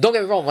mean, don't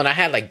get me wrong. When I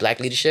had like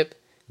black leadership,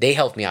 they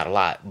helped me out a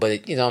lot.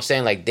 But you know what I'm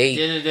saying? Like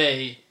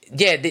they,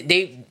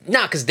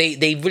 because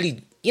they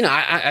really, you know,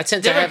 I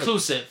tend to they're have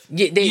inclusive.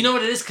 Yeah, you know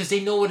what it is because they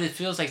know what it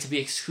feels like to be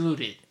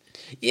excluded.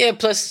 Yeah,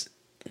 plus.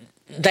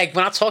 Like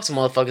when I talk to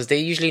motherfuckers, they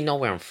usually know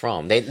where I'm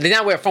from. They're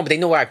not where I'm from, but they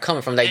know where I'm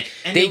coming from. Like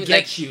and they get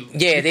like, you,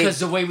 yeah, because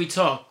the way we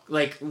talk,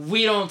 like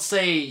we don't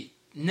say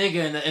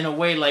nigga in a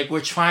way like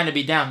we're trying to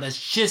be down. That's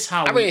just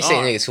how we are. I really say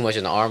nigga too much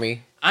in the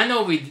army. I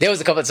know There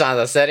was a couple of times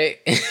I said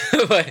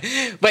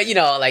it, but you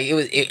know, like it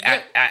was,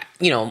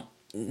 you know,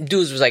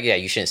 dudes was like, yeah,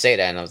 you shouldn't say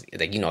that, and I was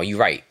like, you know, you're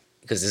right,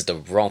 because it's the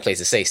wrong place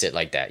to say shit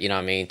like that. You know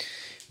what I mean?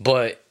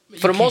 But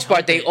for the most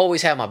part, they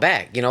always have my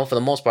back. You know, for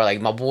the most part, like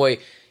my boy.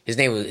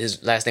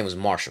 His last name was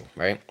Marshall,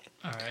 right?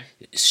 All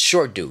right.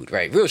 Short dude,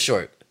 right? Real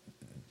short.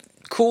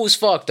 Cool as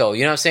fuck, though.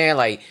 You know what I'm saying?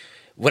 Like,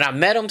 when I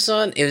met him,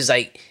 son, it was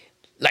like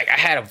I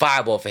had a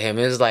vibe off of him.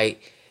 It was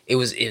like, it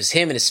was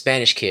him and a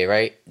Spanish kid,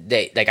 right?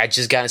 I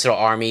just got into the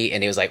army,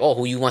 and it was like, oh,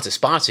 who you want to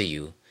sponsor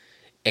you?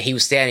 And he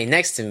was standing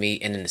next to me,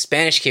 and then the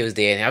Spanish kid was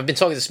there. And I've been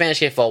talking to the Spanish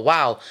kid for a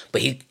while,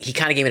 but he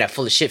kind of gave me that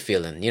full of shit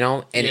feeling, you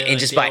know? And, and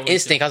just by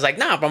instinct, I was like,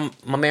 nah, bro,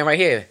 my man right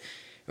here,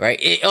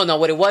 right?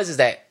 What it was is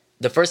that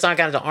the first time I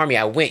got into the army,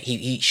 I went.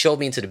 He showed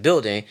me into the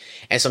building,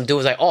 and some dude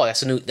was like, "Oh,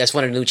 that's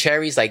one of the new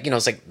cherries, like, you know,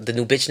 it's like the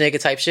new bitch nigga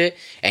type shit."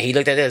 And he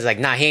looked at it, was like,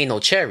 "Nah, he ain't no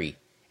cherry."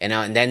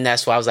 And then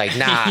that's why I was like,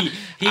 "Nah,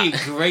 he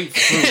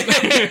grapefruit."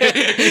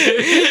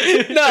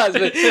 No,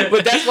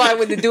 but that's why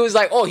when the dude was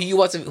like, "Oh,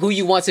 who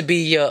you want to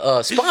be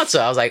your sponsor?"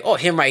 I was like, "Oh,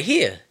 him right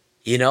here,"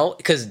 you know,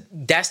 because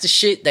that's the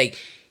shit. Like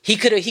he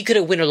could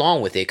have went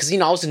along with it, because you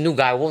know I was a new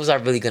guy. What was I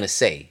really gonna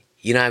say?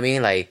 You know what I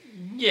mean? Like.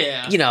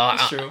 Yeah, you know,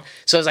 that's true.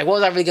 So it's like, what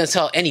was I really gonna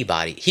tell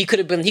anybody? He could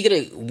have went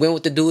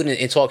with the dude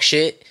and talk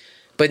shit,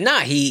 but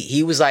nah,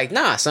 he was like,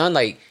 nah, son,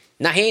 like,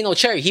 nah, he ain't no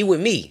cherry. He with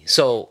me,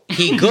 so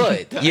he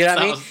good. You know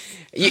what I mean?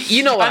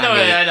 You know what I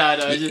mean? I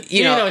know.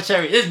 You know,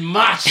 cherry. This is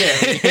my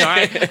cherry. All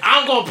right,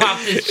 I'm gonna pop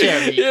this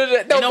cherry.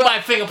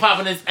 Nobody finger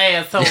popping this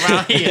asshole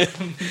around here.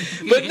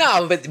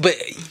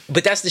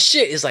 but that's the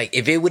shit. It's like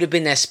if it would have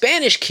been that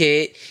Spanish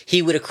kid,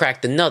 he would have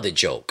cracked another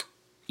joke.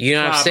 You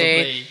know what I'm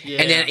saying?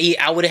 Yeah. And then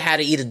I would have had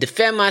to either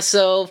defend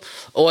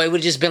myself, or it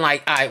would have just been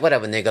like, all right,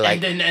 whatever, nigga.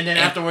 Like, and then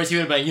afterwards, he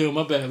would have been like, yo,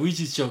 my bad, we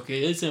just joking.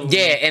 Yeah,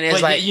 and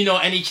it's like, you know,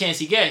 any chance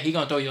he get, he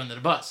gonna throw you under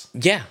the bus.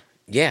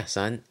 Yeah,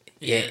 son.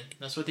 Yeah,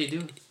 that's what they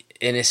do.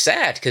 And it's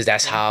sad because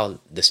that's how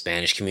the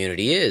Spanish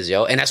community is,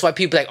 yo. And that's why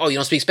people are like, oh, you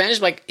don't speak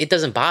Spanish? Like, it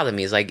doesn't bother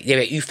me. It's like,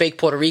 yeah, you fake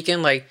Puerto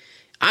Rican? Like,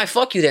 I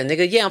fuck you then,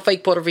 nigga. Yeah, I'm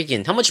fake Puerto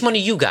Rican. How much money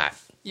you got?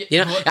 Yeah,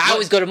 you know, I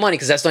always go to money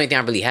because that's the only thing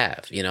I really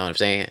have. You know what I'm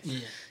saying? Yeah.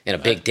 And a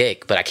big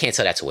dick, but I can't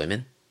tell that to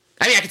women.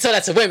 I mean, I can tell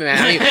that to women,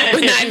 man. I mean,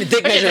 we're not in a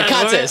dick measuring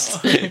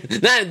contest.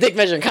 Not in a dick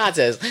measuring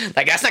contest.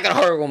 Like, that's not gonna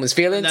hurt a woman's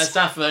feelings. That's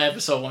not for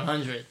episode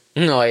 100.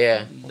 No,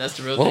 yeah. That's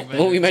the real thing, man.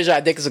 When we measure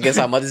our dicks against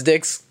our mother's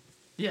dicks?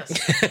 Yes.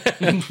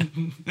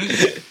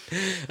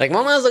 Like,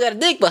 my mom's got a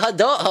dick, but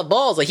her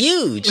balls are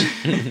huge.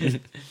 You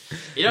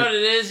know what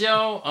it is,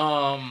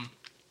 yo?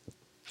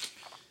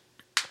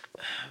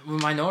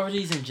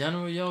 Minorities in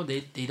general, yo, they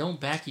don't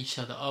back each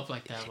other up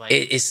like that. Like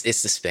it's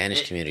the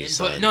Spanish community.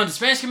 But no, the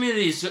Spanish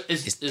community is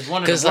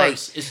one of the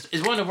worst.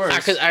 It's one of the worst.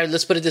 Because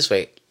let's put it this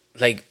way: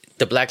 like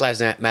the Black Lives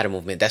Matter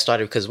movement that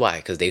started because why?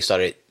 Because they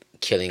started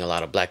killing a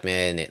lot of black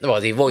men.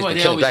 They've always been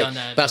killing black.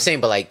 But I'm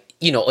saying, but like,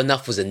 you know,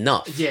 enough was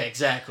enough. Yeah,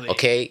 exactly.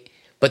 Okay,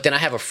 but then I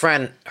have a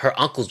friend. Her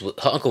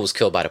uncle was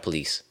killed by the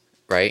police.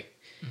 Right.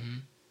 Mm-hmm.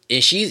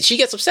 And she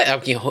gets upset.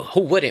 I mean, who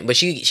wouldn't? But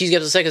she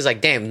gets upset because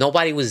like, damn,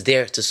 nobody was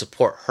there to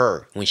support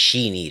her when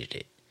she needed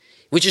it,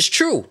 which is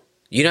true.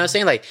 You know what I'm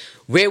saying? Like,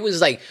 where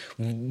was like,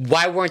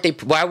 why weren't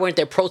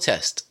there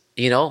protests?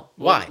 You know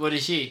why? What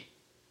is she?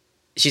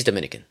 She's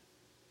Dominican.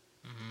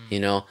 You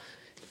know,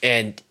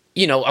 and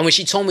you know, and when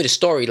she told me the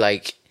story,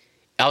 like,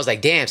 I was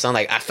like, damn, son.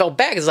 Like, I felt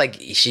bad. It's like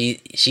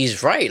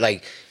she's right.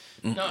 Like,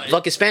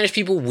 fucking Spanish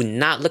people would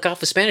not look out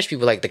for Spanish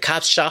people. Like, the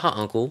cops shot her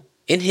uncle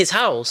in his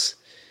house.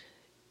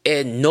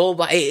 And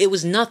nobody, it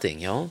was nothing,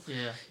 yo.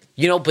 Yeah.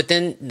 You know, but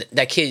then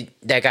that kid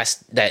that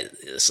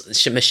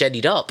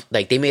macheted up,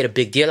 like they made a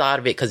big deal out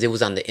of it because it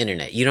was on the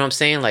internet. You know what I'm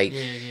saying? Like,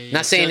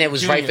 not saying that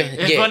was right for him.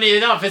 And funny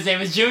enough, his name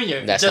is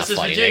Junior. That's not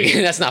funny.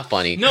 That's not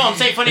funny. No, I'm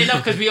saying funny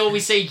enough because we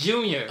always say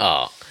Junior.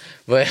 Oh,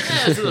 but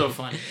it's a little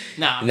funny.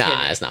 Nah,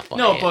 it's not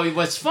funny. No, but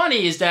what's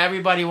funny is that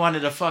everybody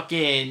wanted to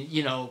fucking,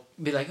 you know,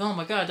 be like, oh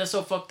my god, that's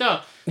so fucked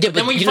up. Yeah, but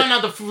then when you find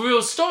out the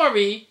real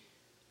story,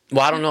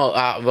 well, I don't know.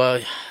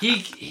 Well,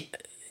 he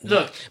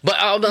look, but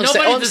all I'm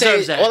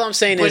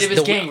saying is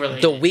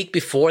the week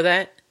before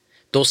that,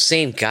 those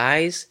same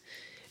guys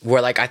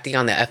were like, I think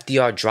on the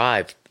FDR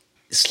Drive,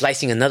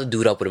 slicing another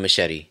dude up with a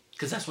machete.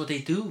 Because that's what they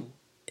do.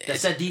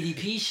 That's that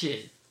DDP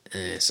shit.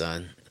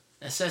 Son.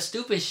 That's that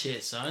stupid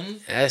shit, son.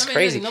 That's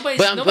crazy.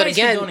 Nobody's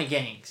condoning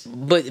gangs.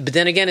 But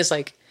then again, it's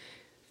like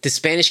the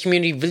Spanish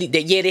community really.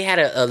 They had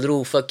a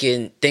little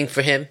fucking thing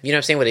for him. You know what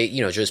I'm saying? Where they,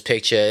 you know, drew his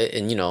picture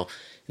and you know.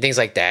 Things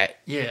like that.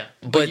 Yeah.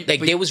 But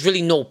there was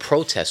really no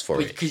protest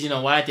for it. Because you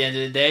know why? At the end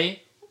of the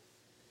day,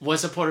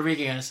 what's a Puerto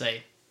Rican going to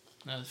say?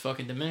 No,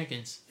 fucking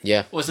Dominicans.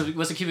 Yeah. What's a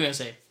Cuban going to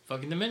say?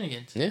 Fucking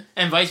Dominicans. Yeah.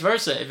 And vice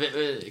versa.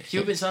 If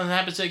Cuban, something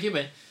happens to a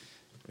Cuban.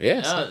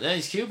 Yeah.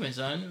 He's Cuban,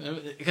 son.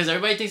 Because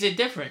everybody thinks they're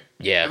different.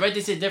 Yeah. Everybody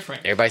thinks they're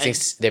different. Everybody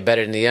thinks they're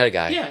better than the other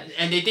guy. Yeah.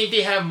 And they think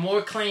they have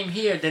more claim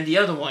here than the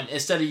other one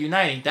instead of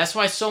uniting. That's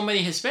why so many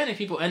Hispanic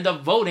people end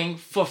up voting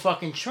for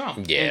fucking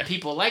Trump. Yeah. And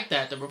people like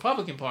that, the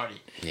Republican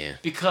Party. Yeah.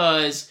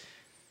 Because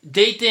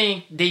they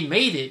think they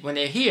made it when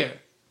they're here.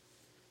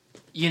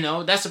 You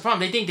know, that's the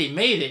problem. They think they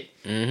made it.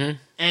 Mm-hmm.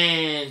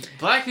 And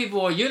black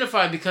people are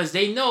unified because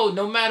they know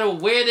no matter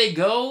where they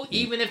go,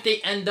 even if they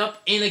end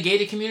up in a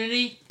gated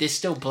community, they're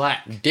still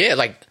black. Yeah,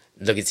 like,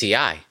 look at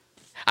T.I.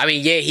 I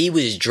mean, yeah, he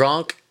was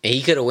drunk and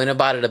he could have went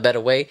about it a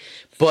better way,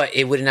 but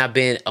it would not have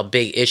been a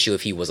big issue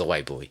if he was a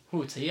white boy.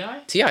 Who,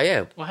 T.I.? T.I.,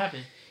 yeah. What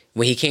happened?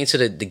 When he came to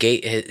the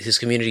gate, his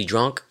community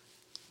drunk,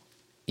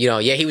 you know,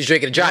 yeah, he was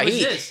drinking a dry.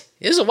 It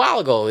was a while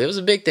ago. It was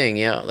a big thing,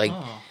 yeah. Like,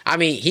 I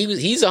mean,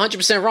 he's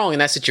 100% wrong in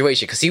that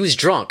situation because he was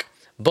drunk.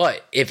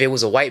 But if it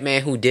was a white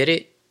man who did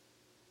it,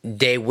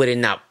 they would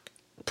not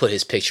put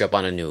his picture up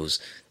on the news.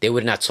 They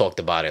would not talked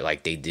about it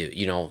like they do,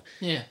 you know.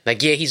 Yeah.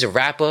 Like, yeah, he's a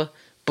rapper,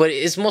 but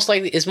it's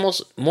mostly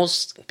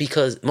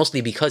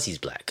because he's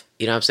black.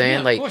 You know what I'm saying?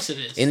 Yeah, like, of course it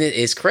is. And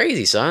it's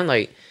crazy, son.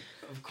 Like,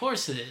 of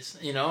course it is.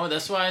 You know,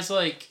 that's why it's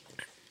like,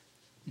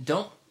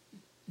 don't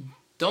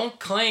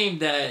claim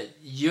that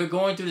you're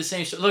going through the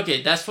same shit. Look,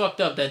 that's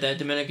fucked up that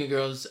Dominican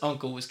girl's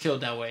uncle was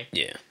killed that way.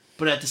 Yeah.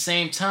 But at the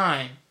same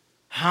time,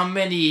 how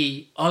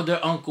many other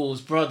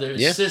uncles,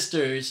 brothers,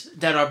 sisters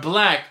that are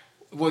black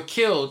were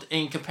killed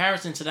in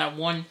comparison to that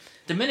one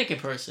Dominican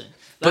person?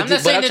 Like,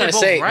 what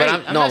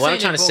I'm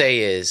trying to say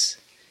is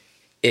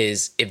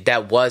if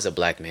that was a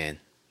black man,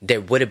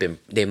 there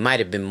might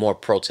have been more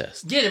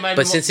protests. Yeah, there might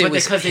have been more,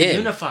 because they're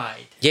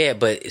unified. Yeah,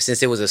 but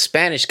since it was a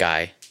Spanish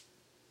guy,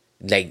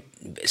 like,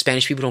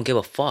 Spanish people don't give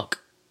a fuck.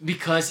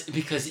 Because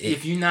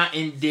if you're not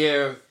in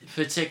their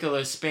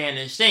particular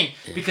Spanish thing,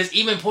 because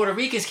even Puerto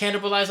Ricans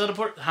cannibalize other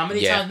how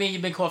many times me and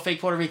you've been called fake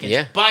Puerto Ricans?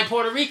 Yeah. By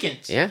Puerto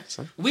Ricans. Yeah.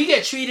 We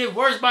get treated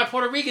worse by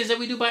Puerto Ricans than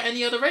we do by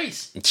any other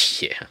race.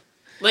 Yeah.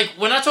 Like,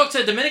 when I talk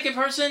to a Dominican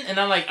person and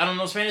I'm like, I don't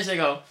know Spanish, they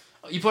go,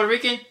 you Puerto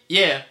Rican?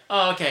 Yeah.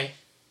 Oh, okay.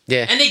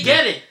 Yeah. And they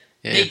get it.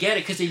 Yeah. They get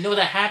it because they know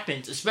that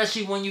happens,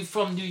 especially when you're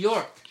from New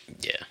York.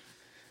 Yeah.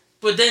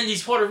 But then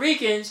these Puerto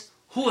Ricans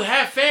who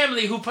have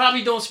family who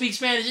probably don't speak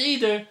Spanish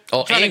either.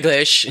 Oh,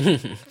 English for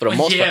the most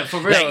part. Yeah, for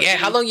real. Like, yeah,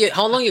 how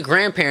long your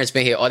grandparents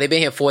been here? Oh, they've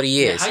been here 40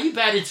 years. Yeah, how you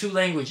bad at 2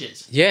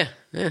 languages? Yeah.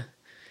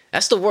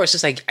 That's the worst.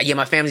 It's like, yeah,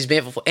 my family's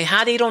been here for and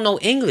how they don't know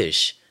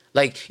English?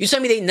 Like, you tell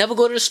me they never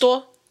go to the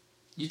store?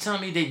 You tell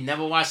me they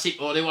never watch they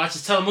watch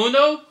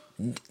Telemundo?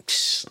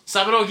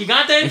 Sábado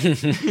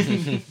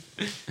Gigante?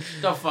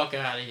 The fuck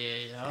out of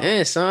here, yo.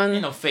 Yeah, son.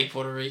 Ain't no fake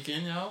Puerto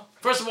Rican, yo.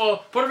 First of all,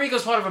 Puerto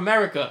Rico's part of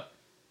America.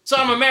 So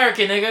I'm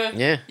American, nigga.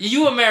 Yeah.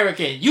 You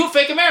American. You a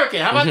fake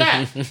American. How about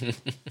that?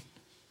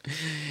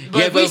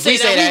 But we say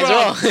that as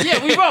well.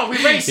 Yeah, we wrong. We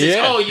racist.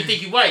 Yeah. Oh, you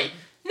think you white.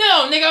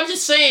 No, nigga, I'm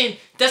just saying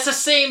that's the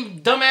same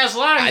dumbass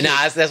line.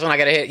 Nah, that's when I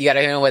gotta hit. You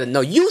gotta hit him with it.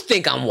 No, you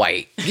think I'm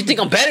white. You think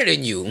I'm better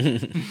than you.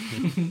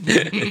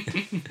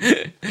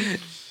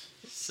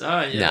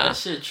 Son, that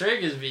shit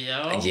triggers me,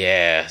 yo.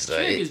 Yeah. So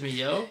triggers me,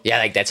 yo. Yeah,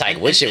 like that Tyke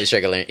Wood shit was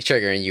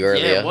triggering you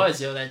earlier. Yeah, it was,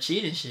 yo. That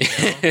cheating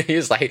shit, yo. He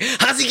was like,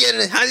 how's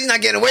he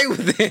not getting away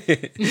with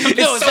it?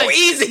 It's so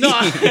easy.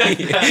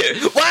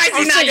 Why is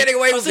he not getting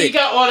away with it? You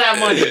got all that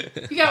money.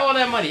 You got all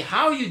that money.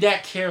 How are you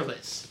that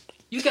careless?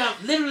 You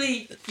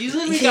literally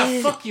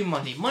got fuck you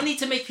money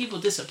to make people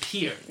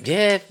disappear.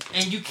 Yeah,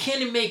 and you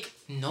can't make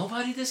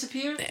nobody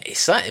disappear.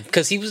 Son,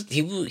 because he was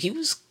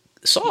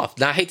soft.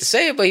 Now I hate to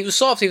say it, but he was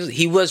soft.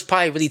 He was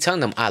probably really telling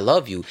them, "I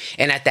love you,"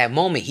 and at that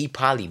moment, he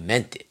probably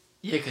meant it.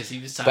 Yeah, because he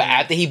was tired. But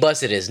after he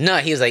busted his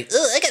nut, he was like,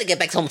 Ugh, I gotta get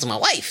back home to my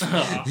wife.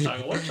 I got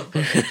a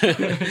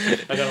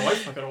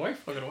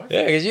wife.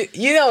 yeah, because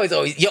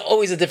you're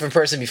always a different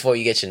person before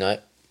you get your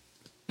nut.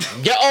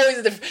 You're always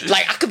a different.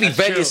 Like, I could be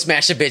ready to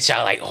smash a bitch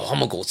out. Like, oh, I'm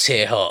gonna go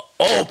tear her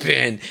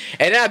open, and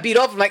then I beat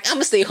off. I'm like, I'm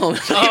gonna stay home.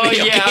 Oh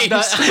yeah, I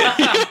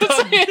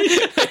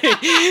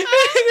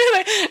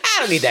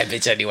don't need that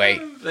bitch anyway.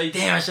 Like,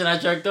 damn, I should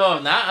have jerked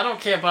off. Nah, I don't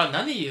care about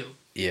none of you.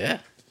 Yeah.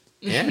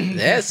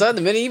 Son.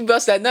 The minute you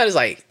bust that nut, it's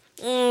like,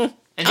 and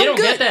they don't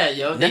get that,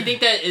 yo. They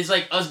think that it's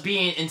like us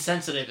being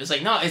insensitive. It's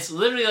like, no, it's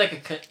literally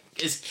like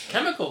it's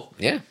chemical.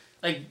 Yeah.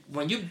 Like,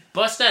 when you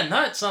bust that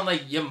nut, son,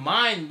 like, your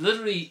mind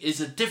literally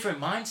is a different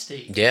mind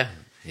state. Yeah.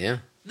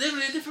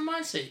 Literally a different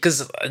mind state.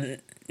 Because,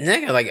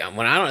 nigga, like, if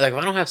I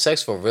don't have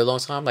sex for a real long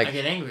time, like, I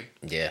get angry.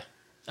 Yeah.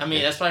 I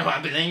mean, that's probably why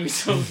I've been angry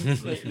so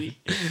lately.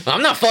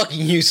 I'm not fucking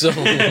you, so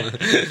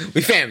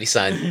we family,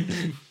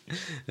 son.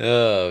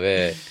 Oh,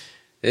 man.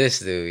 This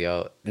dude,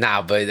 yo.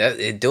 Nah, but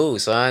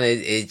son.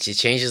 It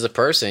changes the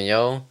person,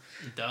 yo.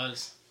 It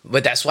does.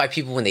 But that's why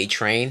people, when they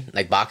train,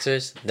 like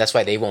boxers, that's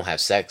why they won't have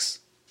sex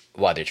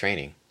while they're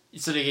training.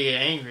 So they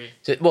get angry.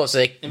 So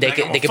they can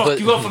fuck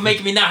you up for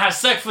making me not have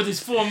sex for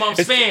this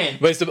 4-month span.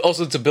 But it's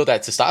also to build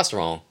that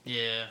testosterone.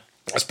 Yeah.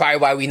 That's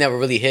probably why we never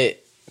really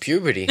hit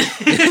puberty.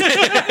 That's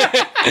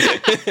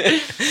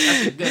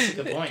a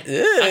good point.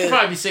 I could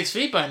probably be 6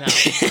 feet by now.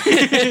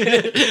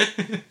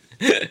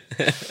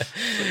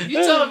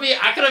 You telling me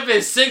I could have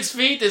been 6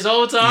 feet this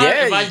whole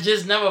time if I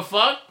just never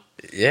fucked?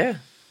 Yeah.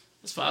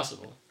 It's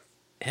possible.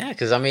 Yeah,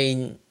 because I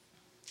mean,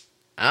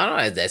 I don't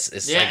know.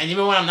 It's yeah, like, and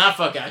even when I'm not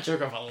fucking, I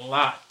jerk off a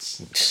lot.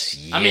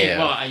 Yeah. I mean,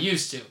 well, I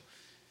used to.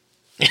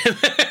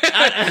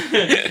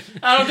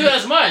 I don't do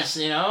as much,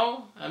 you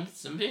know. I'm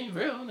being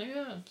real,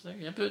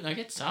 nigga. I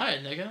get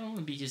tired, nigga. I don't want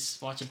to be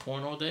just watching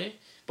porn all day.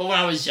 But when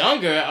I was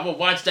younger, I would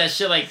watch that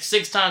shit like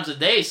 6 times a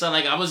day. So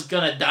like I was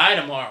gonna die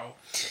tomorrow.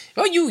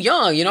 Well, you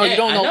young, you know. Yeah, you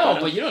don't know. I know,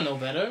 better. but you don't know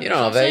better. You don't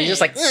know better. You're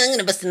just like, I'm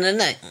gonna bust in the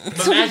nut.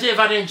 But imagine if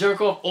I didn't jerk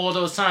off all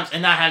those times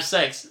and not have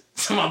sex.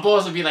 So my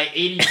balls would be like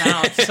 80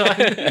 pounds. So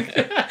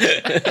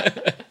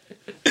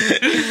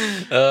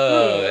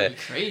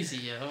crazy,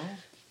 yo.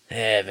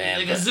 Yeah, man.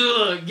 Like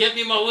Azula, get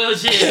me my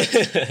wheelchair.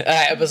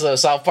 Episode of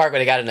South Park where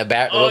they got in the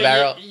barrel.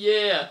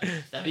 Yeah,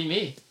 that'd be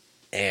me.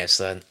 Yeah,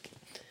 son.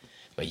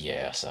 But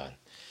yeah, son.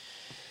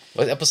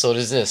 What episode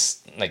is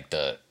this? Like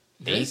the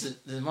This is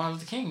the Martin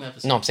Luther King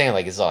episode. No, I'm saying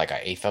like it's like our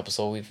 8th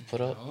episode we've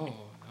put up. No,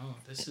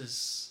 this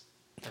is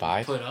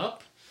 5. Put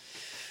up.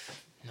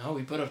 No,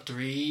 we put up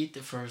 3 the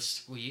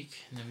first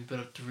week, and then we put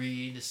up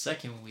 3 the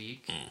second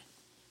week,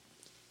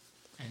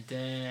 and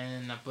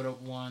then I put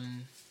up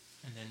 1,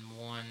 and then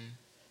 1.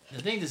 I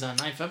think this is our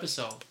 9th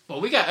episode,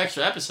 but we got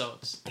extra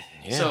episodes.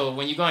 Yeah. So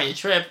when you go on your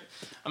trip,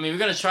 I mean, we're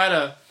gonna try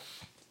to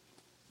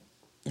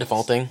the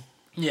phone thing.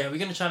 Yeah, we're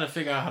gonna try to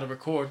figure out how to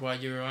record while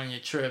you're on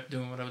your trip,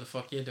 doing whatever the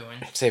fuck you're doing.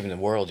 Saving the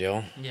world,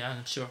 yo. Yeah,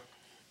 I'm sure.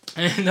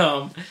 And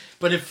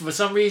but if for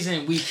some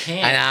reason we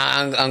can't,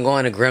 and I'm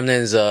going to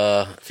Gremlin's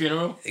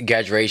funeral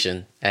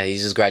graduation.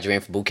 He's just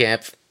graduating from boot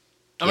camp.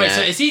 Alright,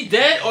 so is he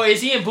dead or is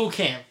he in boot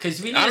camp?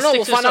 Because we need I don't know.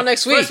 We'll find out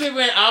next week. First we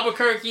were in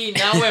Albuquerque,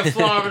 now we're in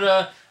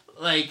Florida.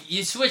 Like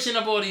you're switching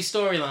up all these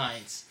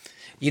storylines.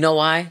 You know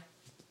why?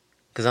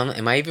 Because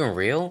am I even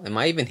real? Am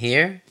I even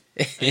here?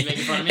 Are you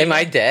making fun of me? Am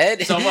I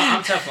dead? So what?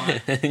 I'm Teflon.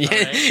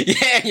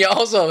 Yeah, you're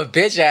also a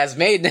bitch ass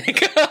maid,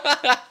 nigga.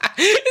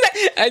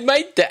 I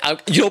might die.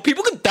 You know,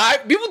 people could die.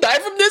 People die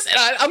from this, and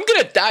I'm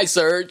gonna die,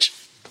 Serge.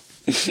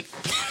 I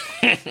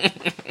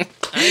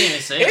didn't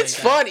even say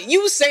it's like funny.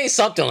 You say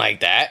something like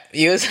that.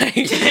 You was like,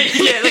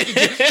 yeah, like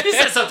you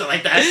said something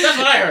like that. That's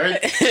what I heard.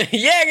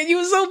 Yeah, and you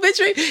was so bitch.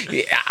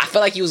 I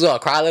felt like you was gonna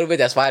cry a little bit.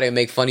 That's why I didn't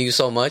make fun of you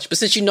so much. But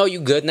since you know you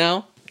good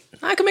now,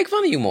 I can make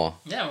fun of you more.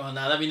 Yeah, well,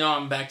 now that we know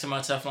I'm back to my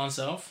Teflon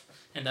self,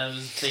 and that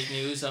was fake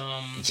news.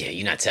 Yeah,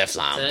 you're not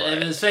Teflon.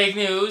 It was fake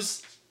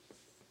news.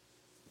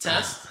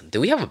 Test.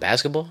 Do we have a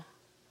basketball?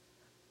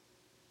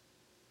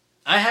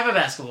 I have Okay. a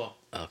basketball.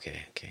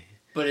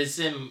 But it's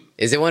in...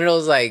 Is it one of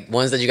those, like,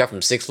 ones that you got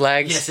from Six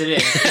Flags? Yes, it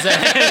is.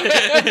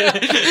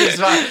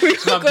 We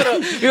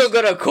gonna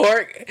go to a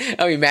court.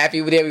 I mean,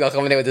 Matthew, we gonna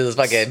come in there with this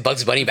fucking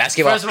Bugs Bunny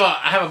basketball. First of all,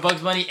 I have a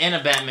Bugs Bunny and a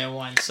Batman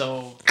one,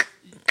 so...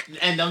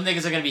 And them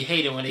niggas are gonna be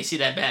hating when they see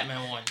that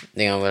Batman one.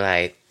 They gonna be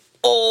like,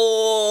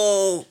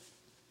 oh!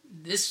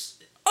 They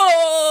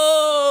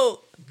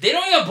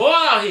don't even ball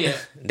out here.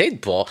 They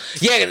ball.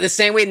 Yeah, the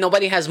same way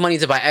nobody has money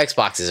to buy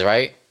Xboxes,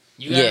 right?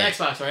 You got an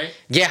Xbox, right?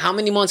 Yeah, how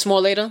many months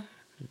more later?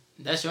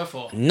 That's your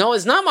fault. No,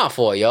 it's not my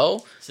fault,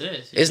 yo. It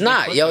is. It's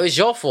not, yo. It's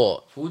your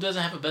fault. Who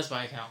doesn't have a Best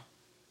Buy account?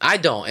 I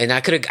don't, and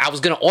I was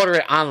gonna order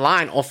it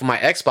online off of my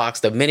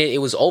Xbox the minute it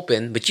was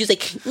open, but you was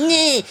like,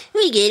 nah,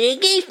 we get it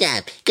at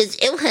GameStop because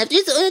it'll have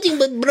this other thing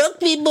but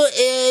broke people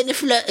in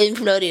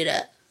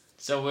Florida.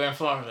 So we're in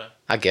Florida.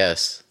 I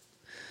guess.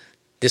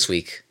 This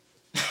week.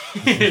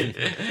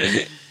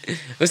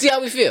 We'll see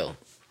how we feel.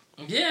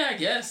 Yeah, I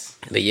guess.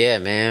 But yeah,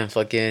 man,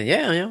 fucking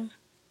yeah.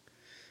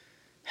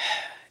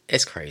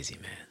 It's crazy,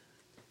 man.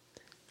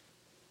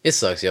 It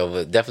sucks, yo.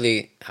 But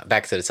definitely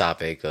back to the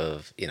topic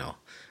of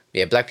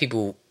black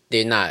people.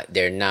 They're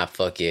not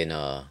fucking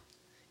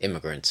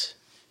immigrants.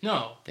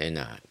 No, they're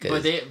not.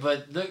 But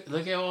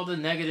look at all the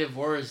negative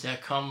words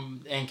that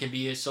come and can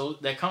be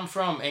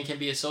from and can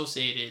be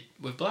associated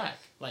with black,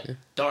 like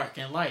dark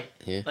and light.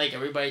 Yeah. Like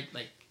everybody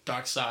like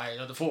dark side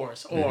of the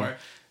force, or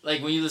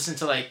like when you listen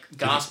to like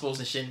gospels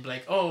and shit, and be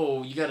like,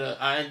 oh, you gotta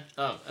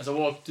as I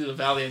walk through the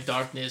valley of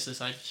darkness, this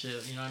type of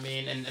shit. You know what I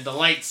mean? And the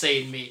light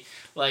saved me.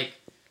 Like,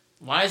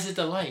 why is it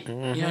the light? You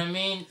know what I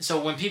mean? So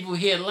when people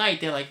hear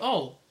light, they're like,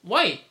 oh,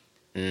 white.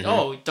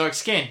 Oh, dark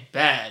skin,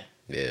 bad.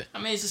 Yeah. I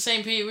mean, it's the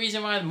same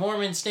reason why the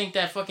Mormons think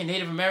that fucking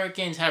Native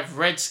Americans have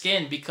red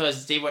skin,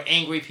 because they were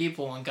angry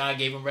people and God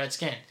gave them red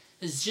skin.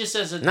 It's just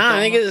as a... Nah, I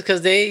think it's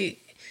because they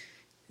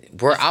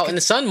were out in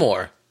the sun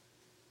more.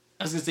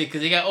 I was going to say, because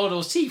they got all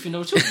those teeth and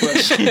no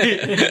toothbrush.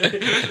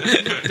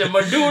 The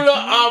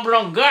medulla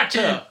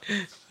oblongata.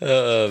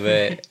 Oh,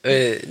 man.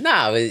 It's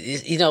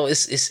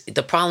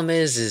the problem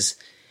is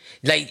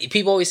like,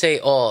 people always say,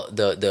 oh,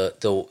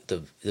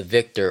 the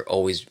victor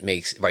always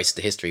writes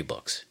the history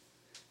books.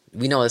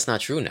 We know that's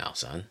not true now,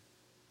 son.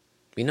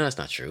 We know that's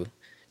not true.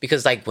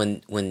 Because, like,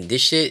 when this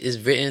shit is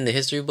written in the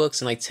history books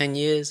in, like, 10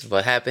 years,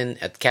 what happened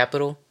at the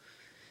Capitol,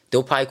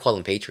 they'll probably call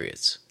them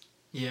patriots.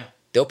 Yeah.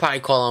 They'll probably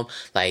call them,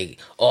 like,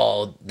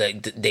 oh, they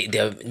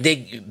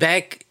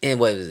back in,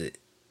 what was it?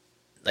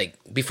 Like,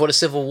 before the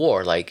Civil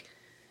War, like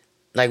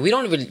we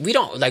don't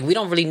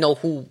really know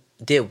who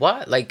did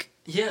what, like.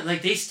 Yeah,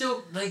 like, they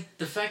still, like,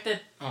 the fact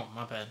that, oh,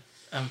 my bad.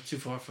 I'm too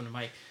far from the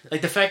mic.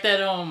 Like, the fact that,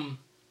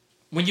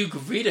 when you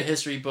read a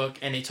history book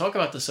and they talk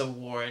about the Civil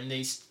War and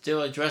they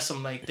still address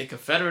them like the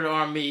Confederate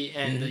Army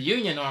and the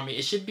Union Army,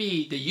 it should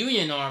be the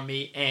Union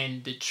Army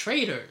and the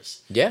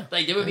traitors. Yeah.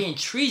 Like, they were being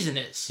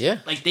treasonous.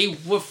 Yeah. Like, they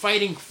were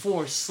fighting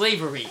for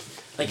slavery.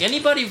 Like,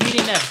 anybody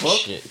reading that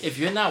book, if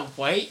you're not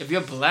white, if you're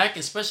black,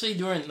 especially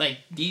during, like,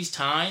 these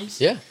times.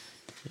 Yeah.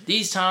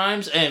 These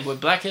times, and with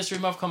Black History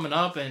Month coming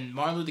up and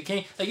Martin Luther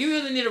King, like, you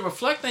really need to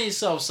reflect on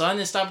yourself, son,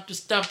 and stop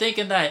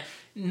thinking that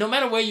no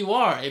matter where you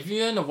are, if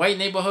you're in a white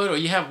neighborhood or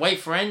you have white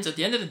friends, at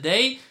the end of the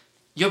day,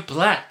 you're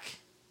black.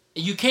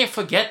 You can't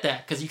forget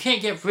that, because you can't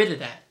get rid of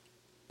that.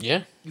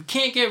 Yeah. You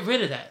can't get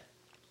rid of that.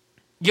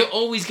 You're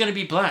always going to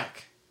be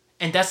black.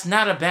 And that's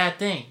not a bad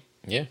thing.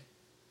 Yeah.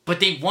 But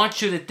they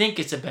want you to think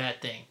it's a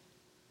bad thing.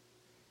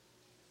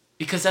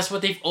 Because that's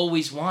what they've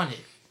always wanted.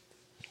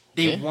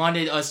 They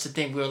wanted us to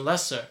think we're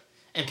lesser.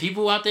 And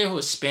people out there who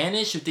are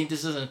Spanish, who think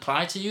this doesn't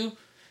apply to you,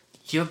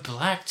 you're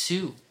black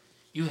too.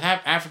 You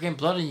have African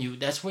blood in you.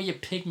 That's where your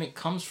pigment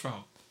comes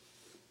from.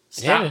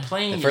 Stop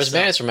playing The first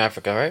man is from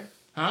Africa, right?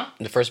 Huh?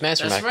 The first man's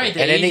from Africa. That's right.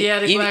 The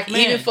Asiatic black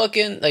man. Even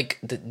fucking, like,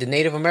 the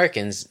Native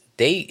Americans,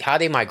 how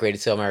they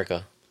migrated to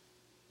America?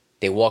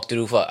 They walked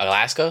through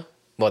Alaska?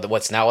 Well,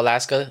 what's now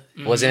Alaska?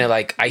 Mm-hmm. Wasn't it,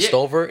 like, iced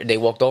over? They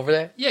walked over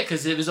there? Yeah,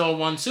 because it was all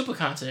one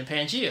supercontinent,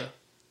 Pangea.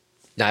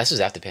 Nah, this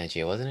was after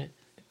Pangea, wasn't it?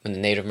 When the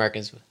Native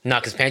Americans... Nah,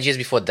 because Pangea is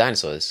before the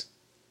dinosaurs.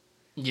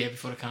 Yeah,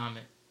 before the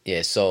comet.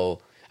 Yeah,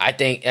 so... I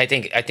think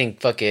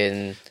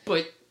fucking...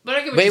 But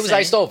I get what it you're was saying.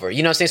 iced over.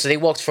 You know what I'm saying? So they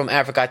walked from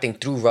Africa, I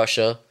think, through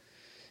Russia.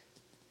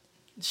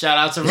 Shout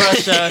out to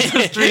Russia.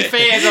 Those 3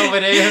 fans over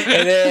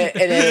there.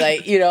 and then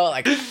like, you know,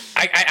 like,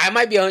 I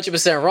might be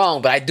 100%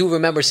 wrong, but I do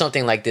remember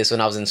something like this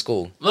when I was in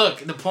school.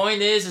 Look, the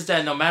point is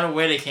that no matter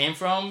where they came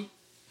from,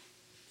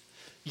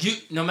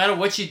 no matter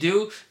what you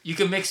do, you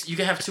can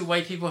have 2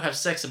 white people have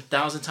sex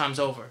 1,000 times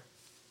over.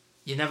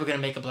 You're never going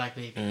to make a black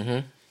baby. Mm-hmm.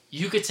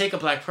 You could take a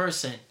black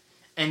person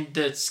and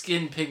the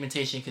skin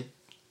pigmentation could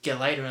get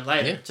lighter and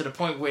lighter to the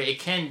point where it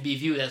can be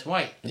viewed as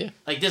white. Yeah.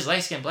 Like, there's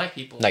light-skinned black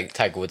people. Like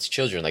Tiger Woods'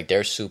 children. Like,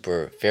 they're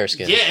super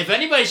fair-skinned. Yeah, if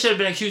anybody should have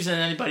been accusing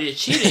anybody of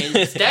cheating,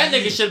 that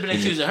nigga should have been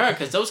accusing her,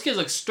 because those kids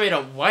look straight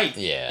up white.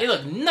 Yeah. They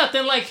look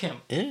nothing like him.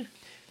 Yeah.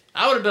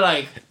 I would have been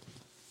like...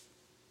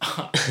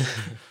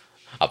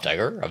 I'm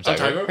Tiger,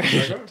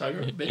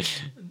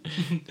 bitch.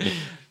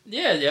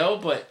 Yeah, yo,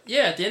 but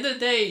yeah, at the end of the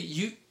day,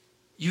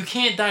 you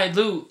can't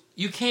dilute...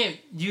 You can't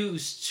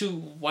use 2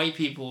 white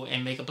people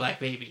and make a black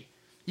baby.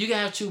 You can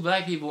have 2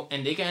 black people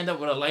and they can end up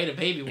with a lighter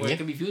baby where it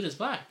can be viewed as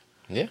black.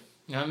 Yeah.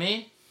 You know what I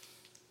mean?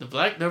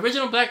 The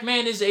original black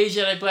man is the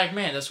Asiatic black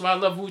man. That's why I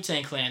love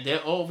Wu-Tang Clan.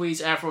 They're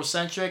always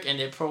Afrocentric and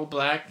they're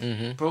pro-black,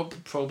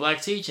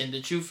 pro-black teaching.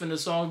 The truth in the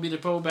song would be the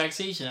pro-black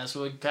teaching. That's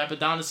what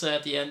Capadonna said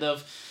at the end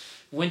of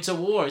Winter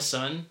War,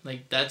 son.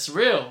 Like, that's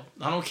real.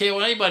 I don't care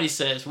what anybody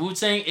says.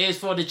 Wu-Tang is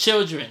for the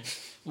children.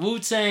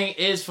 Wu-Tang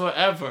is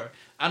forever.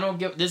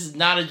 This is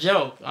not a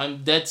joke.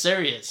 I'm dead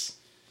serious.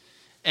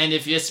 And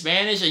if you're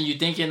Spanish and you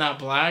think you're not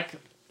black,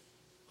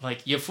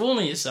 like, you're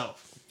fooling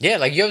yourself. Yeah,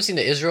 like, you ever seen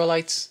the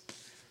Israelites?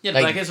 Yeah,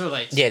 like, black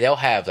Israelites. Yeah, they'll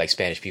have, like,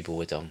 Spanish people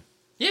with them.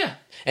 Yeah.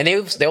 And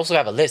they also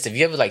have a list. If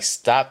you ever, like,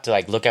 stop to,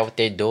 like, look at what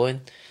they're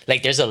doing,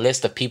 like, there's a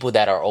list of people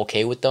that are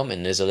okay with them,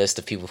 and there's a list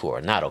of people who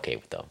are not okay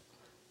with them.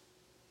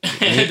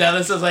 That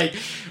list is like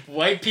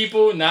white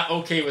people not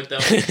okay with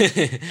them.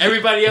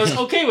 Everybody else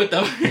okay with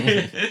them.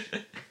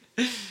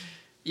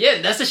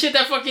 Yeah, that's the shit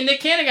that fucking Nick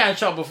Cannon got in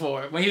trouble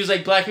for when he was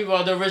like, black people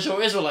are the original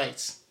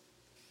Israelites,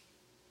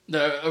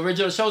 the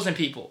original chosen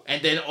people,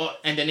 and then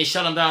they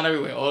shut him down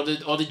everywhere. All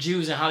the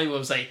Jews in Hollywood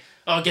was like,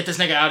 oh, get this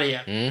nigga out of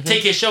here. Mm-hmm.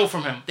 Take his show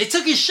from him. They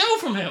took his show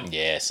from him.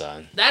 Yeah,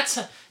 son. That's.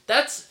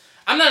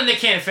 I'm not a Nick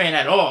Cannon fan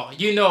at all.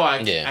 You know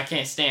I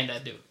can't stand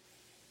that dude.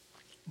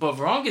 But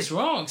wrong is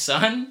wrong,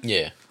 son.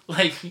 Yeah.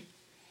 Like,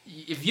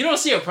 if you don't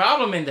see a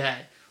problem in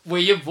that, where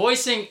you're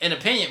voicing an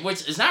opinion,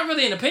 which is not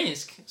really an opinion,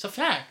 it's a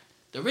fact.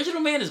 The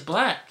original man is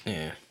black.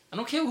 Yeah. I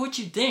don't care what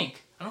you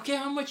think. I don't care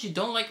how much you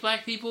don't like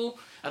black people.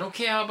 I don't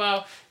care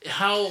about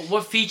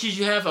what features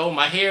you have. Oh,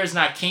 my hair is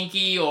not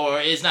kinky or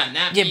it's not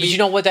nappy. Yeah, but you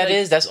know what that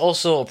is? That's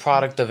also a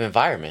product of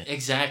environment.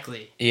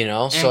 Exactly. You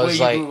know, and so where it's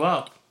you like grew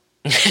up.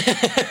 No.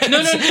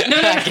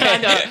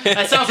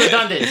 That sounds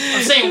redundant.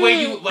 I'm saying where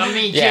you. I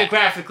mean,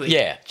 geographically.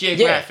 Yeah.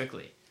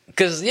 Geographically.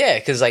 Because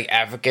like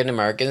African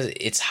Americans,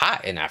 it's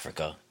hot in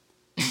Africa.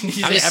 I'm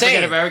just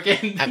saying.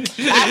 African American.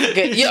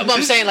 African. Yeah, but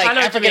I'm saying like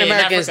African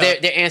Americans,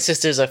 their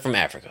ancestors are from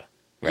Africa,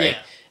 right? Yeah.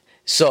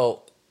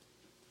 So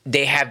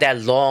they have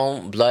that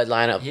long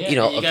bloodline of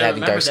of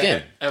having dark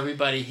skin.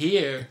 Everybody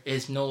here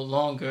is no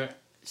longer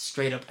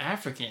straight up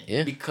African.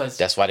 Yeah. Because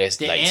that's why their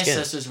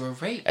ancestors were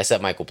raped.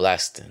 Except Michael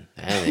Blackson.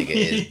 That nigga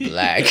is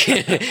black.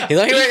 You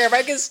know he wearing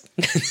records?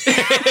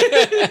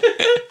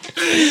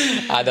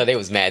 I know they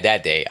was mad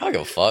that day. I don't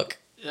give a fuck.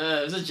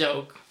 It was a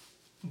joke.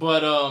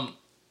 But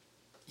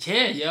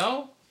yeah,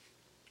 yo.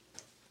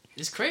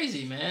 It's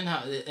crazy, man.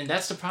 And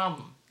that's the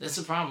problem. That's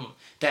the problem.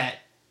 That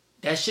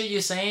shit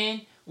you're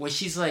saying, when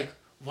she's like,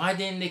 why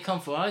didn't they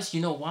come for us?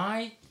 You know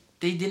why?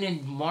 They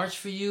didn't march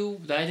for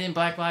you. Why didn't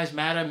Black Lives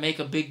Matter make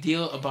a big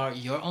deal about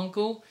your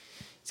uncle?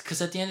 It's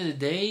because at the end of the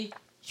day,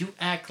 you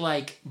act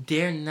like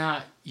they're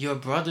not your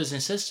brothers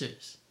and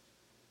sisters.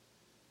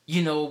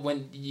 You know,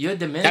 when you're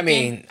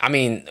Dominican... I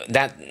mean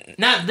that...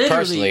 Not literally.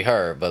 Personally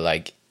her, but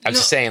like... I'm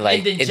just saying,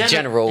 like, in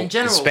general,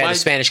 the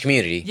Spanish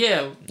community.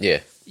 Yeah. Yeah.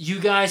 You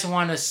guys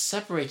want to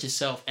separate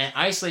yourself and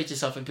isolate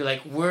yourself and be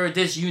like, we're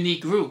this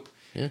unique group.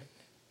 Yeah.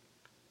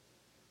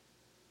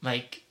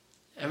 Like,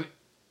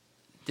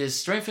 there's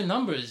strength in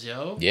numbers,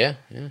 yo. Yeah.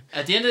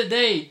 At the end of the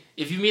day,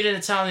 if you meet an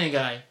Italian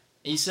guy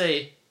and you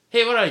say,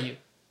 hey, what are you?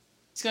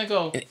 He's going to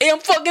go, hey, I'm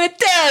fucking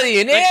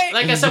Italian,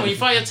 Like I said, when you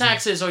file your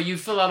taxes or you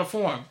fill out a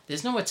form,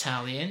 there's no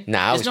Italian. Nah,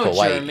 I always put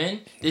white. There's no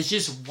German. There's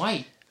just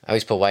white. I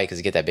always put white because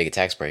you get that bigger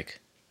tax break.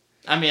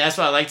 I mean, that's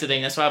what I like to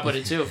think. That's why I put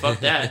it too. Fuck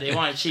that. They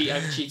want to cheat.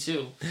 I can cheat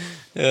too.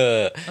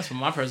 That's what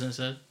my president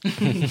said.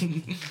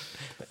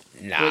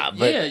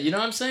 But yeah, you know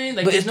what I'm saying?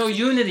 Like, there's no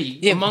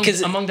unity among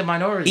the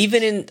minorities.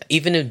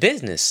 Even in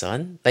business,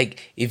 son.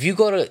 Like, if you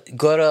go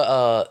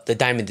to the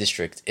Diamond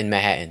District in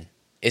Manhattan,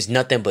 it's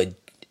nothing but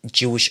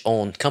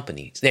Jewish-owned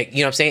companies. Like, you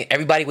know what I'm saying?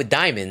 Everybody with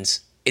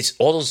diamonds, it's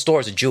all those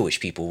stores are Jewish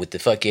people with the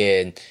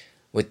fucking...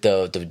 With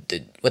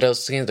the what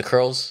else again? The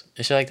curls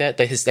and shit like that.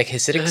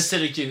 Hasidics. The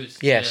Hasidic Jews.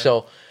 Yeah.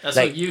 So that's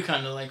like, what you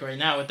kind of like right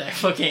now with that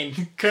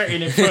fucking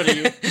curtain in front of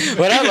you.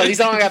 Whatever. At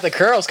least I don't got the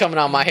curls coming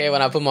on my hair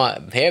when I put my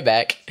hair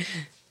back.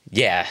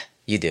 Yeah,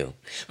 you do.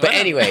 But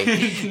anyway,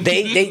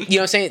 they you know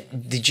what I'm saying?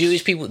 The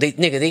Jewish people,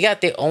 they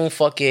got their own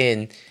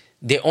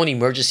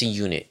emergency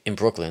unit in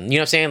Brooklyn. You know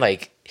what I'm saying?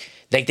 Like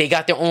they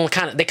got their own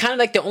they kind of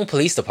like their own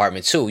police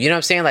department too. You know what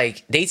I'm saying?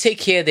 Like they take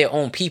care of their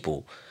own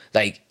people.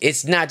 Like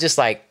it's not just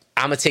like,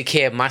 I'm going to take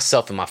care of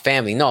myself and my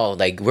family. No,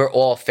 like, we're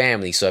all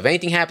family. So if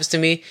anything happens to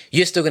me,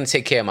 you're still going to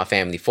take care of my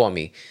family for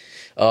me.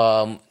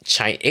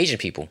 Asian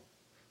people.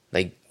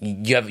 Like,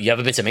 you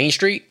ever been to Main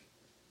Street?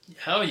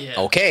 Hell yeah.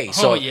 Okay.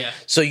 So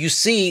you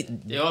see...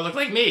 They all look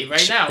like me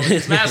right now with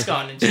this mask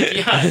on and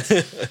cheeky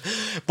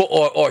eyes. But,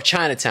 or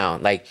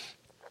Chinatown. Like,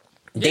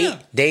 they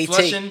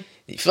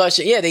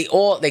Flushing, yeah, they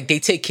all they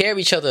take care of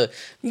each other.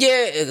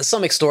 Yeah,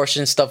 some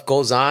extortion stuff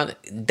goes on.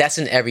 That's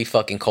in every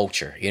fucking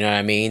culture, you know what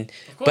I mean?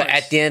 But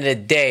at the end of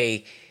the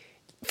day,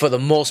 for the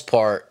most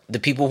part, the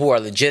people who are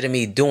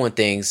legitimately doing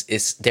things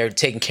they're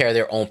taking care of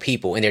their own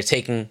people, and they're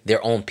taking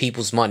their own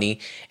people's money,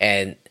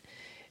 and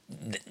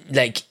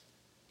like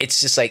it's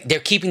just like they're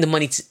keeping the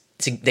money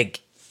to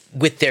like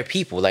with their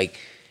people. Like,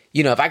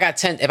 you know, if I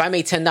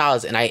made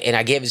 $10 and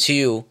I gave it to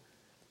you,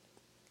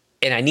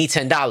 and I need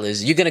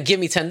 $10, you're gonna give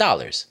me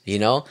 $10, you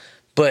know?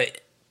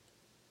 But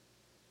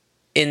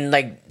in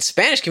like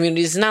Spanish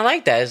communities, it's not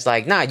like that. It's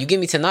like, nah, you give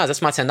me $10,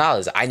 that's my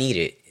 $10. I need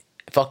it.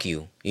 Fuck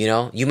you, you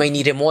know? You may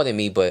need it more than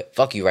me, but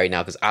fuck you right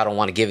now because I don't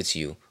want to give it to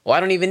you. Well, I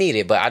don't even need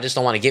it, but I just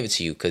don't want to give it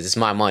to you because it's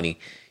my money,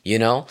 you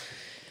know?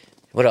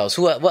 What else?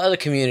 What other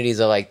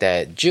communities are like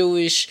that?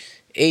 Jewish,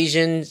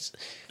 Asians,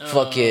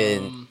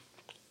 fucking...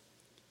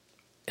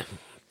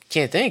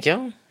 Can't think,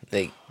 yo.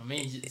 Like, I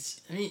mean,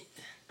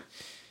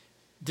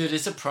 dude,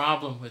 it's a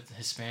problem with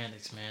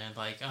Hispanics, man.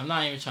 Like, I'm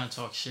not even trying to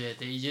talk shit.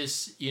 They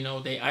just, you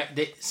know,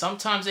 they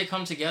sometimes they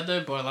come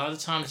together, but a lot of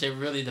times they're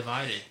really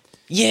divided.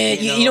 Yeah,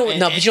 but you know,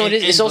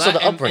 it's also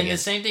the upbringing. And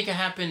the same thing can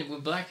happen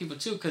with black people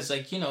too, because,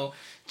 like, you know,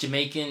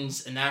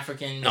 Jamaicans and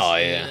Africans. Oh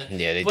yeah,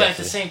 yeah. They but definitely. at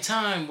the same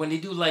time, when they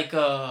do like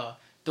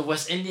the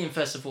West Indian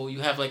festival,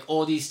 you have like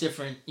all these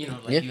different, you know,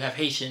 like you have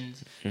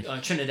Haitians,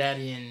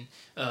 Trinidadian,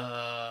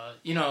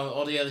 you know,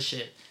 all the other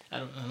shit. I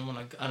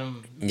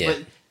don't. Yeah.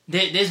 But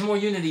there's more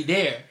unity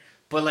there.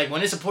 But like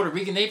when it's a Puerto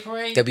Rican Day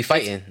parade, They'll be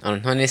fighting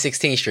on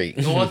 116th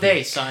Street all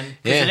day, son.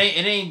 Yeah.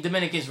 It ain't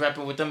Dominicans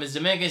rapping with them. It's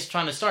Dominicans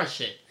trying to start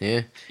shit.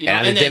 Yeah. You know,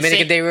 And on the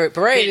Dominican Day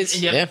parade, it's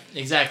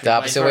exactly the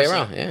opposite way vice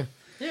versa. around. Yeah.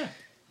 Yeah.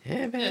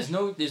 Yeah, man.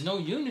 There's no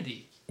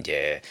unity.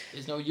 Yeah.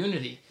 There's no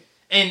unity.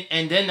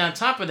 And then on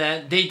top of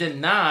that, they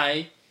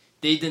deny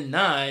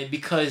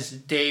because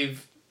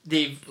they've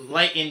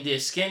lightened their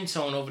skin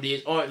tone over the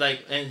years, or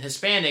like, and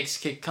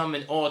Hispanics could come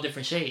in all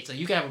different shades. Like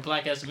you can have a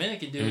black ass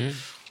Dominican dude,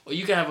 or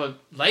you can have a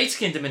light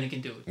skinned Dominican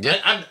dude.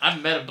 Yeah.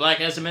 I've met a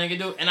black ass Dominican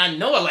dude, and I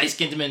know a light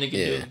skinned Dominican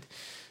dude.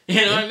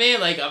 You know what I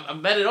mean? Like I've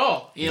met it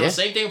all. You know,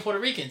 same thing with Puerto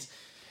Ricans.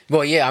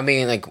 Well, yeah, I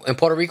mean, like in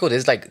Puerto Rico,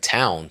 there's like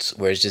towns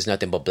where it's just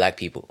nothing but black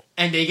people,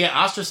 and they get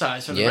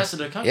ostracized from the rest of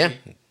the country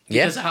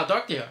because of how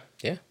dark they are.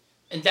 Yeah,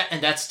 and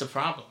that's the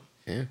problem.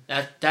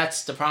 Yeah,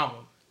 that's the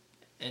problem,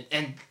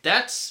 and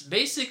that's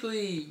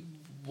basically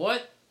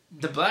what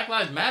the Black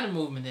Lives Matter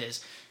movement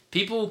is.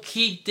 People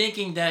keep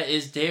thinking that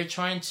they're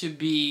trying to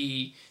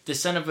be the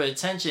center of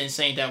attention,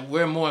 saying that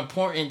we're more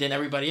important than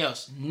everybody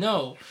else.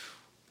 No,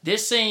 they're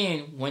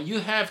saying when you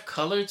have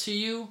color to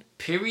you,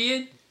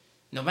 period.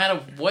 No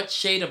matter what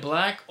shade of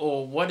black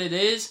or what it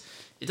is,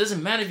 it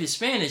doesn't matter if you're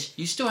Spanish,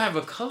 you still have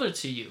a color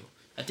to you.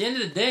 At the end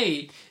of the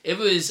day, it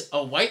was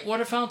a white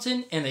water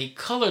fountain and a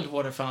colored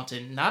water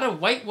fountain. Not a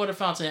white water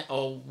fountain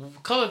or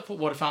colored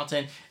water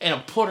fountain and a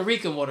Puerto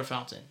Rican water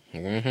fountain.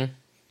 Mm-hmm.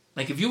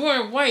 Like if you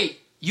weren't white,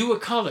 you were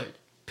colored.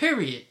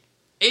 Period.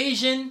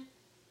 Asian,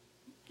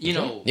 you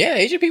know. Yeah,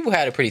 Asian people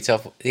had it pretty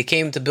tough. They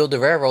came to build the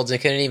railroads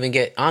and couldn't even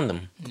get on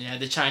them. Yeah,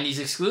 the Chinese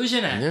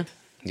Exclusion Act. Yeah.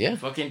 Yeah.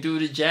 Fucking do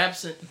the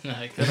Japs.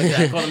 I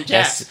call them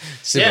Japs.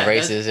 Super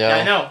racist, yo.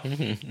 I know.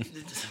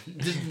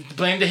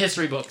 Blame the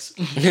history books.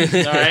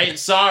 All right?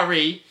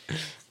 Sorry.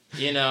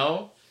 You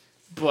know?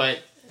 But,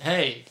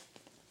 hey.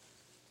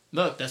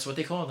 Look, that's what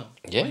they call them.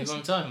 Yeah. What are you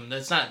going to tell them?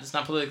 That's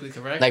not politically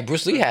correct. Like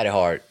Bruce Lee had it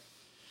hard.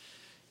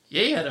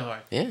 Yeah, he had it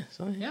hard. Yeah.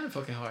 So, He had it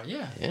fucking hard,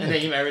 yeah. Yeah. And then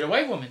he married a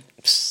white woman.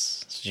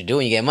 That's what you do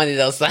when you get money,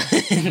 though, son.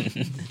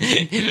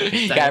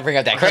 You gotta bring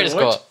up that credit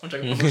score. I'm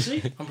talking Bruce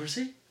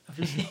Lee.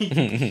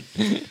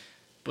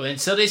 But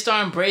until they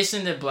start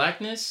embracing their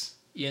blackness,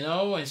 you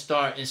know, and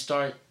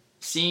start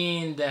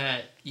seeing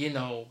that, you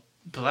know,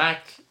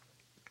 black,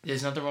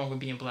 there's nothing wrong with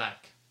being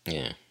black.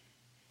 Yeah.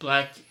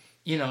 Black,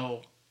 you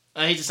know,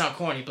 I hate to sound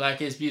corny, black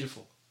is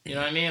beautiful. You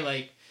know what I mean?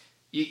 Like,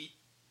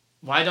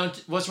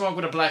 what's wrong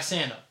with a black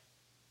Santa?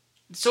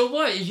 So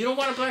what? If you don't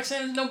want a black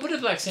Santa, don't put a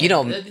black Santa. You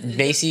know,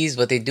 Macy's,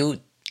 what they do,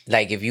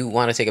 like, if you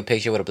want to take a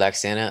picture with a black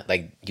Santa,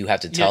 like, you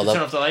have to tell them.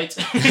 Turn off the lights?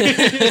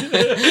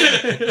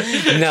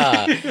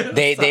 Nah.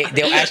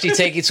 They'll actually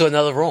take you to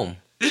another room.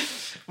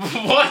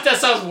 What? That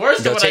sounds worse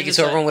than They'll what I take you just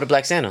to said. a room with a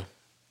black Santa.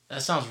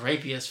 That sounds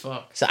rapey as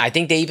fuck. So I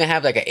think they even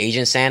have, like, an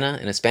Asian Santa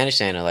and a Spanish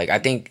Santa. Like, I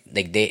think,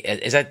 like,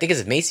 I think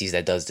it's Macy's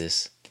that does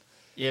this.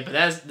 Yeah, but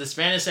that's the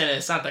Spanish Santa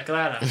is Santa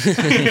Clara.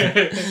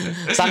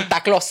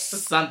 Santa Claus.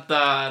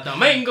 Santa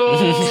Domingo.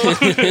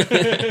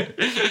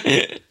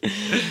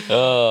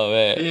 Oh,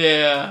 man.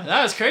 Yeah,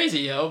 that was crazy,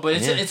 yo. But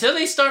until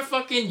they start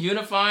fucking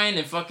unifying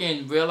and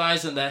fucking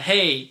realizing that,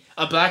 hey,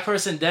 a black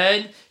person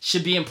dead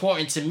should be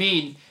important to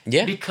me.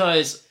 Yeah.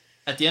 Because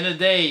at the end of the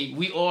day,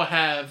 we all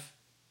have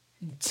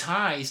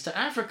ties to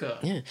Africa.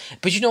 Yeah.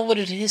 But you know what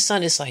it is,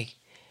 son? It's like,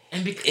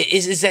 And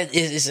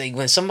it's like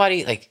when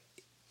somebody, like,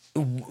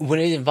 when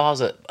it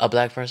involves a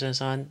black person,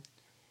 son,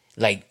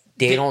 like,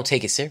 they don't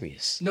take it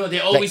serious. No,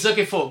 they're always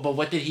looking for, but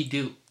what did he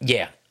do?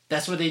 Yeah.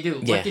 That's what they do.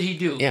 Yeah. What did he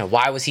do? Yeah,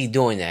 why was he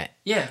doing that?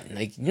 Yeah.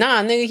 Like,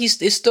 nah, nigga,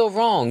 it's still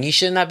wrong. He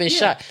shouldn't have been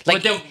shot.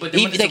 Like, but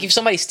then like if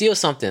somebody steals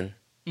something,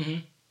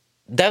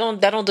 that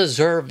don't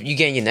deserve you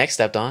getting your neck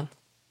stepped on.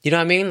 You know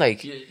what I mean?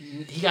 Like,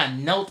 he got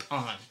knelt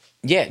on.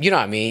 Yeah, you know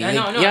what I mean. I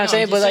know, you know what I'm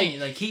saying?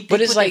 But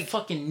but it's like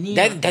fucking knee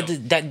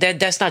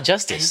that's not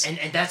justice. And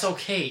that's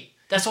okay.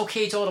 That's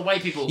okay to all the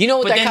white people. You know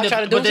what that cop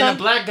tried to do? But then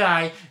the black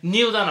guy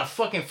kneeled on a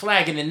fucking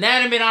flag, an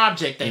inanimate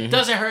object that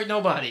doesn't hurt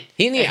nobody.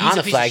 He didn't kneel on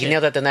the flag. He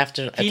kneeled at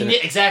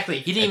the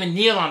exactly. He didn't even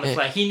kneel on the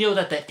flag. He kneeled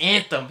at the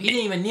anthem. He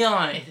didn't even kneel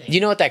on anything. You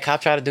know what that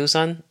cop tried to do,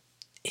 son?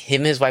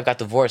 Him and his wife got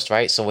divorced,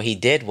 right? So what he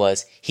did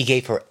was he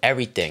gave her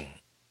everything,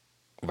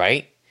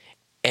 right?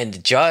 And the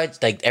judge,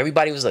 like,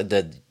 everybody was like,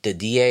 the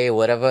DA or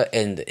whatever,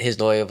 and his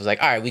lawyer was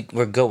like, all right,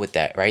 we're good with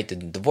that, right? The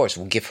divorce,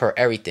 we'll give her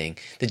everything.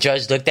 The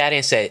judge looked at it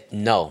and said,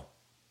 no,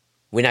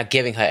 we're not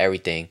giving her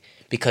everything.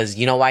 Because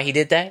you know why he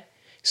did that?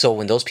 So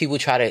when those people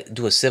try to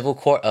do a civil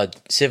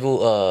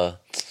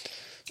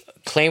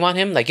claim on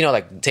him, like, you know,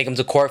 like, take him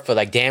to court for,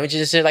 like,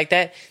 damages and shit like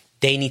that,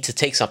 they need to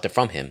take something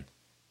from him.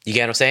 You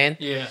get what I'm saying?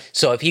 Yeah.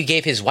 So if he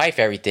gave his wife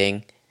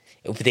everything,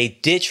 if they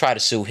did try to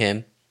sue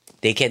him,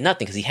 they get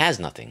nothing because he has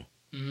nothing.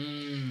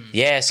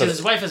 Yeah, so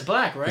his wife is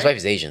black, right? His wife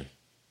is Asian.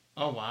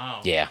 Oh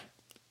wow. Yeah,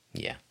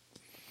 yeah.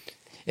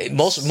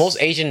 Most most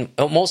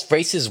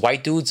racist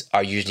white dudes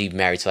are usually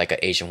married to like an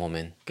Asian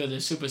woman. Because they're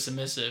super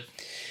submissive.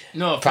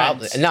 No offense.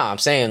 Probably. No, I'm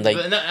saying like.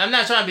 But no, I'm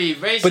not trying to be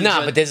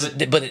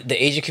racist. But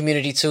the Asian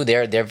community too.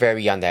 They're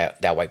very on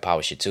that white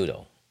power shit too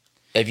though.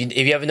 If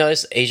you ever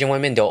notice, Asian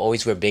women, they'll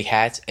always wear big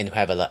hats and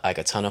have like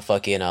a ton of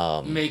fucking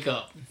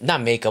makeup.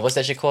 Not makeup. What's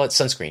that shit called?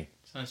 Sunscreen.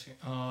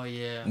 Oh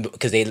yeah.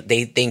 Because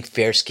they think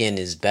fair skin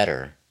is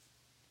better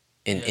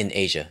in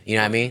Asia. You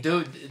know what I mean?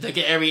 Dude, look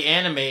at every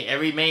anime.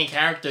 Every main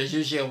character is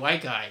usually a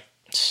white guy.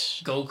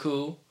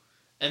 Goku,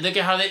 and look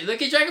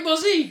at Dragon Ball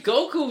Z.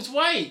 Goku's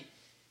white.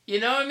 You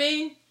know what I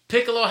mean?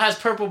 Piccolo has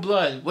purple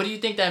blood. What do you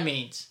think that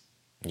means?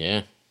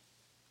 Yeah.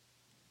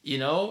 You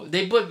know,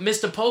 they put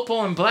Mr.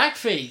 Popo in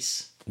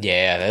blackface.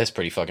 Yeah, that's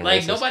pretty fucking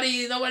like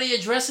racist. nobody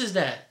addresses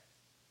that.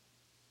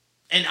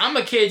 And I'm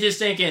a kid just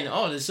thinking,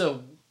 oh, this is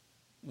a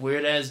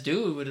weird ass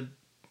dude with a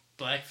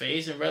black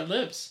face and red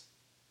lips.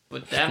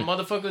 But that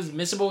motherfucker's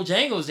Mr.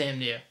 Bojangles damn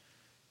near.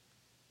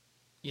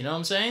 You know what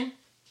I'm saying?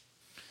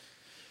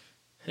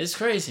 It's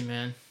crazy,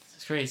 man.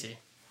 It's crazy.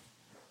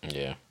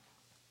 Yeah.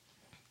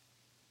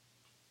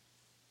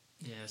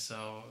 Yeah,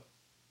 so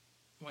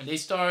when they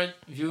start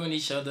viewing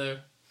each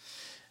other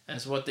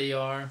as what they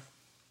are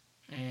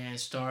and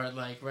start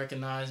like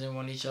recognizing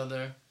one each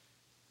other.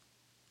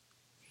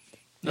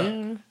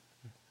 Look,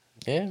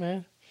 yeah,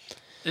 man.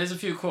 There's a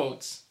few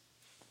quotes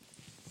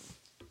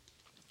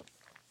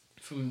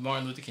from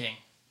Martin Luther King.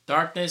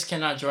 Darkness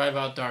cannot drive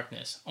out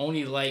darkness.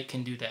 Only light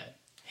can do that.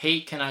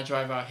 Hate cannot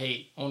drive out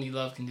hate. Only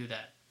love can do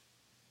that.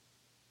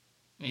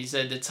 And he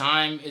said the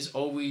time is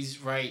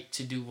always right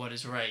to do what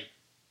is right.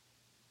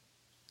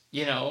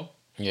 You know?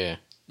 Yeah.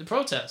 The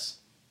protests.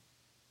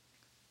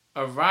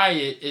 A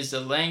riot is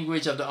the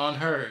language of the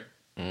unheard.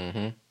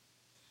 Mm-hmm.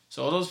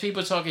 So all those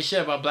people talking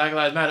shit about Black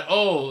Lives Matter,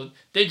 oh,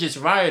 they're just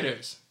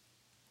rioters.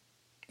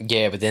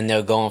 Yeah, but then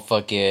they'll go and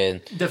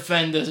fucking...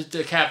 defend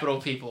the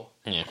Capitol people.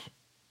 Yeah.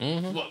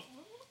 Mm-hmm. Well,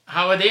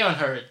 how are they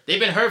unheard? They've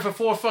been heard for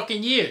 4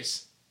 fucking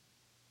years.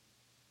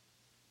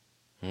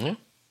 Mm-hmm.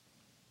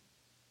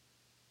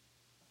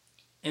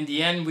 In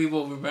the end, we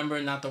will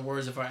remember not the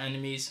words of our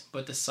enemies,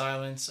 but the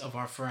silence of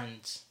our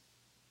friends.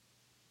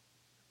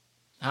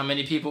 How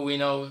many people we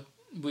know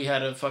we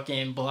had a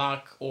fucking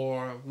block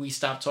or we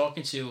stopped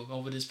talking to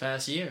over this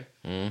past year?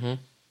 Mm-hmm.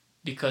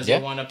 Because they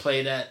want to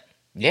play that.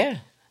 Yeah.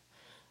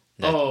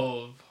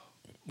 Oh,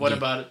 what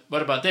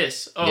about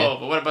this? Oh,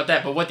 but what about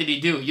that? But what did he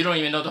do? You don't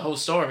even know the whole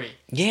story.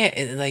 Yeah,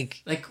 and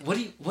like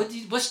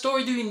what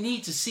story do you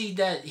need to see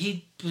that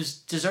he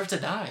deserved to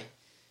die?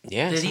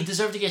 Yeah, that he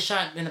deserved to get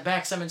shot in the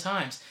back 7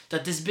 times.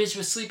 That this bitch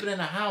was sleeping in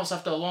a house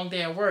after a long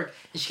day at work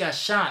and she got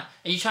shot.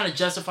 And you trying to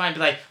justify and be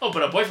like, oh,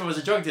 but her boyfriend was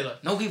a drug dealer.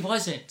 No, he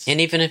wasn't. And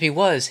even if he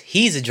was,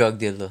 he's a drug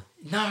dealer.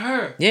 Not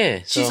her.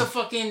 Yeah, she's a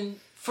fucking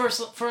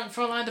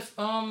frontline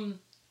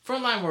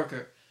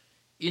worker.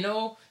 You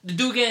know, the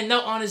dude getting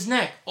knelt on his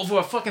neck over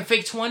a fucking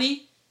fake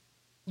 20.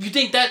 You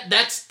think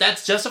that's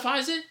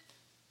justifies it?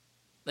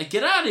 Like,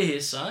 get out of here,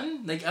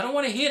 son. Like, I don't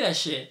want to hear that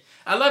shit.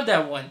 I love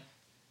that one.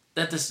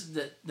 That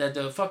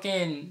the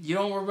fucking, you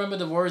don't remember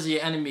the words of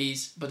your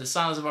enemies, but the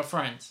silence of our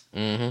friends.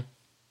 Mm-hmm.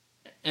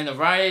 And the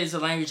riot is the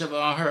language of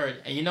the unheard.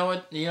 And you know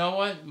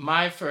what?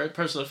 My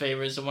personal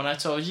favorite is the one I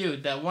told you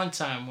that one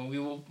time when we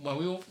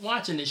were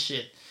watching this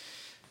shit.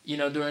 You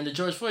know, during the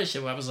George Floyd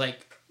shit, where I was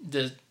like,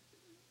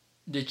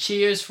 the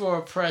cheers for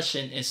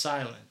oppression is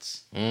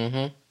silence.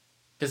 Mm-hmm.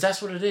 Because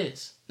that's what it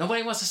is.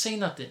 Nobody wants to say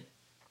nothing.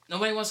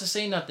 Nobody wants to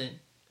say nothing.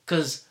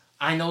 Because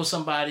I know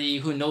somebody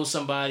who knows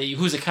somebody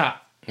who's a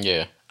cop.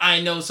 Yeah.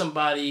 I know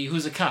somebody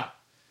who's a cop.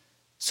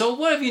 So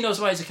what if you know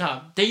somebody's a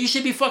cop? Then you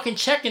should be fucking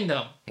checking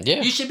them.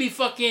 Yeah. You should be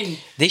fucking...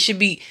 They should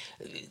be...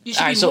 You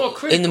should be more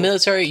critical. In the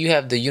military, you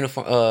have the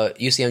uniform...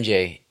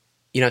 UCMJ.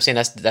 You know what I'm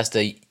saying? That's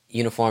the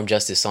uniform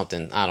justice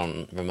something. I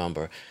don't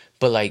remember.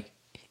 But like,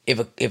 if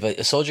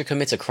a soldier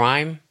commits a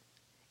crime,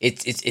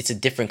 it's a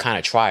different kind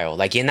of trial.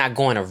 Like, you're not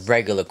going to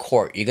regular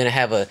court. You're going to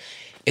have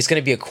it's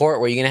going to be a court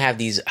where you're going to have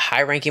these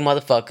high-ranking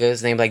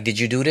motherfuckers. And they're like, did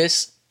you do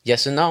this?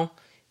 Yes or no?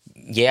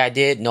 Yeah, I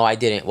did. No, I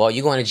didn't. Well,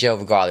 you're going to jail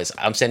regardless.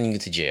 I'm sending you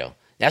to jail.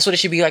 That's what it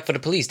should be like for the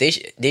police.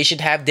 They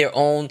should have their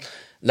own,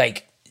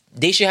 like,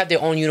 they should have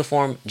their own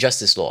uniform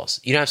justice laws.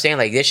 You know what I'm saying?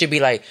 Like, they should be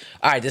like,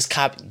 all right, this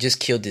cop just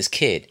killed this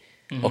kid.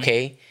 Mm-hmm.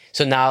 Okay?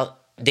 So now,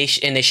 they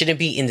shouldn't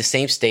be in the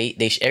same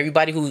state.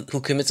 Everybody who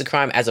commits a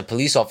crime as a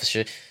police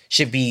officer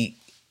should be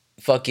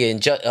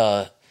fucking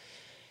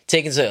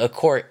taken to a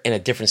court in a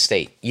different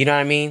state. You know what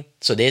I mean?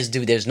 So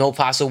there's no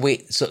possible way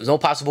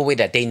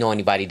that they know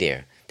anybody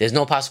there. There's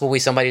no possible way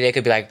somebody there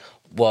could be like,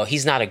 well,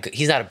 he's not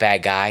a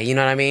bad guy. You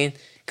know what I mean?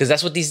 Because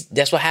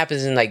that's what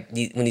happens in like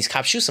when these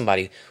cops shoot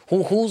somebody.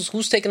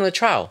 Who's taking them to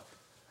trial?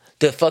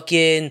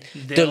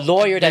 The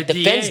lawyer that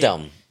defends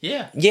them.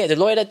 Yeah. Yeah, the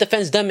lawyer that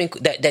defends them and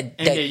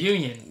their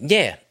union.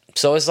 Yeah.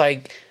 So it's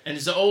like, and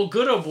it's the old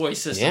good old boy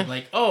system. Yeah.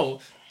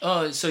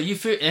 Like, so you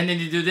fear, and then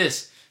you do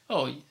this.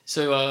 Oh,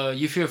 so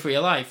you fear for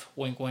your life?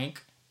 Wink,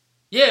 wink.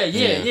 Yeah.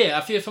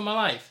 I fear for my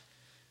life.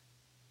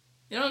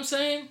 You know what I'm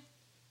saying?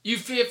 You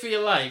fear for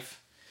your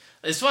life.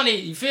 It's funny,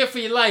 you fear for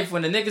your life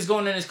when the nigga's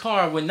going in his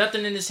car with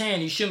nothing in his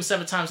hand, you shoot him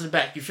 7 times in the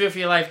back. You fear for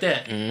your life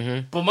there.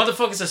 Mm-hmm. But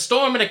motherfuckers are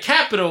storming the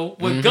Capitol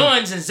with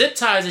guns and zip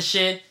ties and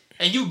shit,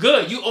 and you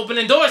good. You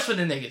opening doors for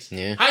the niggas.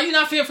 Yeah. How you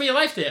not fear for your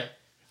life there?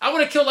 I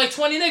would have killed like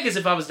 20 niggas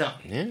if I was down.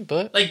 Yeah,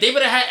 but... Like, they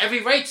would have had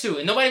every right to.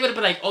 And nobody would have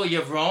been like, oh,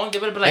 you're wrong. They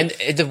would have been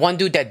like... And the one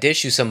dude that did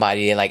shoot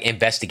somebody, they're like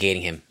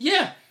investigating him.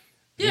 Yeah.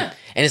 Yeah.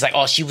 And it's like,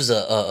 oh, she was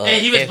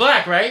and he was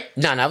black, right?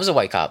 No, it was a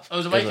white cop. Oh, it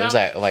was a white cop? It was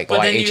like but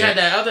white then you agent. had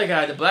that other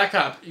guy, the black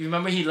cop. You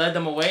remember he led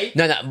them away?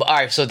 No, but all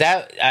right, so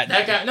that...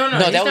 that guy... No,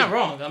 he's not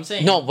wrong. I'm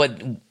saying... No,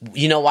 but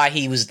you know why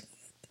he was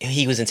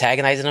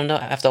antagonizing them though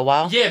after a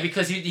while? Yeah,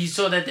 because he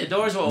saw that the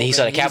doors were open. He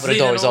saw the Capitol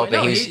doors open.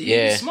 No, he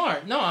was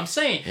smart. No, I'm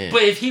saying. Yeah.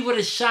 But if he would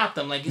have shot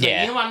them, like, you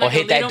know what, I'm not or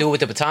hit that dude dude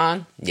with the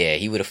baton,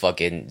 he would have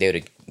fucking... They would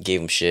have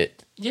gave him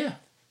shit. Yeah.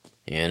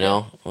 You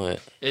know? What?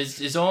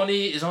 It's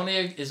only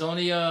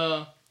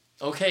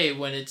okay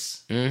when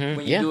it's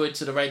when you do it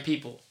to the right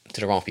people.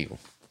 To the wrong people.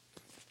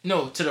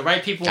 No, to the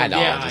right people. I know.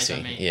 Yeah, I'm just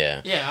saying.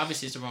 Yeah. Yeah,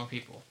 obviously it's the wrong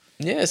people.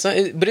 Yeah,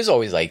 but it's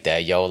always like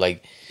that, yo.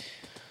 Like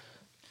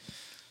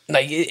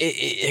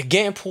it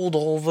getting pulled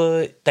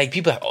over. Like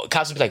people,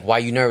 cops will be like, "Why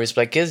you nervous?"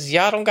 Like, cause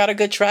y'all don't got a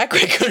good track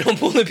record on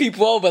pulling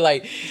people over.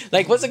 Like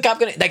what's a cop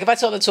gonna like? If I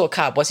tell that to a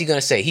cop, what's he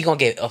gonna say? He gonna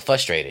get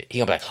frustrated. He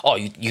gonna be like, "Oh,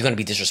 you're gonna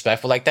be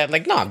disrespectful like that?"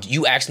 Like, no,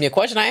 you asked me a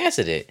question, I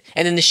answered it.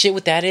 And then the shit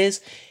with that is,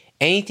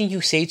 anything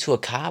you say to a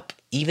cop,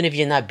 even if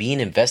you're not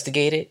being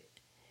investigated,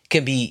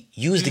 can be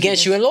used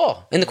against you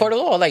in the court of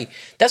law. Like,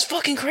 that's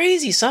fucking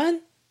crazy,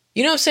 son.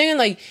 You know what I'm saying?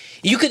 Like,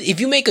 if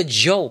you make a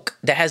joke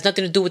that has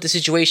nothing to do with the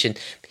situation,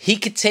 he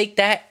could take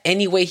that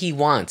any way he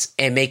wants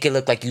and make it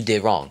look like you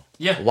did wrong.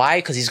 Yeah. Why?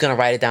 Because he's going to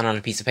write it down on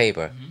a piece of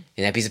paper.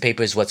 And that piece of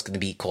paper is what's going to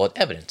be called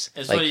evidence.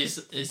 That's what he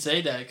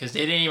say that, because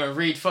they didn't even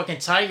read fucking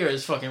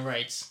Tiger's fucking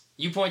rights.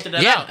 You pointed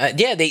that out.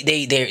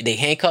 They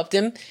handcuffed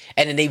him,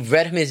 and then they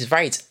read him his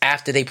rights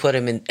after they took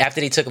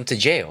him to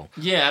jail.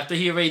 Yeah, after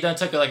he already done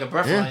took like a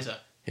breathalyzer.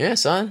 Yeah,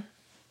 son.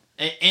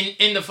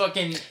 In the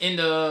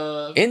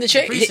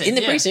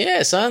precinct,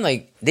 yeah, son.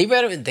 Like, they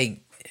read him.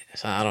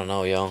 I don't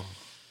know, yo.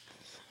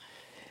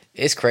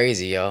 It's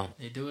crazy, yo.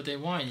 They do what they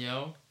want,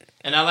 yo.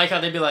 And I like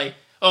how they be like,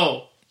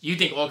 "Oh, you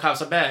think all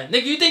cops are bad,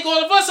 nigga? You think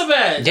all of us are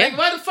bad? Yeah. Like,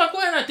 why the fuck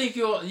wouldn't I think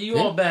you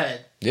all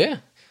bad? Yeah.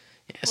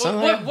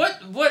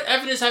 What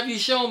evidence have you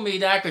shown me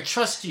that I could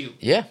trust you?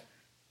 Yeah.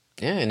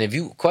 Yeah, and if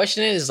you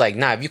question it, it's like,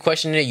 nah, if you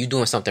question it, you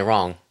doing something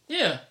wrong.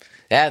 Yeah.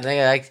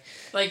 Yeah,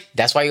 like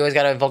that's why you always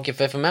gotta invoke your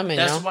Fifth Amendment.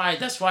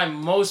 That's why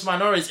most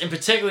minorities, and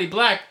particularly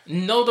black,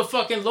 know the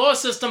fucking law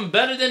system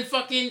better than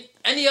fucking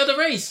any other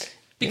race.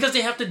 Because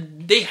they have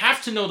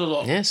to know the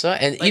law. Yeah, so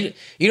and like,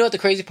 you know what the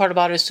crazy part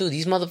about it is too?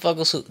 These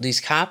motherfuckers, these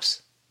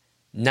cops,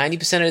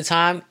 90% of the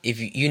time, if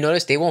you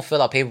notice, they won't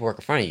fill out paperwork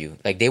in front of you.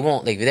 Like, they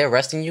won't, like, if they're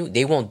arresting you,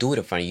 they won't do it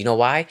in front of you. You know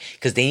why?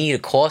 Because they need to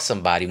call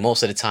somebody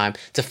most of the time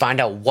to find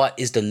out what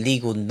is the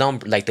legal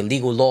number, like the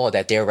legal law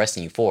that they're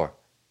arresting you for.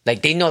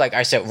 Like, they know, like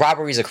I said,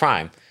 robbery is a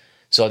crime.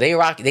 So they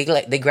grab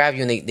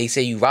you and they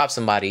say you robbed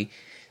somebody.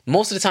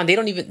 Most of the time, they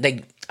don't even,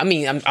 like, I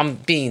mean, I'm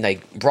being,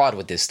 like, broad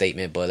with this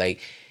statement, but, like,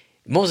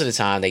 most of the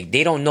time, like,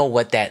 they don't know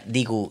what that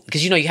legal,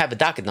 because, you have a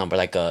docket number,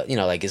 like,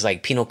 like, it's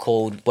like penal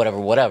code,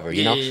 whatever,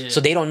 you know? Yeah.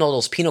 So they don't know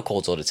those penal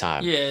codes all the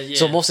time. Yeah.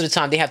 So most of the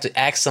time, they have to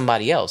ask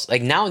somebody else.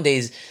 Like,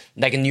 nowadays,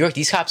 like, in New York,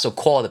 these cops will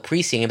call the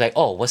precinct and be like,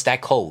 oh, what's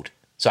that code?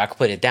 So I can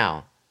put it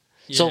down.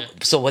 Yeah.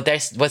 So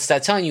what's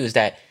that telling you is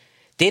that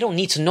they don't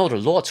need to know the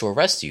law to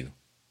arrest you.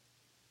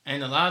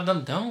 And a lot of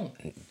them don't.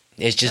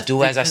 It's just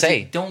do as I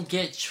say. They don't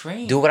get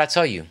trained. Do what I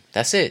tell you.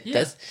 That's it.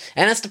 Yeah.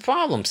 That's the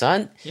problem,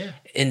 son. Yeah.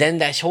 And then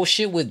that whole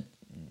shit with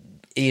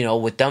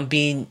them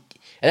being,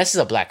 and this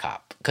is a black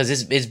cop, because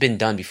it's been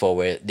done before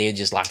where they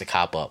just lock the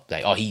cop up,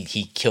 like, oh, he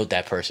killed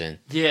that person.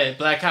 Yeah,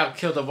 black cop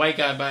killed a white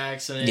guy by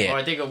accident, or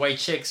I think a white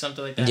chick,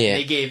 something like that. Yeah.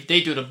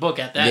 They do the book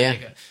at that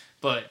nigga,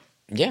 but.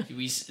 Yeah.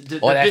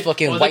 Or that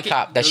fucking white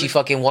cop that she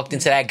fucking walked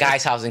into that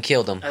guy's house and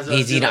killed him.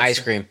 He's eating ice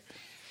cream.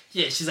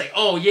 Yeah, she's like,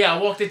 oh yeah,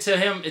 I walked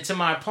into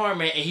my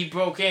apartment and he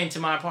broke into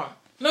my apartment.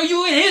 No,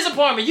 you in his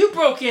apartment. You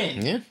broke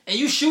in. Yeah. And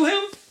you shoot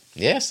him?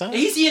 Yeah, son. And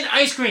he's eating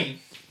ice cream.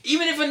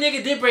 Even if a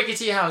nigga did break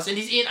into your house and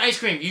he's eating ice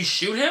cream, you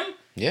shoot him?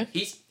 Yeah.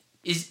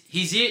 Is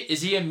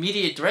he an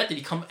immediate threat? Did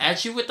he come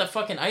at you with the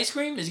fucking ice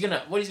cream?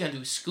 What he's gonna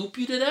do? Scoop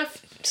you to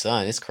death?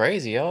 Son, it's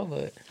crazy, yo,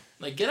 but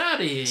like, get out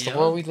of here, it's the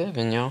world we live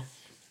in, yo.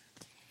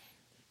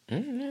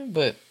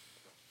 But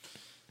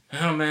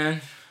oh man,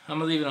 I'm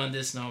gonna leave it on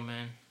this note,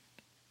 man.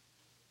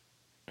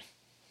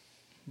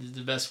 This is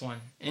the best one.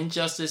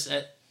 Injustice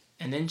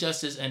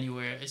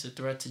anywhere is a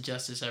threat to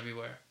justice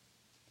everywhere.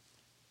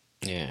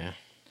 Yeah.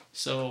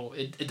 So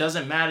it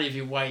doesn't matter if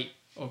you're white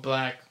or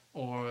black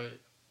or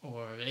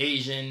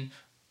Asian.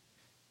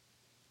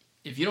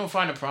 If you don't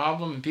find a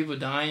problem and people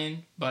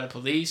dying by the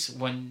police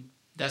when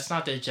that's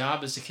not their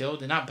job is to kill,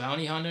 they're not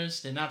bounty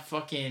hunters, they're not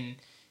fucking,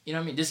 you know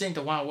what I mean? This ain't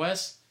the Wild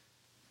West.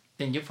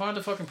 Then you're part of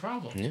the fucking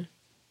problem. Yeah.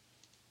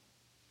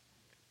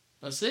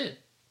 That's it.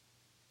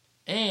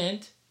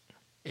 And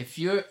if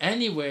you're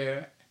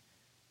anywhere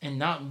and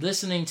not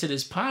listening to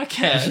this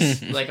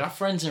podcast, like our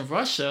friends in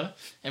Russia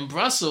and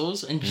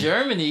Brussels and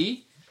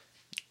Germany,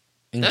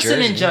 that's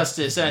an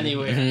injustice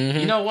anywhere.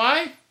 You know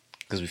why?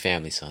 Because we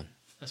family, son.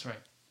 That's right.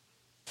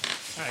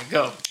 All right,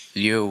 go.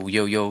 Yo,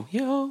 yo, yo,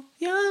 yo,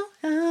 yo,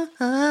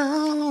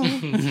 yo.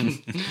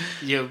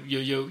 Yo, yo,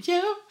 yo,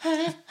 yo.